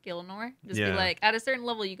throughout Gielinor. Just be like at a certain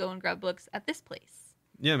level you go and grab books at this place.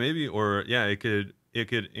 Yeah, maybe. Or it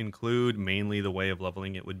could include mainly the way of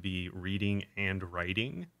leveling it would be reading and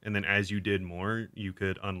writing. And then as you did more, you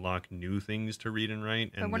could unlock new things to read and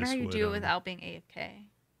write. And I wonder how you do it without being AFK.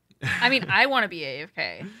 I mean, I want to be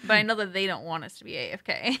AFK, but I know that they don't want us to be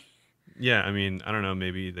AFK. Yeah, I mean, I don't know.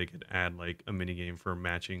 Maybe they could add like a mini game for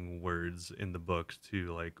matching words in the books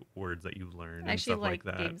to like words that you've learned and stuff like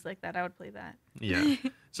that. Games like that. I would play that. Yeah.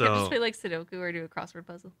 So just play like Sudoku or do a crossword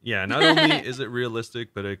puzzle. Yeah, not only is it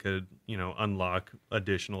realistic, but it could, unlock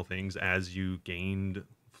additional things as you gained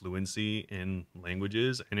fluency in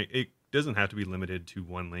languages, and it doesn't have to be limited to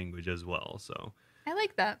one language as well. So I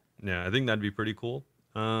like that. Yeah, I think that'd be pretty cool.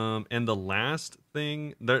 And the last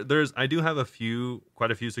thing, I do have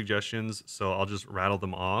quite a few suggestions, so I'll just rattle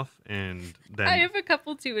them off, and then I have a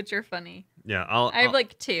couple too, which are funny. Yeah, I have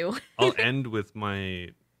like two. I'll end with my,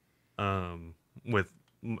 with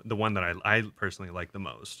the one that I personally like the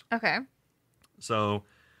most. Okay. So,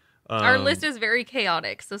 our list is very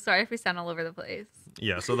chaotic, so sorry if we sound all over the place.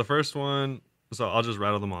 Yeah. So the first one, so I'll just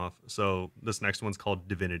rattle them off. So this next one's called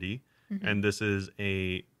Divinity, and this is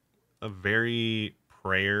a very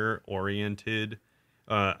prayer oriented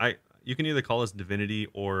you can either call this divinity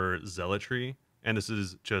or zealotry, and this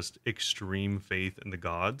is just extreme faith in the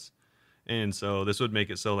gods. And so this would make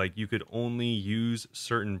it so like you could only use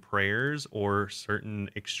certain prayers or certain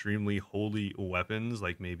extremely holy weapons,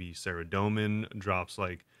 like maybe Saradomin drops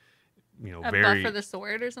like a buff for the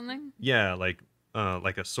sword or something. Yeah, like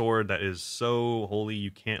a sword that is so holy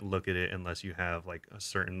you can't look at it unless you have like a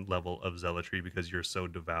certain level of zealotry because you're so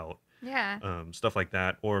devout. Yeah. Stuff like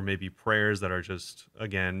that. Or maybe prayers that are just,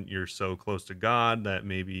 again, you're so close to God that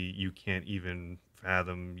maybe you can't even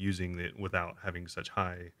fathom using it without having such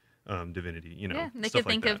high divinity, Yeah, they could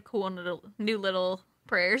think of cool new little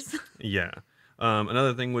prayers. Yeah.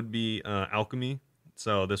 Another thing would be alchemy.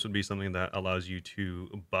 So this would be something that allows you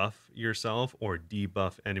to buff yourself or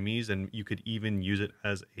debuff enemies, and you could even use it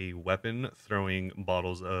as a weapon, throwing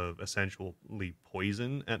bottles of essentially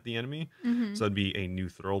poison at the enemy. So it'd be a new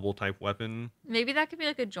throwable type weapon. Maybe that could be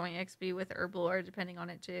like a joint XP with herbal or depending on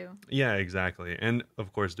it too. Yeah, exactly. And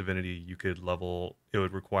of course, divinity, you could level, it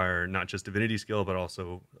would require not just divinity skill, but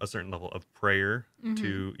also a certain level of prayer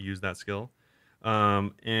to use that skill.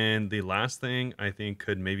 And the last thing I think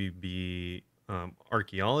could maybe be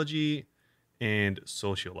archaeology and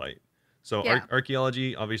socialite. So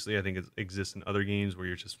archaeology, obviously, I think it exists in other games where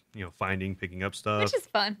you're just picking up stuff, which is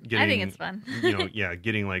fun. I think it's fun.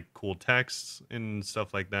 Getting like cool texts and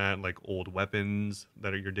stuff like that, like old weapons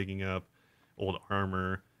that you're digging up, old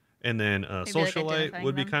armor, and then socialite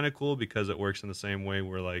would be kind of cool because it works in the same way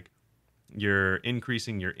where like you're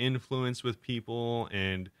increasing your influence with people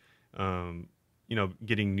and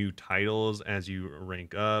getting new titles as you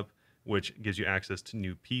rank up, which gives you access to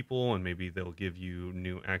new people, and maybe they'll give you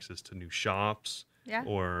new access to new shops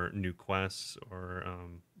or new quests or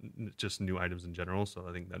just new items in general. So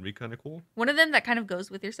I think that'd be kind of cool. One of them that kind of goes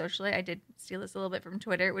with your socialite, I did steal this a little bit from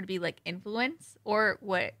Twitter, would be like influence, or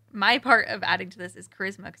what my part of adding to this is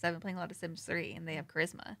charisma, because I've been playing a lot of Sims 3 and they have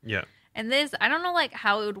charisma. Yeah. And this, I don't know like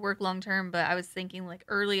how it would work long term, but I was thinking like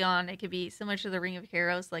early on it could be similar to the Ring of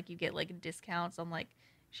Heroes, like you get like discounts on like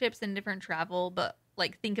ships and different travel, but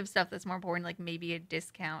like think of stuff that's more important, like maybe a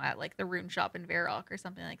discount at like the rune shop in Varrock or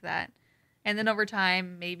something like that. And then over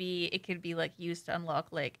time, maybe it could be like used to unlock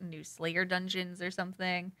like new Slayer dungeons or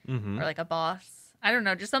something, or like a boss. I don't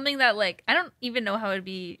know, just something that like I don't even know how it'd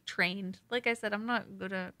be trained. Like I said, I'm not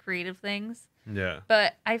good at creative things. Yeah.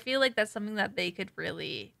 But I feel like that's something that they could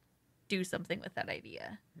really do something with that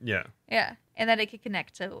idea. Yeah. Yeah, and that it could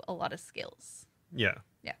connect to a lot of skills. Yeah.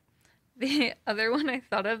 Yeah. The other one I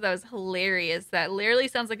thought of that was hilarious, that literally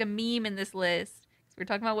sounds like a meme in this list. We're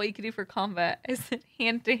talking about what you can do for combat. I said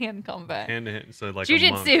hand-to-hand combat. Hand-to-hand, so like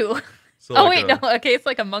Jiu-jitsu. So oh, like wait, no. Okay, it's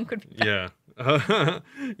like a monk would be better. Yeah.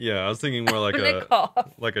 Yeah, I was thinking more like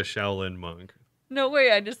a Shaolin monk. No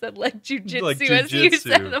way, I just said like jiu-jitsu, like as you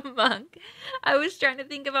said a monk. I was trying to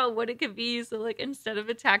think about what it could be. So like instead of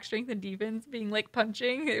attack, strength, and defense being like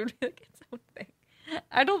punching, it would be like its own thing.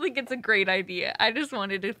 I don't think it's a great idea. I just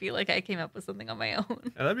wanted to feel like I came up with something on my own.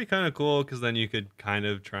 And that'd be kind of cool, because then you could kind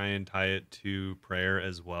of try and tie it to prayer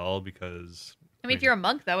as well, because... I mean, if you're a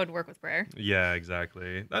monk, that would work with prayer. Yeah,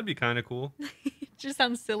 exactly. That'd be kind of cool. It just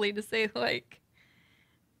sounds silly to say, like,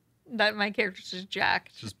 that my character's just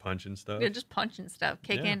jacked. Just punching stuff. Yeah, just punching stuff.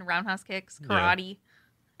 Kicking, roundhouse kicks, karate.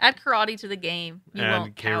 Yeah. Add karate to the game. You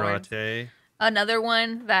won't, karate. Cowards. Another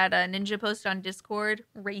one that Ninja posted on Discord,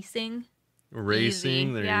 racing. Racing,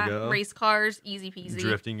 easy. There you go. Race cars, easy peasy.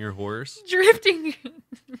 Drifting your horse. Drifting.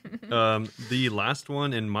 The last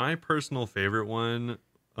one, and my personal favorite one,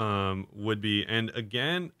 would be, and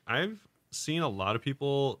again, I've seen a lot of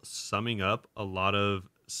people summing up a lot of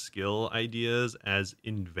skill ideas as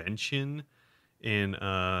invention in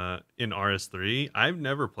RS3. I've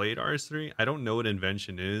never played RS3. I don't know what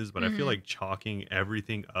invention is, but I feel like chalking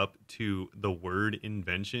everything up to the word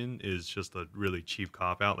invention is just a really cheap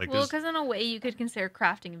cop out. Like, well, because in a way you could consider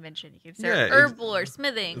crafting invention. You could consider herbal or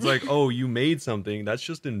smithing. It's like, oh, you made something. That's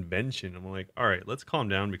just invention. I'm like, all right, let's calm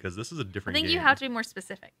down, because this is a different game. I think you have to be more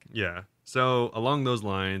specific. Yeah. So along those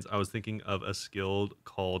lines, I was thinking of a skill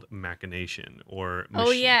called machination, or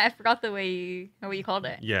oh yeah, I forgot what you called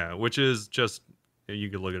it. Yeah, which is just, you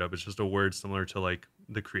could look it up. It's just a word similar to like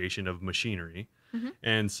the creation of machinery.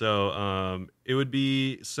 And so it would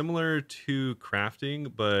be similar to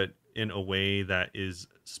crafting, but in a way that is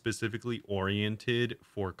specifically oriented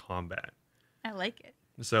for combat. I like it.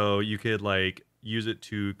 So you could like use it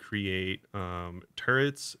to create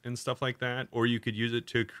turrets and stuff like that, or you could use it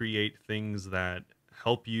to create things that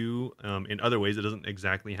help you in other ways. It doesn't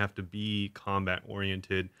exactly have to be combat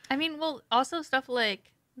oriented. I mean, well, also stuff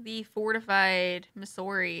like the fortified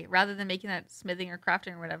Missouri, rather than making that smithing or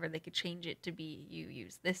crafting or whatever, they could change it to be you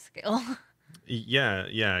use this skill. Yeah,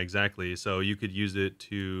 exactly. So you could use it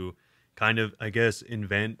to kind of, I guess,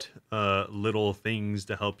 invent little things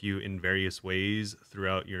to help you in various ways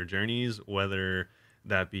throughout your journeys, whether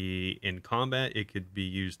that be in combat. It could be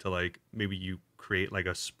used to, like, maybe you create like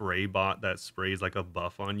a spray bot that sprays like a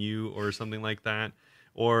buff on you or something like that,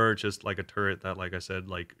 or just like a turret that, like I said,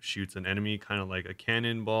 like shoots an enemy, kind of like a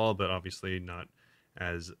cannonball, but obviously not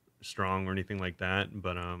as strong or anything like that.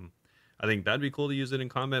 But I think that'd be cool to use it in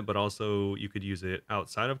combat, but also you could use it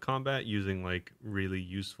outside of combat using like really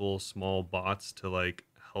useful small bots to like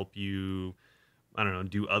help you, I don't know,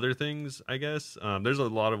 do other things, I guess. There's a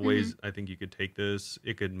lot of ways I think you could take this.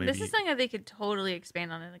 It could maybe... This is something that they could totally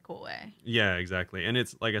expand on in a cool way. Yeah, exactly. And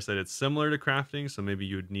it's, like I said, it's similar to crafting, so maybe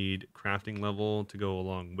you would need crafting level to go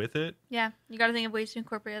along with it. Yeah, you got to think of ways to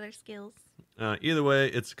incorporate other skills. Either way,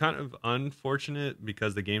 it's kind of unfortunate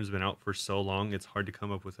because the game's been out for so long. It's hard to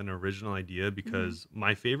come up with an original idea, because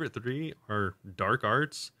my favorite three are dark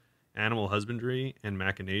arts, animal husbandry, and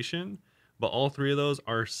machination. But all three of those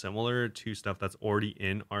are similar to stuff that's already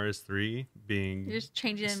in RS3, being... You're just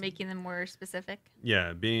changing and making them more specific?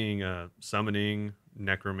 Yeah, being summoning,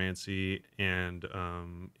 necromancy, and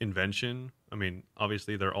invention. I mean,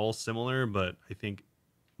 obviously they're all similar, but I think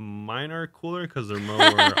mine are cooler because they're more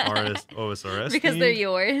OSRS Because themed. they're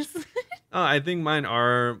yours. I think mine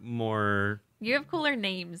are more... You have cooler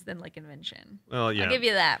names than like invention. Well, yeah. I'll give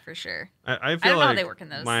you that for sure. I feel don't know like how they work in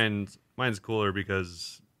those. Mine's cooler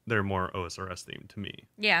because they're more OSRS themed to me.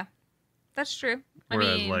 Yeah, that's true.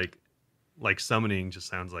 Whereas, like, like summoning just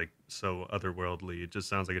sounds like so otherworldly. It just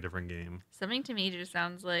sounds like a different game. Something to me just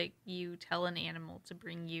sounds like you tell an animal to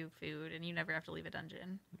bring you food and you never have to leave a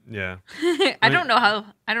dungeon. Yeah. I don't know how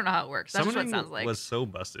it works. That's just what it Summoning sounds like. was so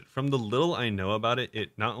busted. From the little I know about it,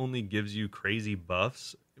 it not only gives you crazy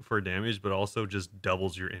buffs for damage, but also just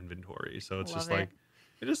doubles your inventory. So it's just like,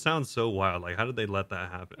 it just sounds so wild. Like, how did they let that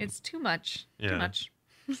happen? It's too much. Yeah. Too much.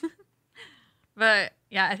 But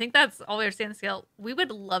yeah, I think that's all we have to say on the scale. We would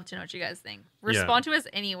love to know what you guys think. Respond to us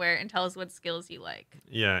anywhere and tell us what skills you like.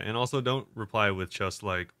 Yeah, and also don't reply with just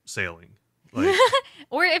like sailing. Like,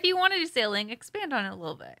 or if you want to do sailing, expand on it a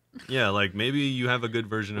little bit. Yeah, like maybe you have a good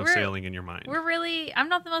version of sailing in your mind. I'm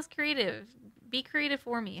not the most creative. Be creative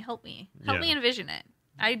for me. Help me. Help me envision it.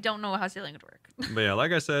 I don't know how sailing would work. But yeah,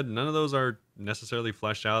 like I said, none of those are necessarily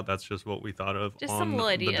fleshed out. That's just what we thought of just on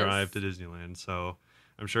the drive to Disneyland. So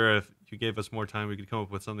I'm sure if you gave us more time, we could come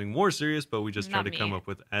up with something more serious, but we just tried to come up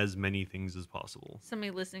with as many things as possible.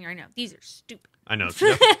 Somebody listening right now, these are stupid. I know.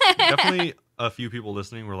 Definitely a few people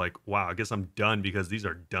listening were like, wow, I guess I'm done because these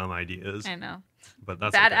are dumb ideas. I know. But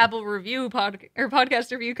that's Bad okay. Apple review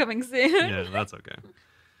podcast review coming soon. Yeah, that's okay.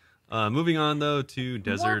 Moving on, though, to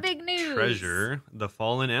Desert Treasure, The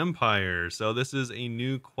Fallen Empire. So this is a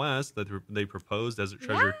new quest that they proposed, Desert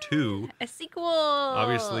Treasure 2. A sequel.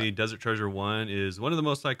 Obviously, Desert Treasure 1 is one of the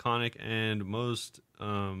most iconic and most,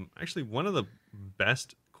 actually, one of the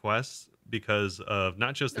best quests because of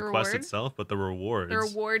not just the quest itself, but the rewards. The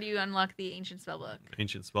reward, you unlock the Ancient Spellbook.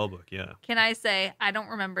 Ancient Spellbook, yeah. Can I say, I don't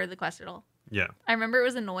remember the quest at all. Yeah. I remember it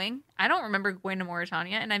was annoying. I don't remember going to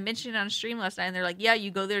Mauritania, and I mentioned it on a stream last night, and they're like, yeah,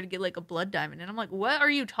 you go there to get, like, a blood diamond. And I'm like, what are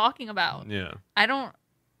you talking about? Yeah.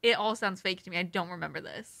 It all sounds fake to me. I don't remember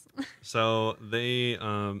this. So they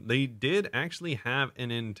did actually have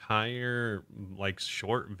an entire, like,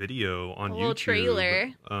 short video on YouTube. A little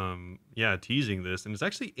trailer. Teasing this, and it's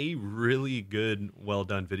actually a really good,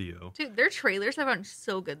 well-done video. Dude, their trailers have been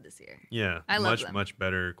so good this year. Yeah. I love them. Much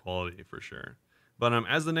better quality, for sure. But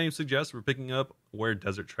as the name suggests, we're picking up where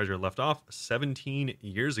Desert Treasure left off 17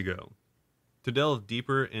 years ago to delve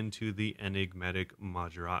deeper into the enigmatic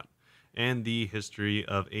Majorat and the history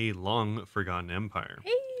of a long-forgotten empire.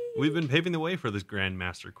 Hey. We've been paving the way for this Grand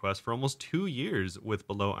Master quest for almost 2 years with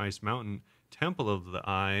Below Ice Mountain, Temple of the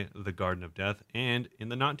Eye, the Garden of Death, and, in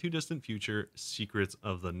the not-too-distant future, Secrets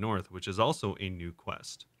of the North, which is also a new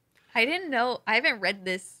quest. I didn't know. I haven't read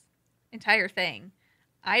this entire thing.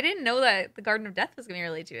 I didn't know that the Garden of Death was going to be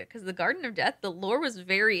related to it, because the Garden of Death, the lore was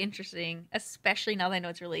very interesting, especially now that I know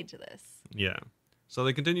it's related to this. Yeah. So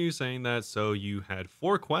they continue saying that, so you had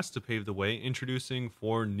 4 quests to pave the way, introducing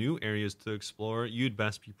 4 new areas to explore. You'd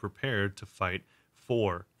best be prepared to fight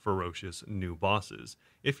 4 ferocious new bosses,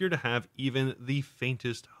 if you're to have even the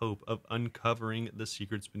faintest hope of uncovering the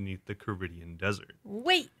secrets beneath the Caridian Desert.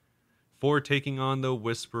 Wait! 4 taking on the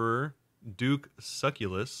Whisperer, Duke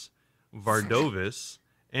Succulus, Vardovis,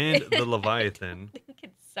 and the Leviathan. I think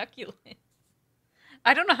it's Succulus.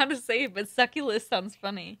 I don't know how to say it, but Succulus sounds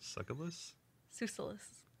funny. Succulus? Succulus.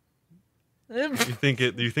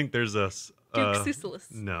 Do you think there's a Duke Succulus?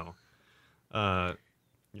 No. Yeah.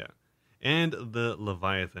 And the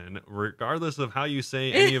Leviathan. Regardless of how you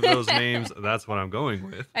say any of those names, that's what I'm going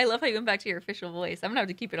with. I love how you went back to your official voice. I'm gonna have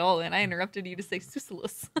to keep it all in. I interrupted you to say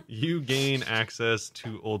Succulus. You gain access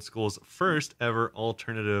to Old School's first ever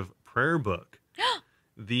alternative prayer book.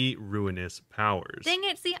 The Ruinous Powers. Dang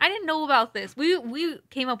it, see, I didn't know about this. We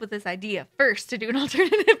came up with this idea first to do an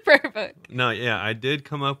alternative prayer book. No, yeah, I did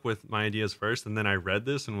come up with my ideas first, and then I read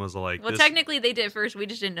this and was like... Well, technically they did first, we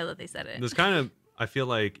just didn't know that they said it. This kind of, I feel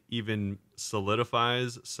like, even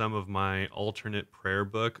solidifies some of my alternate prayer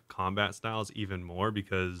book combat styles even more,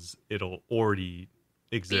 because it'll already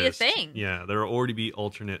exist. Be a thing. Yeah, there will already be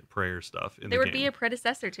alternate prayer stuff in the game. There would be a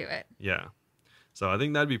predecessor to it. Yeah. So I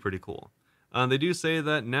think that'd be pretty cool. They do say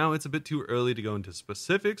that now it's a bit too early to go into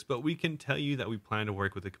specifics, but we can tell you that we plan to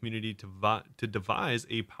work with the community to devise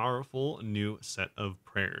a powerful new set of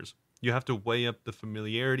prayers. You have to weigh up the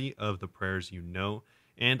familiarity of the prayers you know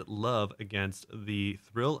and love against the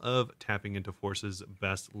thrill of tapping into forces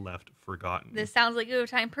best left forgotten. This sounds like it would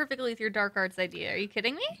time perfectly with your Dark Arts idea. Are you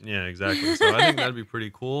kidding me? Yeah, exactly. So I think that'd be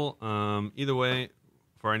pretty cool. Either way,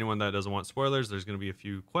 for anyone that doesn't want spoilers, there's going to be a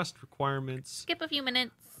few quest requirements. Skip a few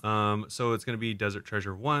minutes. So it's going to be Desert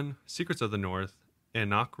Treasure 1, Secrets of the North,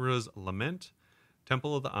 Enochra's Lament,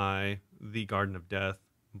 Temple of the Eye, the Garden of Death,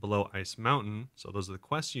 Below Ice Mountain. So those are the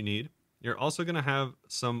quests you need. You're also going to have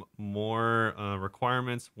some more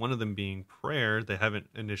requirements, one of them being prayer. They haven't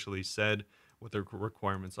initially said what the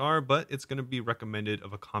requirements are, but it's going to be recommended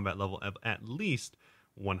of a combat level of at least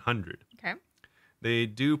 100. Okay. They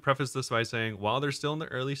do preface this by saying, while they're still in the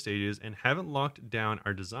early stages and haven't locked down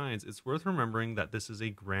our designs, it's worth remembering that this is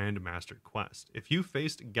a Grandmaster quest. If you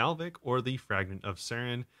faced Galvic or the Fragment of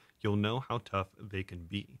Saren, you'll know how tough they can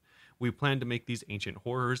be. We plan to make these ancient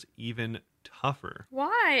horrors even tougher.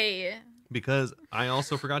 Why? Because I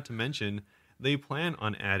also forgot to mention, they plan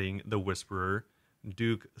on adding the Whisperer,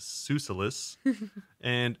 Duke Susalis,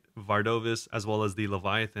 and Vardovis, as well as the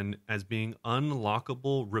Leviathan, as being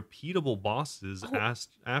unlockable, repeatable bosses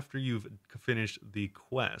after you've finished the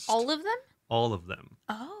quest. All of them? All of them.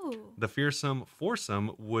 Oh. The fearsome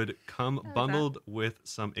foursome would come bundled with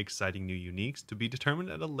some exciting new uniques to be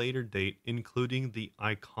determined at a later date, including the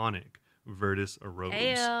iconic Virtus Robes.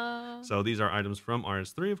 Ayo. So these are items from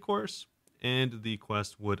RS3, of course, and the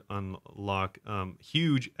quest would unlock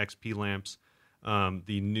huge XP lamps,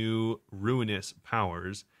 the new ruinous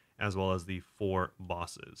powers, as well as the 4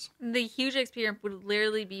 bosses. The huge XP ramp would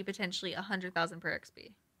literally be potentially 100,000 per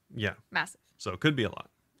XP. Yeah. Massive. So it could be a lot.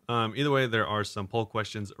 Either way, there are some poll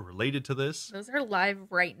questions related to this. Those are live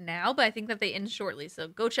right now, but I think that they end shortly, so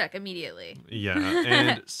go check immediately. Yeah,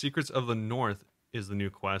 and Secrets of the North is the new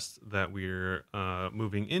quest that we're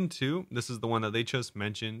moving into. This is the one that they just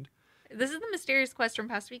mentioned. This is the mysterious quest from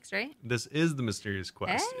past weeks, right? This is the mysterious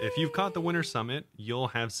quest. Hey. If you've caught the Winter Summit, you'll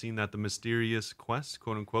have seen that the mysterious quest,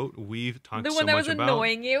 quote unquote, we've talked so much about. The one that was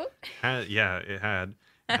annoying you?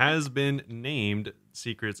 Has been named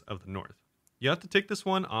Secrets of the North. You have to take this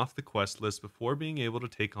one off the quest list before being able to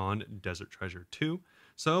take on Desert Treasure 2,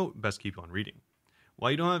 so best keep on reading.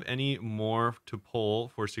 While you don't have any more to pull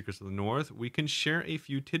for Secrets of the North, we can share a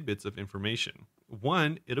few tidbits of information.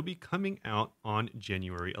 One, it'll be coming out on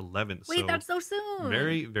January 11th. Wait, that's so soon.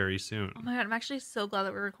 Very, very soon. Oh my god, I'm actually so glad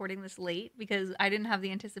that we're recording this late because I didn't have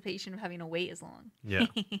the anticipation of having to wait as long. Yeah.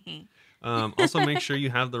 Also, make sure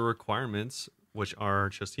you have the requirements, which are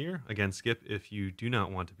just here. Again, skip if you do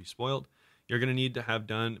not want to be spoiled. You're going to need to have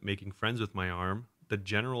done Making Friends with My Arm, the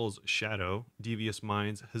General's Shadow, Devious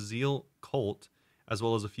Minds, Haziel Cult, as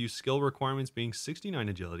well as a few skill requirements being 69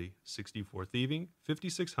 Agility, 64 Thieving,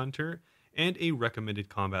 56 Hunter, and a recommended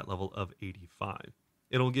combat level of 85.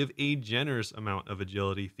 It'll give a generous amount of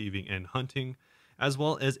Agility, Thieving, and Hunting, as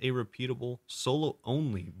well as a repeatable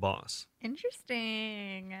solo-only boss.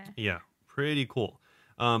 Interesting. Yeah, pretty cool.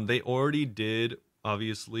 They already did,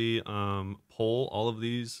 obviously, pull all of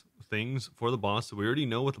these things for the boss, so we already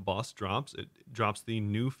know what the boss drops. It drops the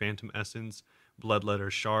new Phantom Essence, Bloodletter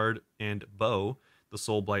Shard, and Bow, the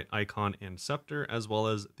Soul Blight Icon and Scepter, as well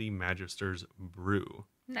as the Magister's Brew.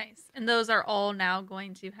 Nice. And those are all now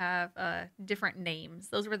going to have different names.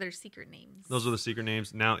 Those were their secret names. Those are the secret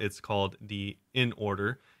names. Now it's called the, in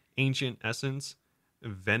order, Ancient Essence,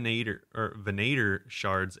 Venator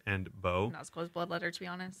Shards, and Bow. Not as close as Bloodletter, to be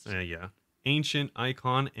honest. Yeah. Ancient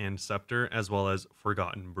Icon and Scepter, as well as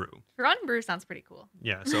Forgotten Brew. Forgotten Brew sounds pretty cool.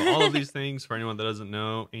 Yeah, so all of these things, for anyone that doesn't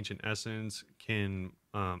know, Ancient Essence can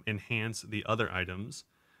enhance the other items,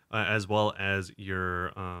 as well as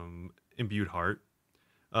your Imbued Heart.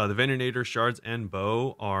 The Venator Shards and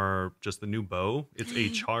Bow are just the new bow. It's a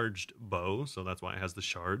charged bow, so that's why it has the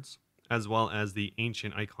shards. As well as the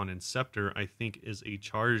Ancient Icon and Scepter, I think is a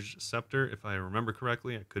charged scepter, if I remember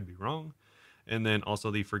correctly. I could be wrong. And then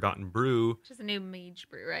also the Forgotten Brew. Which is a new mage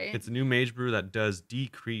brew, right? It's a new mage brew that does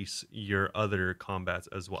decrease your other combats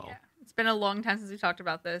as well. Yeah. It's been a long time since we talked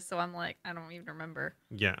about this, so I'm like, I don't even remember.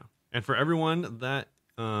 Yeah. And for everyone that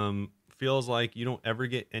feels like you don't ever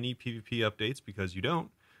get any PvP updates, because you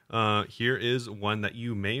don't, here is one that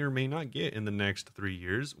you may or may not get in the next 3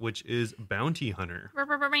 years, which is Bounty Hunter.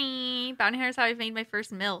 Bounty Hunter is how I made my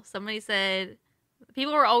first mill. Somebody said,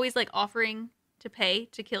 people were always like offering to pay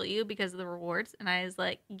to kill you because of the rewards, and I was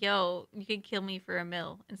like, yo, you could kill me for a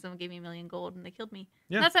mill, and someone gave me 1 million gold and they killed me.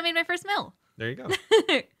 Yeah. And that's how I made my first mill. There you go.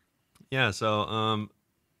 Yeah, so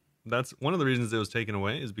that's one of the reasons it was taken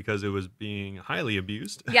away, is because it was being highly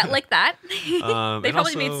abused. Yeah, like that. They probably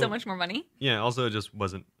also made so much more money. Yeah, also it just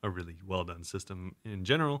wasn't a really well done system in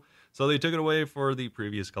general, so they took it away for the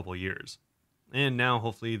previous couple of years, and now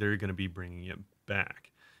hopefully they're going to be bringing it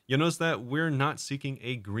back. You'll notice that we're not seeking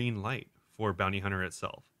a green light for Bounty Hunter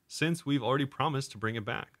itself, since we've already promised to bring it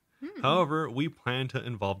back. However, we plan to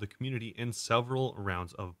involve the community in several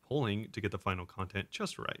rounds of polling to get the final content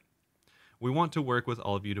just right. We want to work with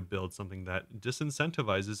all of you to build something that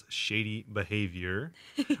disincentivizes shady behavior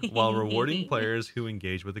while rewarding players who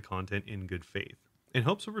engage with the content in good faith, in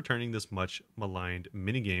hopes of returning this much maligned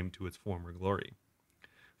minigame to its former glory.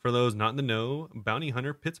 For those not in the know, Bounty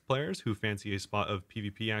Hunter pits players who fancy a spot of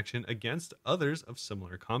PvP action against others of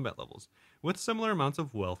similar combat levels, with similar amounts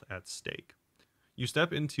of wealth at stake. You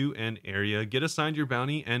step into an area, get assigned your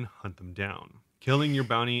bounty, and hunt them down. Killing your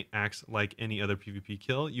bounty acts like any other PvP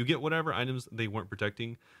kill. You get whatever items they weren't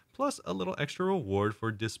protecting, plus a little extra reward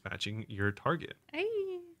for dispatching your target. Hey.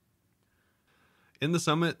 In the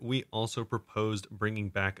summit, we also proposed bringing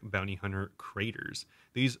back bounty hunter craters.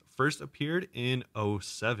 These first appeared in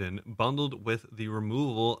 07, bundled with the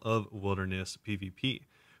removal of wilderness PvP.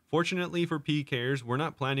 Fortunately for PKers, we're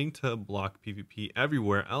not planning to block PvP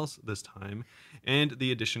everywhere else this time, and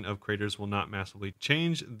the addition of craters will not massively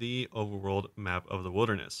change the overworld map of the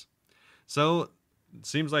wilderness. So, it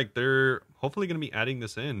seems like they're hopefully going to be adding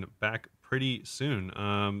this in back pretty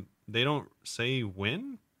soon. They don't say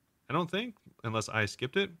when, I don't think, unless I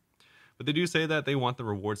skipped it. But they do say that they want the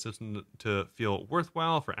reward system to feel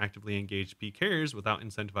worthwhile for actively engaged PKers without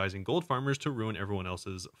incentivizing gold farmers to ruin everyone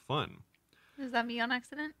else's fun. Is that me on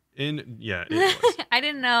accident? Yeah, it was. I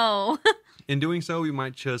didn't know. In doing so, we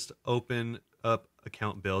might just open up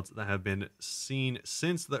account builds that have been seen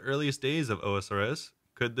since the earliest days of OSRS.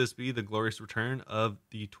 Could this be the glorious return of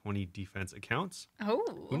the 20 defense accounts?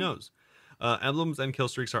 Oh. Who knows? Emblems and kill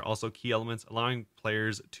streaks are also key elements, allowing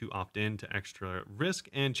players to opt in to extra risk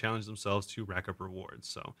and challenge themselves to rack up rewards.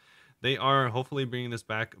 So they are hopefully bringing this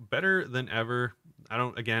back better than ever. I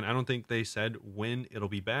don't think they said when it'll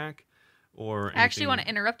be back or anything. I actually want to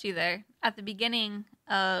interrupt you there. At the beginning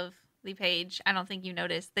of the page, I don't think you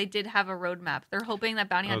noticed, they did have a roadmap. They're hoping that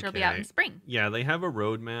Bounty Hunter will be out in spring. Yeah, they have a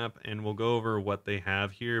roadmap, and we'll go over what they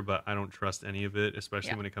have here, but I don't trust any of it,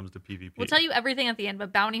 especially when it comes to PvP. We'll tell you everything at the end,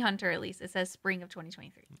 but Bounty Hunter, at least, it says spring of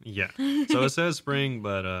 2023. Yeah, so it says spring,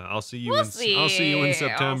 but I'll see you. I'll see you in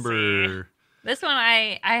September. This one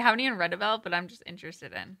I haven't even read about, but I'm just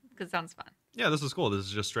interested in because it sounds fun. Yeah, this is cool. This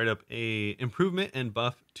is just straight up a improvement and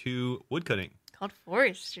buff to woodcutting. Called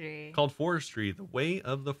Forestry. The Way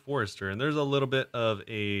of the Forester. And there's a little bit of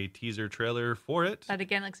a teaser trailer for it. That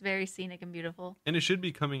again looks very scenic and beautiful. And it should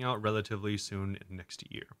be coming out relatively soon next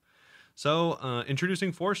year. So,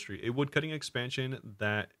 introducing Forestry, a woodcutting expansion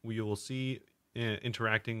that we will see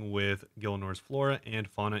interacting with Gilnor's flora and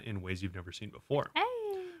fauna in ways you've never seen before. Hey.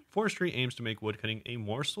 Forestry aims to make woodcutting a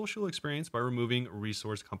more social experience by removing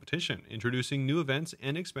resource competition, introducing new events,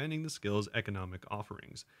 and expanding the skill's economic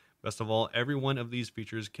offerings. Best of all, every one of these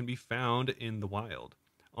features can be found in the wild.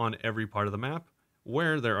 On every part of the map,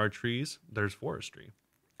 where there are trees, there's forestry.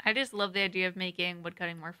 I just love the idea of making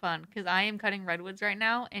woodcutting more fun, because I am cutting redwoods right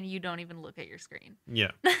now, and you don't even look at your screen.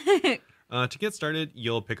 Yeah. To get started,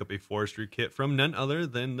 you'll pick up a forestry kit from none other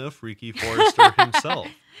than the freaky forester himself.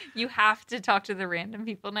 You have to talk to the random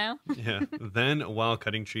people now. Yeah. Then, while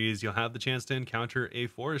cutting trees, you'll have the chance to encounter a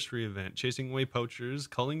forestry event, chasing away poachers,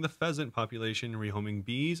 culling the pheasant population, rehoming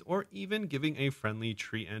bees, or even giving a friendly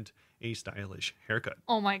tree ant a stylish haircut.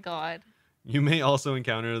 Oh my god. You may also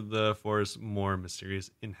encounter the forest's more mysterious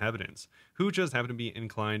inhabitants, who just happen to be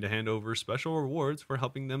inclined to hand over special rewards for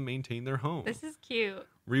helping them maintain their home. This is cute.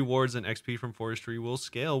 Rewards and XP from forestry will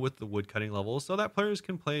scale with the woodcutting level so that players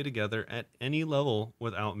can play together at any level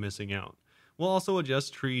without missing out. We'll also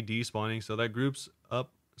adjust tree despawning so that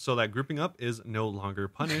grouping up is no longer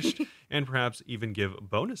punished, and perhaps even give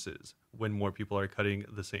bonuses when more people are cutting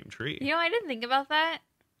the same tree. You know, I didn't think about that.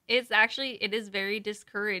 It is very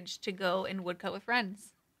discouraged to go and woodcut with friends.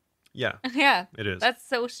 Yeah. Yeah. It is. That's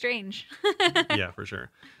so strange. Yeah, for sure.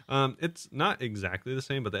 It's not exactly the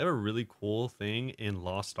same, but they have a really cool thing in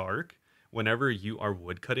Lost Ark. Whenever you are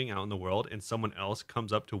woodcutting out in the world and someone else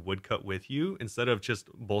comes up to woodcut with you, instead of just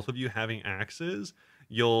both of you having axes,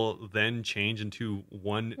 you'll then change into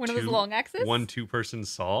one of those long axes? 2-person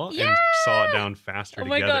saw and saw it down faster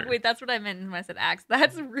together. Oh my god, wait, that's what I meant when I said axe.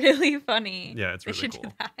 That's really funny. Yeah, it's really should cool.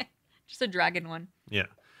 Do that. Just a dragon one. Yeah.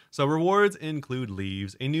 So rewards include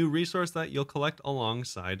leaves, a new resource that you'll collect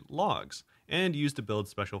alongside logs, and use to build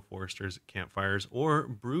special foresters' campfires or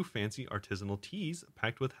brew fancy artisanal teas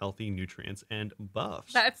packed with healthy nutrients and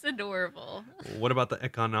buffs. That's adorable. What about the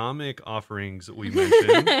economic offerings we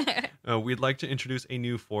mentioned? We'd like to introduce a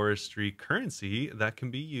new forestry currency that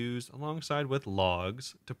can be used alongside with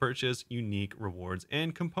logs to purchase unique rewards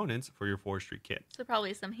and components for your forestry kit. So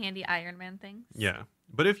probably some handy Iron Man things. Yeah.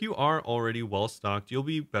 But if you are already well stocked, you'll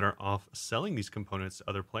be better off selling these components to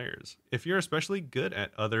other players. If you're especially good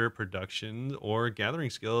at other production or gathering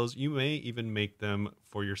skills, you may even make them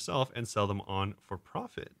for yourself and sell them on for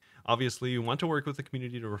profit. Obviously, you want to work with the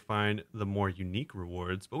community to refine the more unique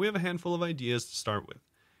rewards, but we have a handful of ideas to start with,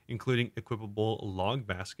 including equipable log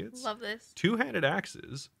baskets, love this, two-handed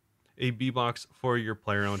axes, a bee-box for your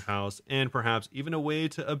player-owned house, and perhaps even a way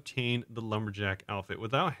to obtain the lumberjack outfit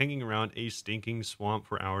without hanging around a stinking swamp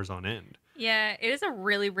for hours on end. Yeah, it is a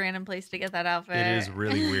really random place to get that outfit. It is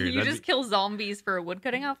really weird. You just kill zombies for a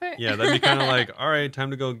woodcutting outfit? Yeah, that'd be kind of like, all right,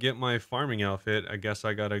 time to go get my farming outfit. I guess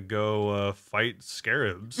I gotta go fight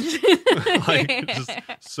scarabs. Like, just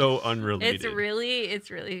so unrelated.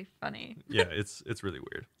 It's really funny. Yeah, it's really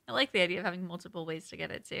weird. I like the idea of having multiple ways to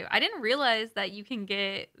get it too. I didn't realize that you can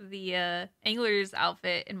get the angler's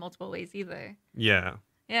outfit in multiple ways either. Yeah.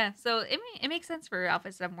 Yeah, so it makes sense for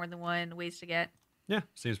outfits to have more than one ways to get. Yeah,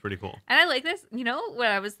 seems pretty cool. And I like this. You know what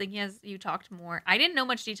I was thinking as you talked more? I didn't know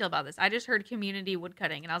much detail about this. I just heard community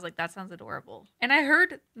woodcutting, and I was like, that sounds adorable. And I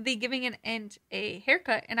heard the giving an ant a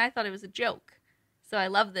haircut, and I thought it was a joke. So I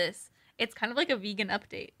love this. It's kind of like a vegan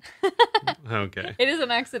update. Okay. It is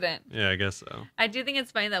an accident. Yeah, I guess so. I do think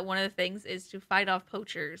it's funny that one of the things is to fight off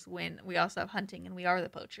poachers when we also have hunting, and we are the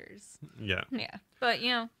poachers. Yeah. Yeah. But,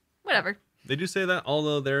 whatever. They do say that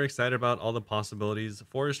although they're excited about all the possibilities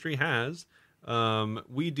forestry has,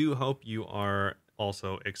 we do hope you are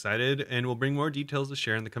also excited, and we'll bring more details to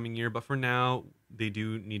share in the coming year. But for now, they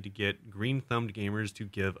do need to get green-thumbed gamers to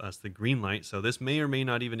give us the green light. So this may or may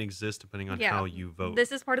not even exist depending on how you vote.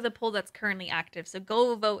 This is part of the poll that's currently active. So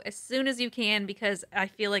go vote as soon as you can because I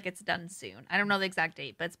feel like it's done soon. I don't know the exact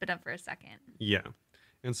date, but it's been up for a second. Yeah.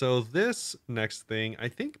 And so this next thing, I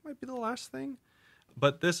think might be the last thing.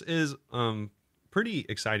 But this is pretty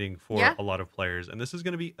exciting for a lot of players. And this is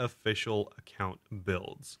going to be official account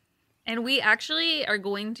builds. And we actually are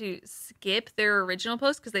going to skip their original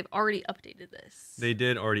post because they've already updated this. They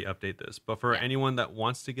did already update this. But for anyone that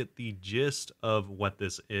wants to get the gist of what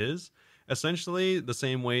this is, essentially the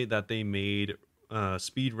same way that they made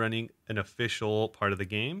speed running an official part of the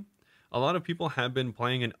game, a lot of people have been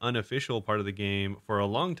playing an unofficial part of the game for a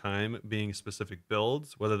long time, being specific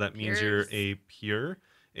builds, whether that means you're a pure,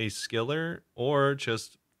 a skiller, or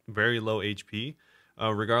just very low HP.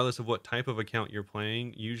 Regardless of what type of account you're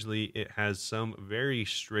playing, usually it has some very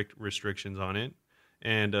strict restrictions on it.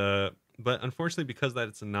 And but unfortunately, because that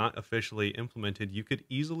it's not officially implemented, you could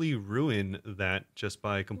easily ruin that just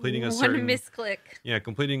by completing a certain misclick. Yeah,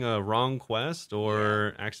 completing a wrong quest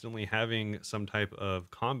or accidentally having some type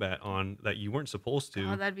of combat on that you weren't supposed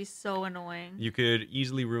to. Oh, that'd be so annoying. You could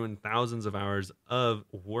easily ruin thousands of hours of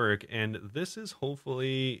work, and this is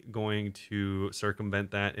hopefully going to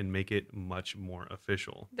circumvent that and make it much more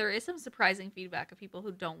official. There is some surprising feedback of people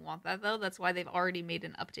who don't want that, though. That's why they've already made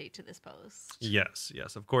an update to this post. Yes,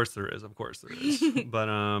 of course there is. Of course there is.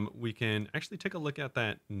 But we can actually take a look at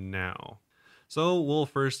that now. So we'll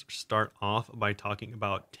first start off by talking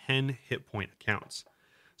about 10 hit point accounts.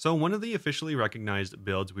 So one of the officially recognized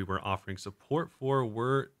builds we were offering support for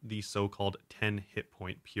were the so-called 10 hit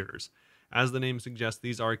point pures. As the name suggests,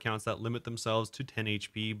 these are accounts that limit themselves to 10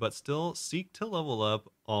 HP, but still seek to level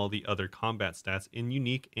up all the other combat stats in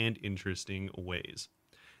unique and interesting ways.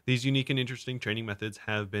 These unique and interesting training methods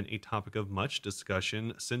have been a topic of much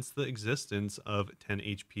discussion since the existence of 10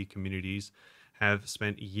 HP communities have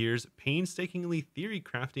spent years painstakingly theory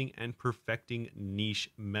crafting and perfecting niche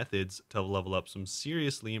methods to level up some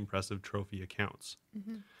seriously impressive trophy accounts.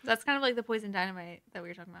 Mm-hmm. That's kind of like the poison dynamite that we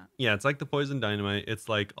were talking about. Yeah, it's like the poison dynamite. It's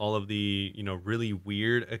like all of the, really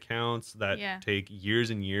weird accounts that take years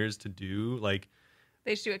and years to do. Like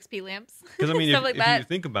they should do XP lamps. Because I mean, if you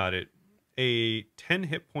think about it, a 10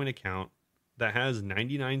 hit point account that has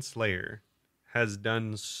 99 Slayer has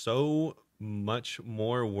done so much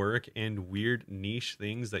more work and weird niche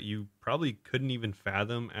things that you probably couldn't even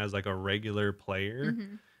fathom as like a regular player.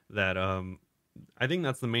 That I think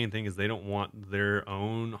that's the main thing, is they don't want their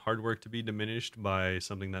own hard work to be diminished by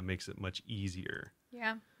something that makes it much easier.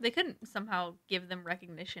 Yeah, they couldn't somehow give them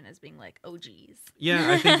recognition as being like OGs. Yeah,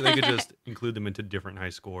 I think they could just include them into different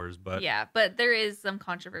high scores, but yeah, but there is some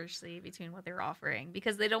controversy between what they're offering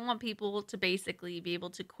because they don't want people to basically be able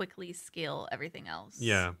to quickly skill everything else.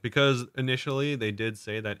 Yeah, because initially they did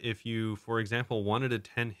say that if you, for example, wanted a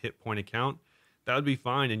 10 hit point account, that would be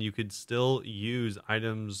fine, and you could still use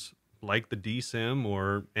items like the D-Sim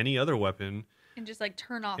or any other weapon and just like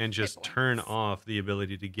turn off the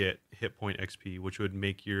ability to get hit point XP, which would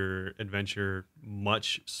make your adventure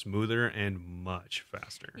much smoother and much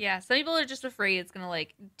faster. Yeah, some people are just afraid it's gonna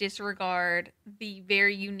like disregard the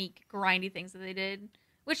very unique grindy things that they did,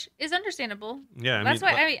 which is understandable. Yeah, that's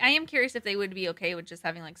why I am curious if they would be okay with just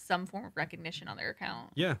having like some form of recognition on their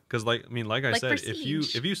account. Yeah, because like I said,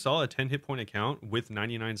 if you saw a 10 hit point account with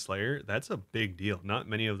 99 Slayer, that's a big deal. Not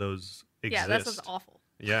many of those exist. Yeah, that's awful.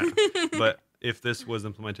 Yeah, but if this was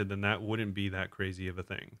implemented, then that wouldn't be that crazy of a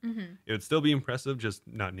thing. It would still be impressive, just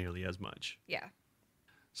not nearly as much. Yeah.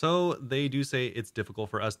 So they do say it's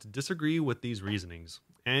difficult for us to disagree with these reasonings.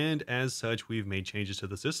 And as such, we've made changes to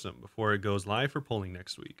the system before it goes live for polling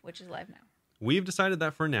next week. Which is live now. We've decided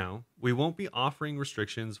that for now, we won't be offering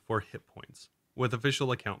restrictions for hit points, with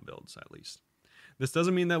official account builds at least. This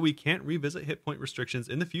doesn't mean that we can't revisit hit point restrictions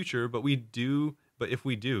in the future, but if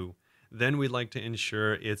we do, then we'd like to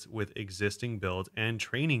ensure it's with existing builds and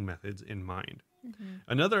training methods in mind.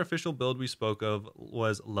 Another official build we spoke of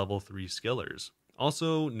was level 3 skillers,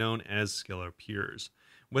 also known as skiller peers.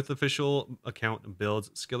 With official account builds,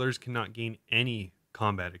 skillers cannot gain any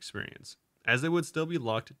combat experience, as they would still be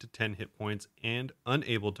locked to 10 hit points and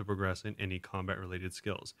unable to progress in any combat related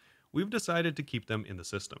skills. We've decided to keep them in the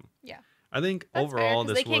system. Yeah. I think That's overall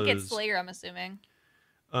fair, this they can't was get Slayer, I'm assuming.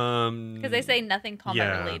 Because they say nothing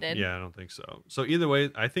combat related. Yeah, I don't think so. So either way,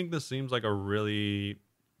 I think this seems like a really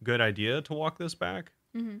good idea to walk this back.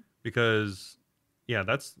 Because, yeah,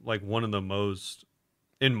 that's like one of the most,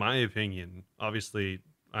 in my opinion, obviously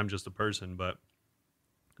I'm just a person, but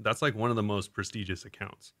that's like one of the most prestigious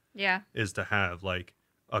accounts. Yeah. Is to have like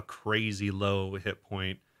a crazy low hit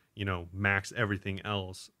point, max everything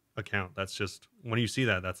else account. That's just, when you see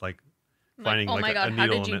that, that's like finding oh like my God, a how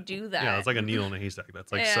needle did you in it. do that? Yeah, it's like a needle in a haystack.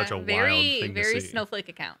 That's like such a wild thing to see. Very snowflake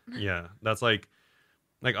account. Yeah, that's like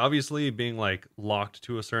obviously being like locked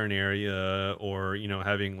to a certain area, or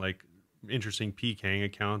having like interesting PKing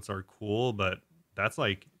accounts are cool, but that's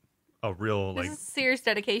like a real this is serious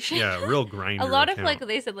dedication. Yeah, real grinder. A lot account. of like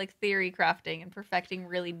they said, like theory crafting and perfecting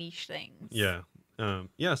really niche things. Yeah.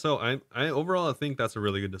 Yeah, so I overall I think that's a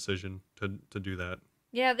really good decision to do that.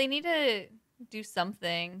 Yeah, they need to do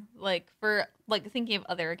something like for like thinking of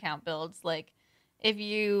other account builds, like if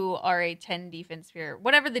you are a 10 defense peer,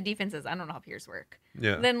 whatever the defense is, I don't know how peers work.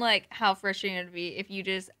 Yeah. Then like how frustrating it would be if you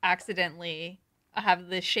just accidentally have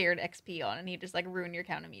the shared XP on and you just like ruin your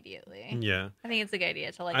count immediately. Yeah. I think it's a good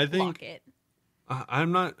idea to like block it.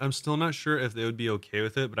 I'm still not sure if they would be okay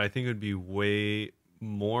with it, but I think it would be way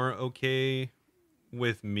more okay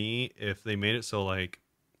with me if they made it so like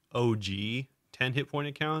OG 10 hit point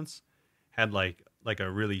accounts had like a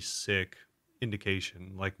really sick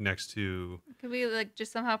indication like next to, it could be like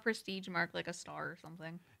just somehow prestige mark like a star or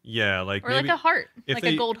something. Yeah, like or maybe like a heart, like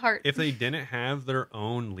a gold heart. If they didn't have their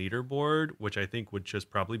own leaderboard, which I think would just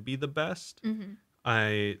probably be the best,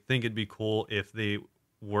 I think it'd be cool if they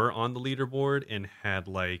were on the leaderboard and had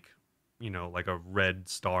like like a red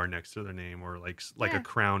star next to their name, or like a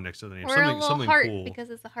crown next to their name, or something heart, cool,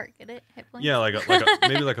 because it's a heart. Get it? Hit points. Yeah, like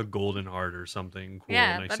maybe like a golden heart or something cool.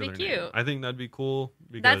 Yeah, next that'd to be their cute. Name. I think that'd be cool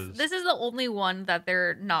because this is the only one that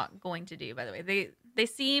they're not going to do. By the way, they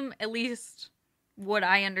seem, at least what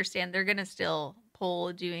I understand, they're gonna still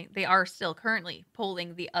they are still currently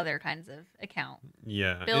polling the other kinds of account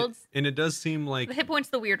builds. And it does seem like the hit point's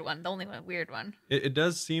the weird one, the only weird one. It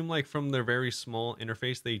does seem like from their very small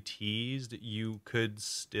interface they teased, you could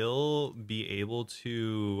still be able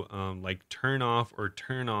to like turn off or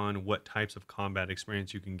turn on what types of combat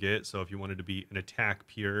experience you can get. So if you wanted to be an attack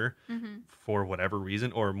peer for whatever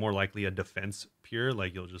reason, or more likely a defense peer,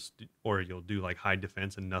 like you'll do like high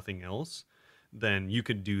defense and nothing else, then you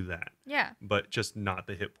could do that. Yeah. But just not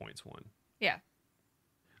the hit points one. Yeah.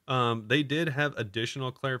 They did have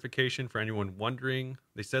additional clarification for anyone wondering.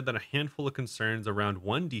 They said that a handful of concerns around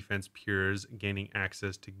one defense peers gaining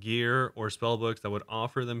access to gear or spellbooks that would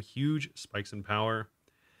offer them huge spikes in power.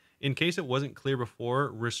 In case it wasn't clear before,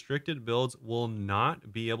 restricted builds will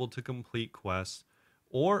not be able to complete quests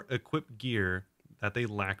or equip gear that they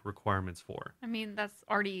lack requirements for. I mean, that's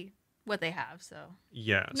already what they have, so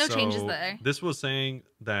yeah, no changes there. This was saying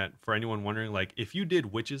that for anyone wondering, like if you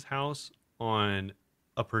did Witch's House on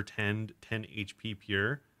a pretend 10 HP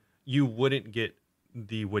pure, you wouldn't get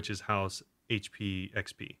the Witch's House HP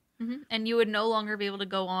XP. And you would no longer be able to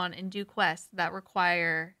go on and do quests that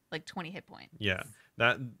require like 20 hit points. Yeah,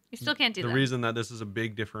 that you still can't do that. The reason that this is a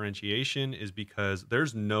big differentiation is because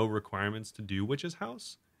there's no requirements to do Witch's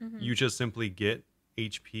House. You just simply get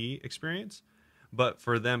HP experience. But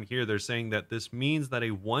for them here, they're saying that this means that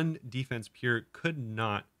a one defense peer could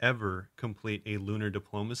not ever complete a lunar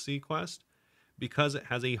diplomacy quest because it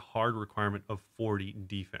has a hard requirement of 40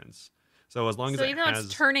 defense. So as long as even though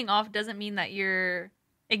it's turning off doesn't mean that you're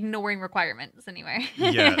ignoring requirements anyway.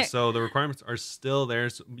 Yeah, so the requirements are still there.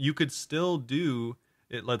 So you could still do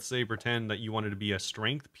it. Let's say pretend that you wanted to be a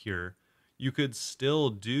strength peer. You could still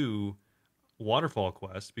do waterfall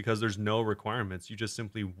quest because there's no requirements. You just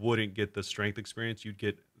simply wouldn't get the strength experience. You'd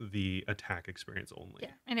get the attack experience only.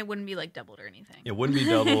 Yeah, and it wouldn't be like doubled or anything. It wouldn't be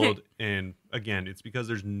doubled. And again, it's because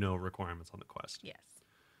there's no requirements on the quest. Yes.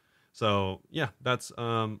 So yeah, that's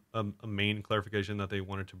a main clarification that they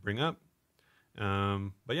wanted to bring up.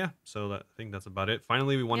 But yeah, so I think that's about it.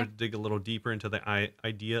 Finally, we wanted to dig a little deeper into the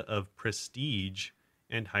idea of prestige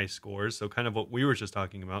and high scores. So kind of what we were just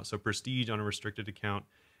talking about. So prestige on a restricted account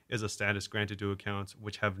is a status granted to accounts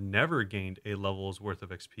which have never gained a level's worth of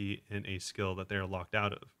XP in a skill that they are locked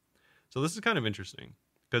out of. So this is kind of interesting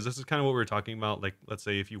because this is kind of what we were talking about. Like, let's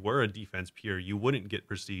say if you were a defense peer, you wouldn't get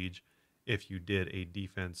prestige if you did a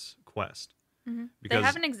defense quest. They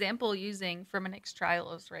have an example using Fremnix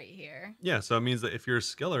Trials right here. Yeah, so it means that if you're a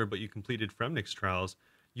skiller but you completed Fremnix Trials,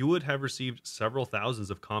 you would have received several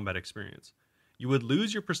thousands of combat experience. You would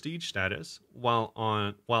lose your prestige status while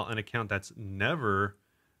an account that's never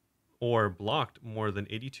or blocked more than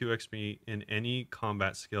 82 XP in any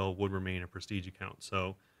combat skill would remain a prestige account.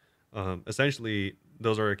 So essentially,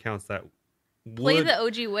 those are accounts that play the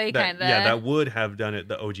OG way, kind of. Yeah, that would have done it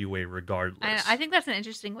the OG way regardless. I think that's an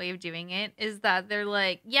interesting way of doing it, is that they're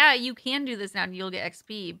like, yeah, you can do this now and you'll get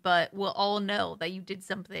XP, but we'll all know that you did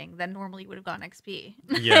something that normally would have gotten XP.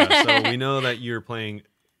 Yeah, so we know that you're playing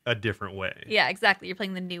a different way. Yeah, exactly. You're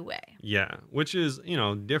playing the new way. Yeah, which is,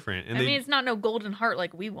 different. And I mean, it's not no golden heart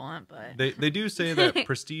like we want, but... They do say that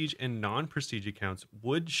prestige and non-prestige accounts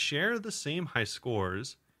would share the same high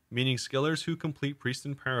scores, meaning skillers who complete Priest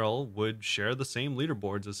in Peril would share the same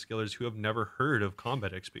leaderboards as skillers who have never heard of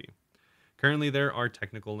combat XP. Currently, there are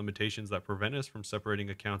technical limitations that prevent us from separating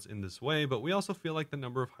accounts in this way, but we also feel like the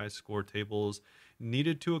number of high score tables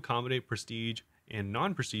needed to accommodate prestige and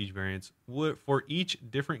non-prestige variants for each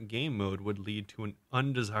different game mode would lead to an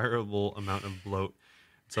undesirable amount of bloat.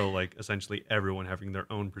 So, like, essentially everyone having their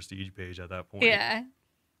own prestige page at that point. Yeah.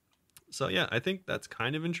 So, yeah, I think that's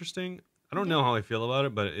kind of interesting. I don't know how I feel about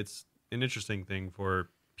it, but it's an interesting thing for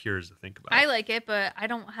peers to think about. I like it, but I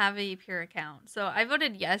don't have a pure account. So I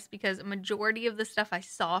voted yes because a majority of the stuff I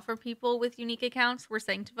saw for people with unique accounts were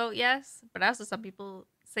saying to vote yes, but I also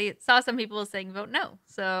saw some people saying vote no.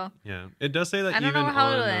 So yeah, it does say that I don't know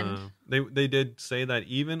how it'll end. They did say that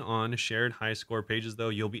even on shared high score pages, though,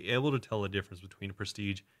 you'll be able to tell the difference between a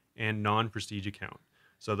prestige and non-prestige account.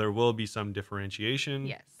 So there will be some differentiation.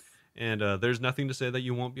 Yes. And there's nothing to say that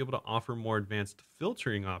you won't be able to offer more advanced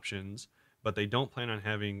filtering options, but they don't plan on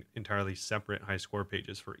having entirely separate high score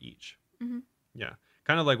pages for each. Mm-hmm. Yeah.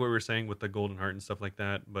 Kind of like what we were saying with the Golden Heart and stuff like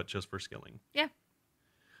that, but just for skilling. Yeah.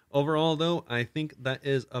 Overall, though, I think that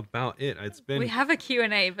is about it. We have a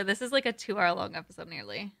Q&A, but this is like a 2-hour long episode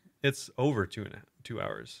nearly. It's over 2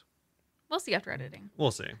 hours. We'll see after editing.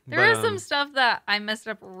 We'll see. There is some stuff that I messed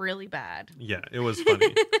up really bad. Yeah, it was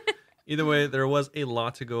funny. Either way, there was a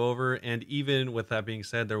lot to go over, and even with that being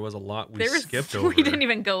said, there was a lot we skipped over. We didn't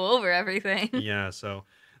even go over everything. Yeah, so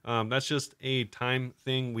that's just a time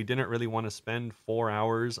thing. We didn't really want to spend 4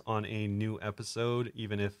 hours on a new episode,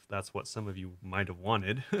 even if that's what some of you might have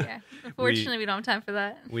wanted. Yeah, unfortunately, we don't have time for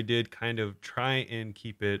that. We did kind of try and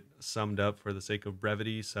keep it summed up for the sake of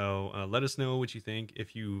brevity, so let us know what you think.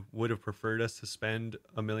 If you would have preferred us to spend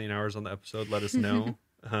 1,000,000 hours on the episode, let us know.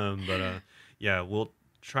 Yeah, we'll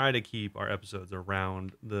try to keep our episodes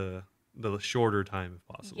around the shorter time if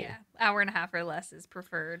possible. Yeah, 1.5 hours or less is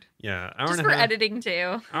preferred. Yeah, just for editing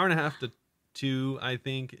too. 1.5 to 2, I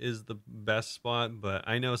think, is the best spot. But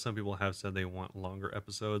I know some people have said they want longer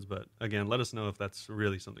episodes. But again, let us know if that's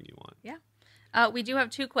really something you want. Yeah, we do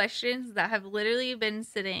have 2 questions that have literally been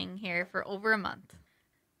sitting here for over a month.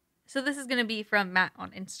 So this is going to be from Matt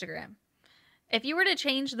on Instagram. If you were to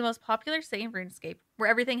change the most popular city in RuneScape, where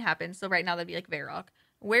everything happens, so right now that'd be like Varrock,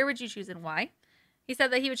 where would you choose and why? He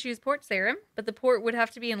said that he would choose Port Sarim, but the port would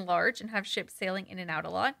have to be enlarged and have ships sailing in and out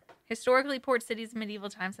a lot. Historically, port cities in medieval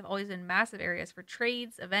times have always been massive areas for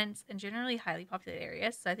trades, events, and generally highly populated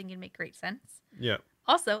areas, so I think it'd make great sense. Yeah.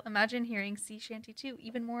 Also, imagine hearing Sea Shanty 2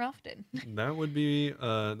 even more often. That would be,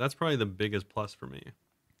 that's probably the biggest plus for me.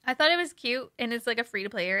 I thought it was cute, and it's like a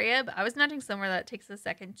free-to-play area, but I was imagining somewhere that takes a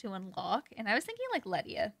second to unlock, and I was thinking like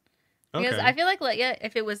Letia. Because I feel like Letia,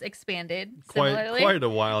 if it was expanded similarly... Quite a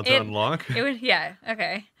while to unlock. It would, yeah,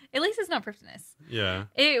 okay. At least it's not Prisonus. Yeah.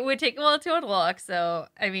 It would take a while to unlock, so,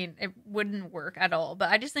 I mean, it wouldn't work at all. But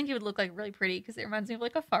I just think it would look like really pretty, because it reminds me of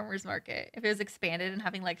like a farmer's market. If it was expanded and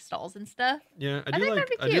having like stalls and stuff. Yeah, I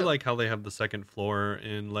do like how they have the second floor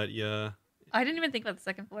in Letia. I didn't even think about the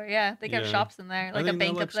second floor. Yeah, they have shops in there, like a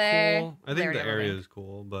bank up there. Cool. I think the area is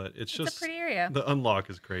cool, but it's just a pretty area. The unlock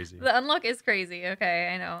is crazy. The unlock is crazy. Okay,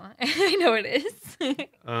 I know. I know it is.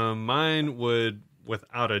 Mine would,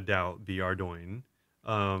 without a doubt, be Ardoin.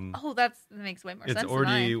 That makes way more sense. It's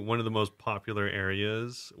already one of the most popular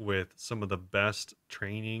areas with some of the best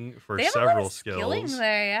training for several skills.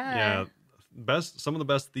 There, yeah. Yeah, some of the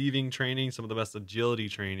best thieving training, some of the best agility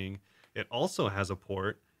training. It also has a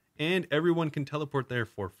port. And everyone can teleport there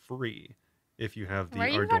for free if you have the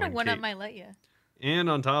Ardoin Cape. One up my Letia. And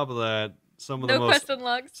on top of that, some of No the most quest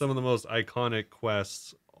unlocks. some of the most iconic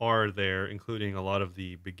quests are there, including a lot of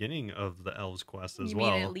the beginning of the elves quest as You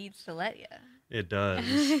well. mean it leads to Letia? It does.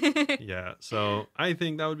 Yeah. So I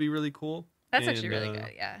think that would be really cool. That's actually really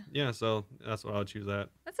good. Yeah. Yeah. So that's what I'll choose.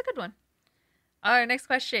 That's a good one. Our next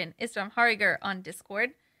question is from Hariger on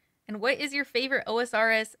Discord. And what is your favorite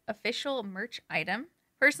OSRS official merch item?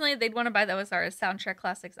 Personally, they'd want to buy the OSRS Soundtrack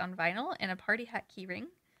Classics on vinyl and a party hat keyring.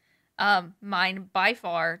 Mine, by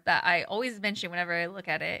far, that I always mention whenever I look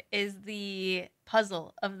at it, is the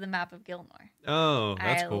puzzle of the map of Gilmore. Oh,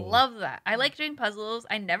 that's cool. I love that. I like doing puzzles.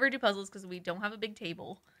 I never do puzzles because we don't have a big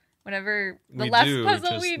table. Whenever the last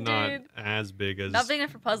puzzle we did, as big as not big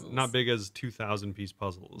enough for puzzles. Not big as 2,000-piece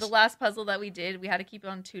puzzles. The last puzzle that we did, we had to keep it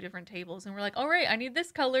on 2 different tables, and we're like, all right, I need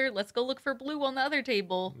this color. Let's go look for blue on the other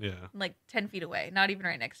table. Yeah, like 10 feet away, not even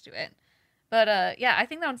right next to it. But yeah, I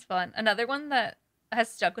think that one's fun. Another one that has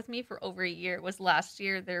stuck with me for over a year was last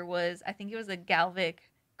year. There was, I think it was a Galvic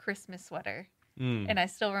Christmas sweater. And I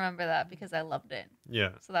still remember that because I loved it.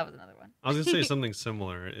 Yeah. So that was another one. I was going to say something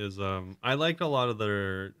similar is I liked a lot of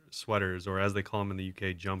their sweaters, or as they call them in the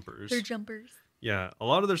UK, jumpers. They're jumpers. Yeah. A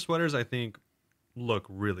lot of their sweaters, I think, look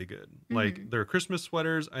really good. Like their Christmas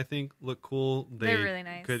sweaters, I think, look cool. They're really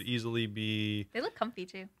nice. Could easily be... They look comfy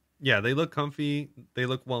too. Yeah, they look comfy. They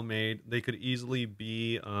look well made. They could easily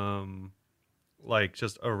be like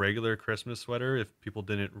just a regular Christmas sweater if people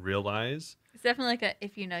didn't realize. It's definitely like a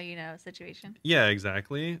if you know, you know situation. Yeah,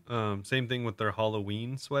 exactly. Same thing with their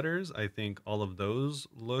Halloween sweaters. I think all of those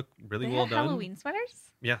look really well done. Halloween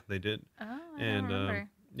sweaters? Yeah, they did. Oh, I don't remember.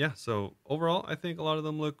 Yeah, so overall, I think a lot of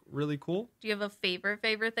them look really cool. Do you have a favorite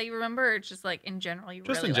that you remember, or it's just like in general you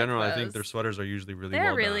just really in general, like I think their sweaters are usually really They're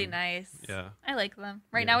well really done. nice. Yeah. I like them.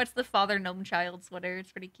 Right now it's the Father Gnome Child sweater.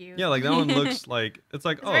 It's pretty cute. Yeah, like that one looks like, it's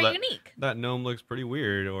like, very unique. That gnome looks pretty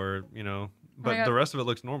weird, or, you know, but the rest of it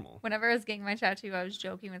looks normal. Whenever I was getting my tattoo, I was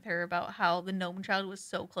joking with her about how the Gnome Child was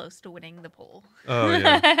so close to winning the poll. Oh,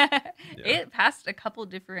 yeah. It passed a couple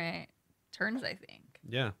different turns, I think.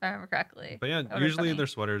 Yeah. If I remember correctly. But yeah, usually their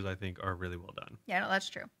sweaters, I think, are really well done. Yeah, no, that's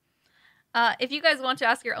true. If you guys want to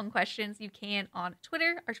ask your own questions, you can on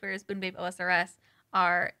Twitter. Our Twitter is Bunebapeosrs.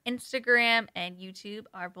 Our Instagram and YouTube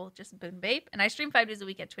are both just Bunebape. And I stream 5 days a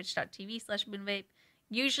week at twitch.tv/Bunebape.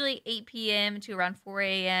 Usually 8 p.m. to around 4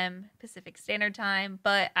 a.m. Pacific Standard Time.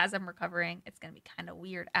 But as I'm recovering, it's going to be kind of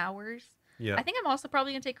weird hours. Yeah. I think I'm also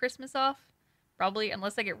probably going to take Christmas off. Probably,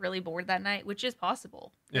 unless I get really bored that night, which is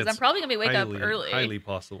possible. Because I'm probably going to be wake up early. Highly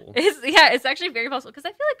possible. It's actually very possible. Because I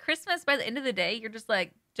feel like Christmas, by the end of the day, you're just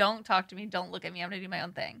like, don't talk to me, don't look at me, I'm going to do my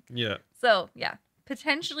own thing. Yeah. So, yeah.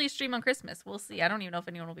 Potentially stream on Christmas. We'll see. I don't even know if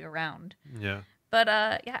anyone will be around. Yeah. But,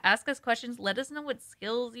 yeah, ask us questions. Let us know what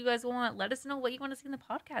skills you guys want. Let us know what you want to see in the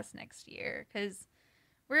podcast next year. Because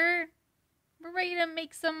we're ready to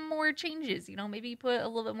make some more changes. You know, maybe put a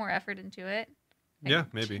little bit more effort into it. Yeah,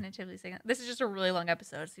 maybe. Tentatively saying this is just a really long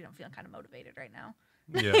episode, so you don't feel kind of motivated right now.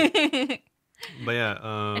 Yeah. But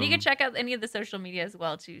yeah. And you can check out any of the social media as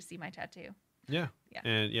well to see my tattoo. Yeah.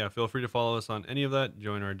 And yeah, feel free to follow us on any of that.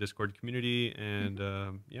 Join our Discord community and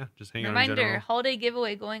yeah, just hang out in general. Reminder, holiday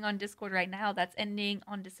giveaway going on Discord right now. That's ending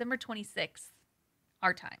on December 26th,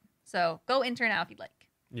 our time. So go enter now if you'd like.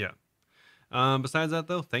 Yeah. Besides that,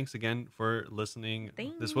 though, thanks again for listening.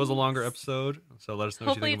 Thanks. This was a longer episode, so let us know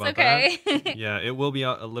Hopefully what you think about that. Yeah, it will be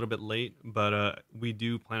out a little bit late, but we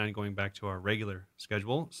do plan on going back to our regular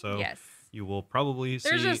schedule. So yes. You will probably see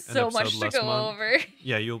There's just an so episode much to less go month. over.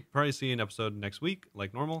 Yeah, you'll probably see an episode next week,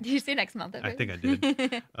 like normal. Did you say next month? I think I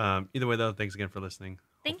did. Either way, though, thanks again for listening.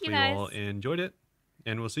 Thank Hopefully you, guys. all enjoyed it,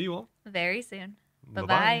 and we'll see you all very soon. Bye-bye.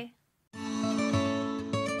 Bye-bye.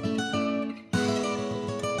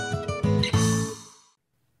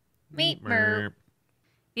 Meet Merp.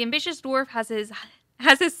 The ambitious dwarf has his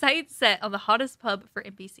sights set on the hottest pub for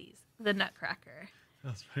NPCs, the Nutcracker.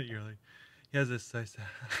 That's pretty early. He has his sights.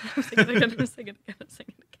 I'm singing again.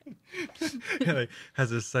 Yeah, like, has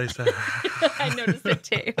his sights. I noticed it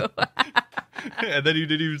too. And then you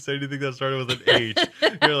didn't even say anything that started with an H.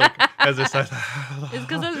 You're like, has his sights. It's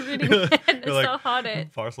because I was reading it. I saw hot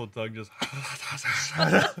it. Parcel tongue just.